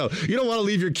want to, you don't want to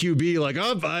leave your QB like,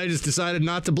 oh, I just decided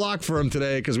not to block for him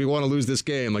today because we want to lose this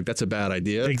game. Like that's a bad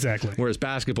idea. Exactly. Whereas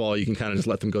basketball, you can kind of just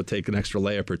let them go take an extra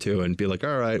layup or two and be like,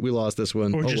 all right, we lost this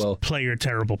one. Or just play your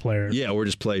terrible players. Yeah, or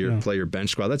just play your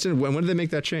bench squad. That's it. When did they make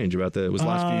that change? It was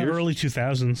last few years? Early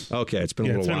 2000s. Okay, it's been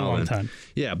a little while. It's been a long time.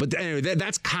 Yeah, but anyway,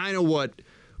 that's kind of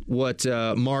what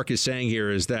Mark is saying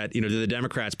here is that, do the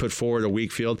Democrats put forward a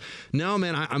weak field? No,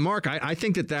 man, Mark, I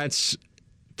think that's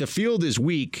the field is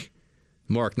weak.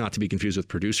 Mark, not to be confused with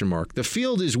producer Mark. The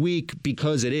field is weak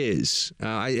because it is.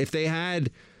 If they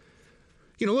had,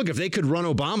 look, if they could run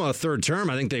Obama a third term,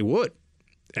 I think they would.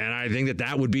 And I think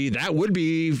that would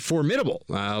be formidable.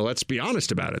 Let's be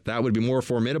honest about it. That would be more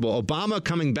formidable. Obama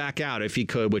coming back out, if he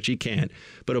could, which he can't,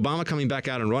 but Obama coming back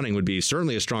out and running would be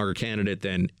certainly a stronger candidate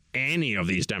than any of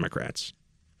these Democrats.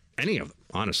 Any of them,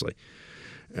 honestly.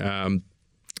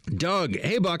 Doug,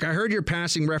 hey, Buck, I heard your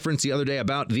passing reference the other day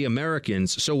about The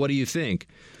Americans. So what do you think?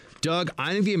 Doug,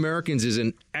 I think The Americans is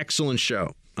an excellent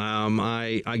show.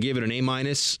 I give it an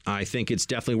A-. I think it's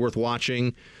definitely worth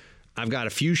watching. I've got a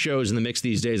few shows in the mix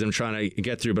these days I'm trying to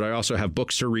get through, but I also have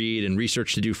books to read and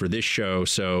research to do for this show.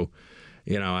 So,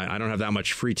 I don't have that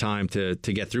much free time to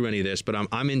get through any of this, but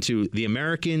I'm into The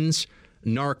Americans,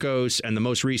 Narcos, and the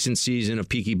most recent season of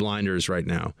Peaky Blinders right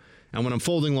now. And when I'm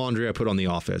folding laundry, I put on The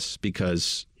Office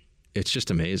because it's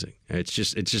just amazing. It's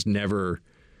just never...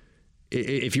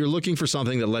 If you're looking for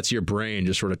something that lets your brain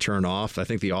just sort of turn off, I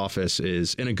think The Office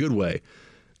is, in a good way,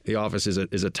 The Office is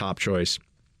a top choice.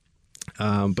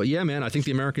 But yeah, man, I think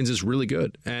The Americans is really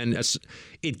good. And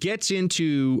it gets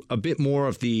into a bit more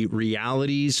of the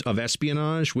realities of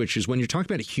espionage, which is when you're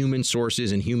talking about human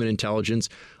sources and human intelligence,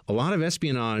 a lot of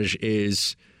espionage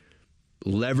is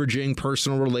leveraging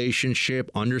personal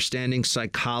relationship, understanding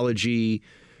psychology.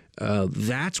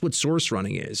 That's what source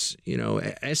running is.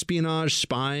 Espionage,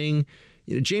 spying.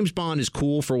 James Bond is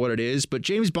cool for what it is, but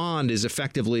James Bond is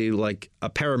effectively like a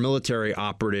paramilitary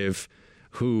operative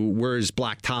who wears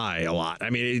black tie a lot. I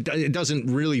mean, it doesn't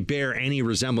really bear any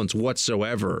resemblance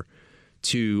whatsoever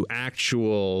to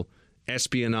actual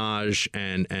espionage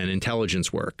and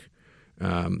intelligence work.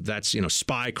 That's,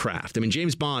 spycraft. I mean,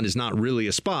 James Bond is not really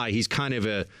a spy. He's kind of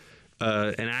an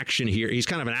action hero. He's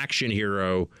kind of an action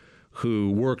hero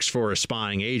who works for a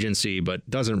spying agency, but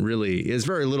doesn't really, is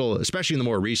very little, especially in the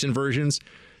more recent versions,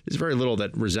 there's very little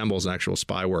that resembles actual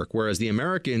spy work. Whereas the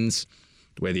Americans,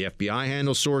 the way the FBI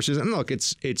handles sources, and look,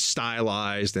 it's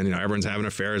stylized, and everyone's having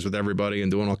affairs with everybody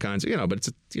and doing all kinds of, but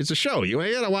it's a show. You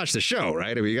got to watch the show,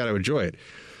 right? I mean, you got to enjoy it.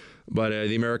 But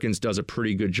the Americans does a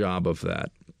pretty good job of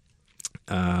that.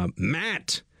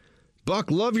 Matt,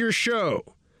 Buck, love your show.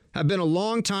 Have been a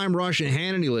long-time Rush and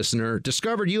Hannity listener.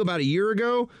 Discovered you about a year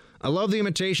ago. I love the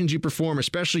imitations you perform,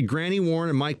 especially Granny Warren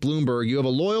and Mike Bloomberg. You have a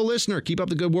loyal listener. Keep up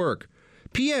the good work.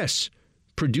 P.S.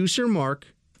 Producer Mark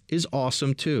is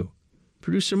awesome too.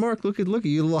 Producer Mark, look at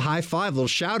you, a little high five, a little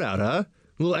shout out, huh?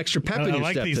 A little extra pep in your step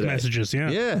today. I like these messages,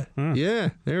 yeah. Yeah,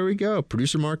 there we go.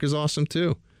 Producer Mark is awesome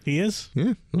too. He is?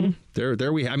 Yeah. Well,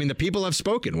 there we have. I mean, the people have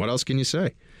spoken. What else can you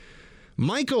say?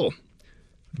 Michael,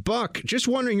 Buck, just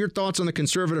wondering your thoughts on the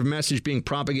conservative message being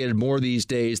propagated more these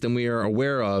days than we are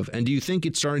aware of, and do you think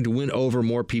it's starting to win over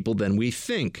more people than we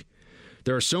think?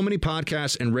 There are so many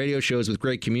podcasts and radio shows with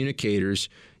great communicators.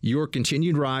 Your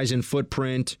continued rise in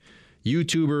footprint,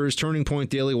 YouTubers, Turning Point,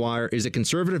 Daily Wire, is a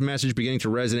conservative message beginning to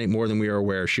resonate more than we are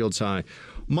aware? Shields high.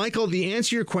 Michael, the answer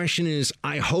to your question is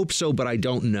I hope so, but I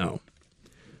don't know.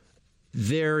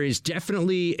 There is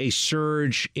definitely a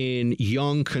surge in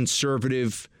young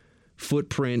conservative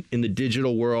footprint in the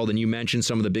digital world, and you mentioned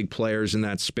some of the big players in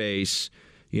that space.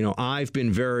 I've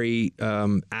been very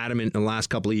adamant in the last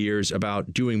couple of years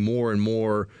about doing more and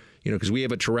more, because we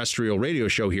have a terrestrial radio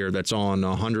show here that's on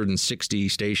 160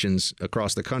 stations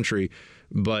across the country.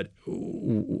 But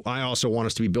I also want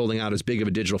us to be building out as big of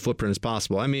a digital footprint as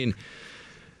possible. I mean,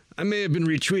 I may have been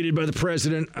retweeted by the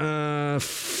president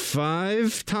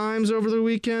 5 times over the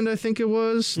weekend, I think it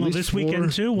was. Well, this 4.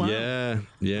 Weekend too? Wow. Yeah.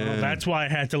 Well, that's why I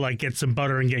had to get some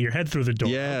butter and get your head through the door.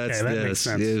 Yeah, that makes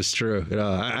sense. It was true.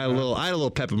 I had a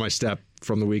little pep in my step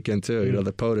from the weekend too.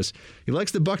 The POTUS. He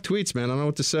likes the Buck tweets, man. I don't know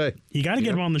what to say. You got to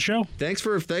get him on the show. Thanks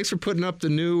for putting up the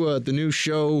new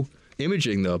show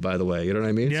imaging, though. By the way, you know what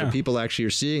I mean. Yeah. So people actually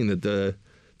are seeing that the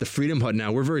Freedom Hut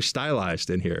now. We're very stylized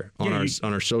in here on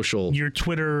our social. Your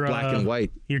Twitter black and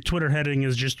white. Your Twitter heading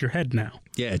is just your head now.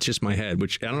 Yeah, it's just my head,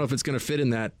 which I don't know if it's going to fit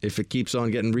in that if it keeps on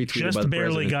getting retweeted by the president. Just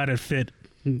barely got it fit.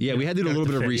 Yeah, we had to do a little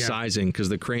bit of resizing because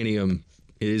the cranium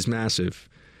is massive.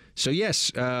 So,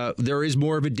 yes, there is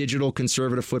more of a digital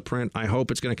conservative footprint. I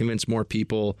hope it's going to convince more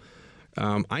people.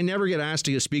 I never get asked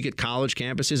to speak at college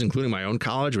campuses, including my own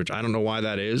college, which I don't know why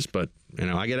that is. But,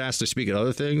 I get asked to speak at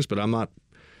other things, but I'm not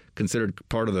considered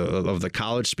part of the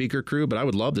college speaker crew. But I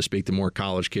would love to speak to more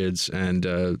college kids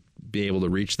and be able to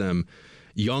reach them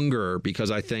younger, because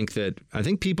I think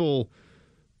people,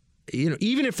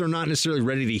 even if they're not necessarily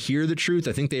ready to hear the truth,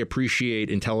 I think they appreciate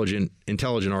intelligent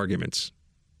arguments.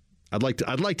 I'd like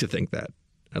to think that.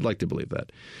 I'd like to believe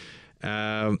that.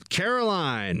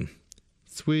 Caroline,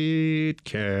 sweet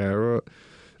Carol.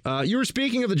 You were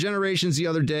speaking of the generations the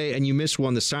other day, and you missed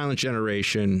one, the silent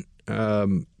generation.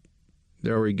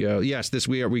 There we go. Yes,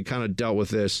 we kind of dealt with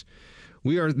this.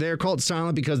 They're called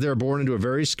silent because they were born into a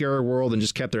very scary world and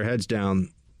just kept their heads down.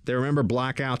 They remember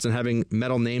blackouts and having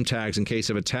metal name tags in case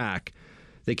of attack.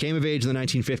 They came of age in the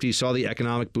 1950s, saw the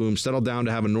economic boom, settled down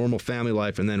to have a normal family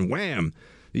life, and then wham!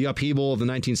 The upheaval of the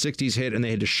 1960s hit, and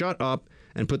they had to shut up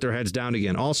and put their heads down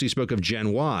again. Also, you spoke of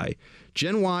Gen Y.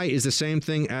 Gen Y is the same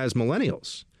thing as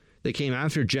millennials. They came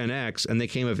after Gen X, and they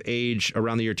came of age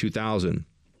around the year 2000.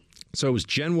 So it was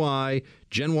Gen Y,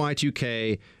 Gen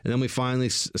Y2K, and then we finally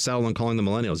settled on calling them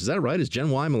millennials. Is that right? Is Gen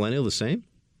Y millennial the same?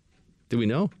 Do we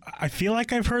know? I feel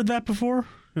like I've heard that before.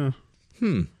 Yeah.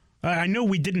 I know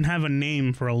we didn't have a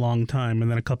name for a long time, and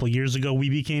then a couple of years ago we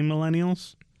became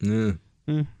millennials. Yeah.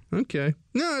 Okay.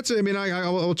 No, that's.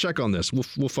 I'll check on this.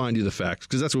 We'll find you the facts,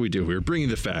 because that's what we do here. Bring you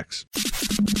the facts.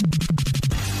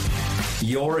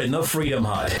 You're in the Freedom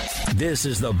Hut. This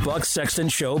is the Buck Sexton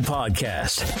Show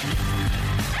podcast.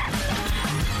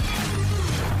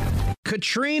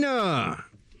 Katrina,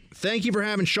 thank you for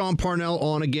having Sean Parnell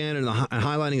on again and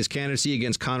highlighting his candidacy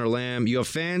against Conor Lamb. You have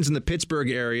fans in the Pittsburgh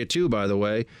area, too, by the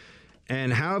way.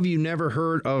 And how have you never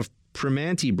heard of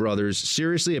Primanti Brothers?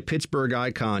 Seriously, a Pittsburgh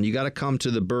icon. You got to come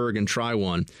to the Burgh and try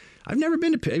one. I've never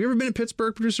been to. Have you ever been to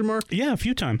Pittsburgh, Producer Mark? Yeah, a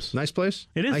few times. Nice place.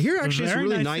 It is. I hear actually it's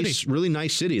a really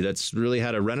nice city that's really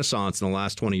had a renaissance in the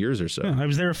last 20 years or so. Yeah, I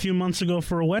was there a few months ago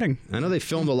for a wedding. I know they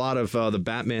filmed a lot of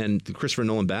the Christopher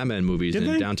Nolan Batman movies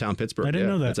in downtown Pittsburgh. I didn't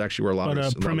know that. That's actually where a lot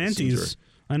of Primanti's.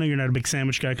 I know you're not a big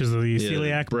sandwich guy because of the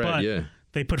celiac, bread,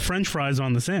 they put French fries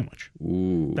on the sandwich.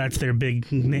 Ooh. That's their big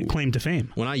claim to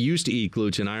fame. When I used to eat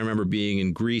gluten, I remember being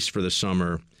in Greece for the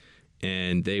summer,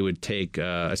 and they would take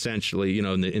essentially,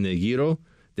 in the gyro,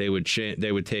 they would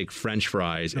take French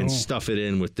fries and stuff it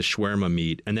in with the shawarma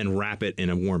meat, and then wrap it in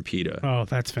a warm pita. Oh,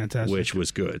 that's fantastic! Which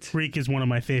was good. Greek is one of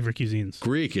my favorite cuisines.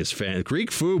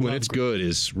 Greek food when it's good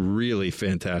is really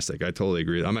fantastic. I totally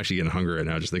agree. I'm actually getting hungry right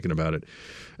now just thinking about it.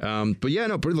 But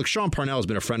look, Sean Parnell has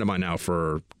been a friend of mine now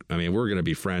we're going to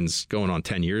be friends going on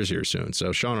 10 years here soon.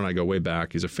 So Sean and I go way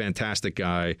back. He's a fantastic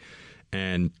guy.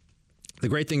 And the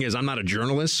great thing is I'm not a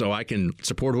journalist, so I can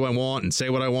support who I want and say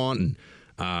what I want. And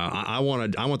I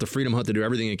want the Freedom Hut to do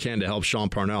everything it can to help Sean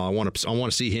Parnell. I want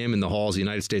to see him in the halls of the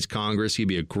United States Congress. He'd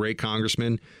be a great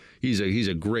congressman. He's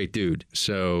a great dude.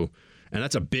 So, and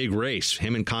that's a big race.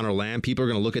 Him and Conor Lamb. People are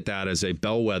going to look at that as a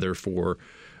bellwether for,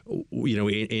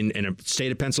 in a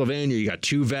state of Pennsylvania. You got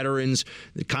two veterans.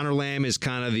 Conor Lamb is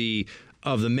kind of the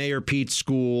Mayor Pete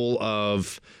school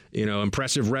of,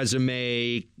 impressive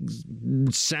resume,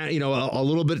 a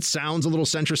little bit sounds a little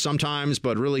centrist sometimes,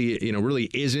 but really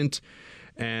isn't.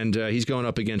 And he's going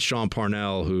up against Sean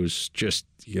Parnell, who's just,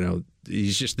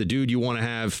 he's just the dude you want to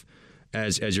have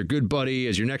as your good buddy,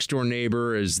 as your next door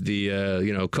neighbor, as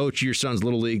the, coach of your son's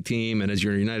little league team, and as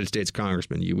your United States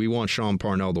congressman. We want Sean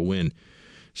Parnell to win.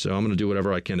 So I'm going to do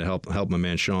whatever I can to help my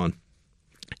man Sean.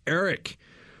 Eric,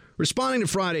 responding to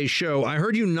Friday's show, I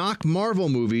heard you knock Marvel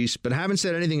movies, but haven't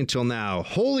said anything until now.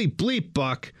 Holy bleep,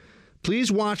 Buck.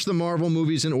 Please watch the Marvel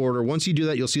movies in order. Once you do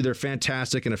that, you'll see they're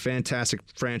fantastic and a fantastic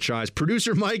franchise.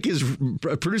 Producer Mark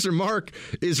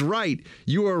is right.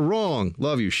 You are wrong.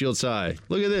 Love you. Shields high.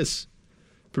 Look at this.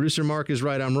 Producer Mark is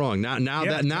right. I'm wrong.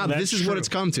 Now this is what it's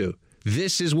come to.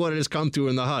 This is what it has come to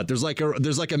in the hut. There's like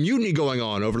a mutiny going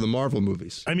on over the Marvel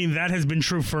movies. I mean, that has been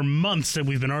true for months that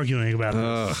we've been arguing about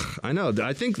this. I know.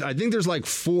 I think there's like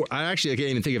four. I can't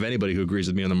even think of anybody who agrees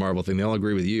with me on the Marvel thing. They all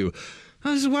agree with you.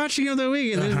 I was watching the other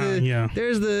week, and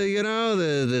there's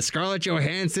the Scarlett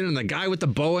Johansson and the guy with the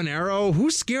bow and arrow.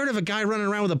 Who's scared of a guy running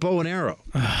around with a bow and arrow?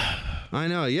 I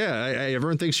know. Yeah,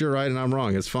 everyone thinks you're right and I'm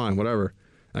wrong. It's fine. Whatever.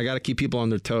 I got to keep people on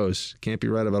their toes. Can't be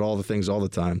right about all the things all the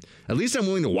time. At least I'm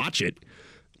willing to watch it.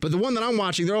 But the one that I'm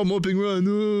watching, they're all moping around.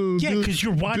 Oh, yeah, because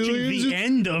you're watching the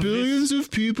end of billions of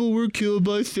people were killed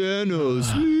by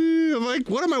Thanos. I'm like,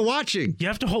 what am I watching? You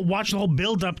have to watch the whole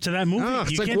build-up to that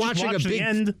movie. It's like watching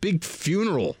a big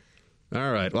funeral.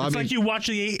 All right. Well, it's like you watch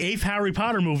the 8th Harry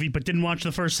Potter movie but didn't watch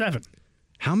the first 7.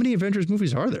 How many Avengers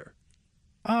movies are there?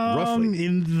 Roughly.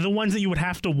 In the ones that you would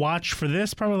have to watch for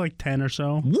this, probably like 10 or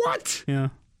so. What? Yeah.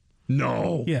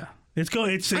 No. Yeah.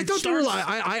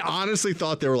 I honestly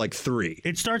thought there were like 3.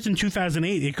 It starts in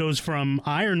 2008. It goes from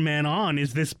Iron Man on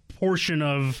is this portion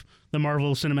of the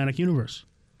Marvel Cinematic Universe.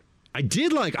 I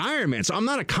did like Iron Man, so I'm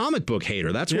not a comic book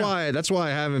hater. That's why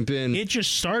I haven't been. It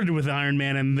just started with Iron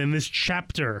Man, and then this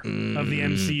chapter of the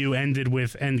MCU ended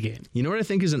with Endgame. You know what I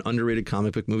think is an underrated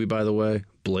comic book movie, by the way?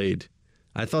 Blade.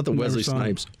 I thought that Wesley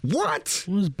Snipes. What?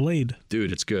 What is Blade?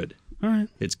 Dude, it's good. All right.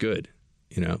 It's good.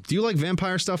 You know, do you like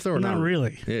vampire stuff though, or not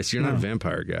really? Yes, you're not a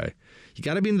vampire guy. You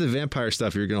got to be into the vampire stuff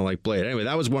if you're gonna like Blade. Anyway,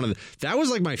 that was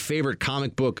like my favorite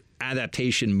comic book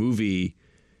adaptation movie,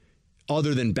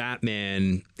 other than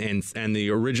Batman and the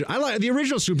original. I like the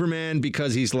original Superman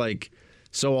because he's like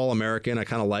so all American. I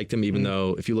kind of liked him, even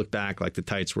though if you look back, like the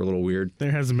tights were a little weird.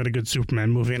 There hasn't been a good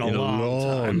Superman movie in a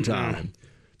long time.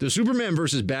 The Superman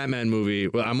versus Batman movie.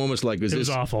 Well, I'm almost like, is this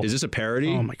awful? Is this a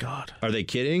parody? Oh my God! Are they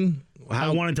kidding? I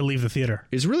wanted to leave the theater.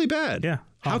 It's really bad. Yeah.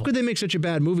 How could they make such a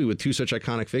bad movie with 2 such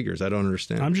iconic figures? I don't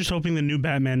understand. I'm just hoping the new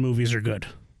Batman movies are good.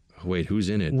 Wait, who's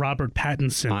in it? Robert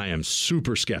Pattinson. I am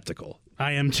super skeptical.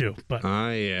 I am too. But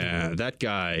that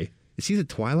guy, is he the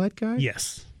Twilight guy?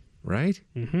 Yes. Right?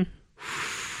 Mm-hmm.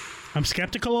 I'm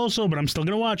skeptical also, but I'm still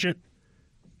going to watch it.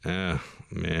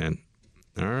 Man.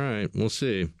 All right. We'll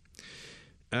see.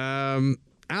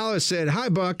 Alice said, "Hi,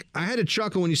 Buck. I had to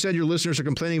chuckle when you said your listeners are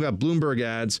complaining about Bloomberg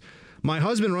ads. My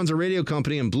husband runs a radio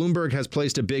company, and Bloomberg has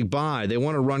placed a big buy. They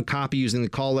want to run copy using the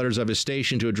call letters of his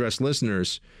station to address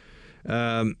listeners.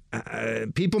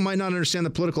 People might not understand the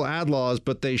political ad laws,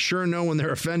 but they sure know when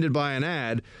they're offended by an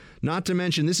ad. Not to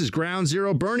mention, this is ground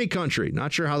zero Bernie country.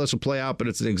 Not sure how this will play out, but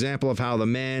it's an example of how the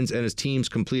man's and his team's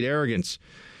complete arrogance."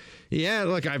 Yeah,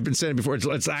 look, I've been saying it before.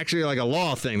 It's actually like a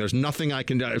law thing. There's nothing I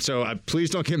can do. So please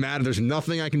don't get mad. There's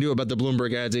nothing I can do about the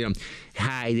Bloomberg ads.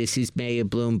 Hi, this is Mayor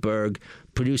Bloomberg.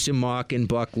 Producer Mark and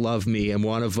Buck love me and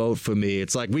want to vote for me.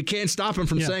 It's like we can't stop him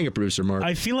from saying it, Producer Mark.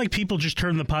 I feel like people just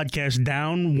turn the podcast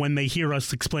down when they hear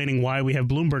us explaining why we have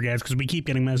Bloomberg ads because we keep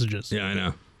getting messages. Yeah, I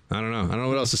know. I don't know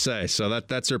what else to say. So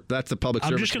that's the public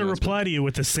service. I'm just going to reply to you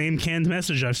with the same canned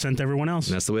message I've sent everyone else.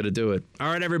 And that's the way to do it. All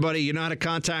right, everybody. You know how to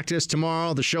contact us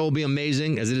tomorrow. The show will be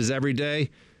amazing, as it is every day.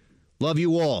 Love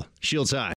you all. Shields high.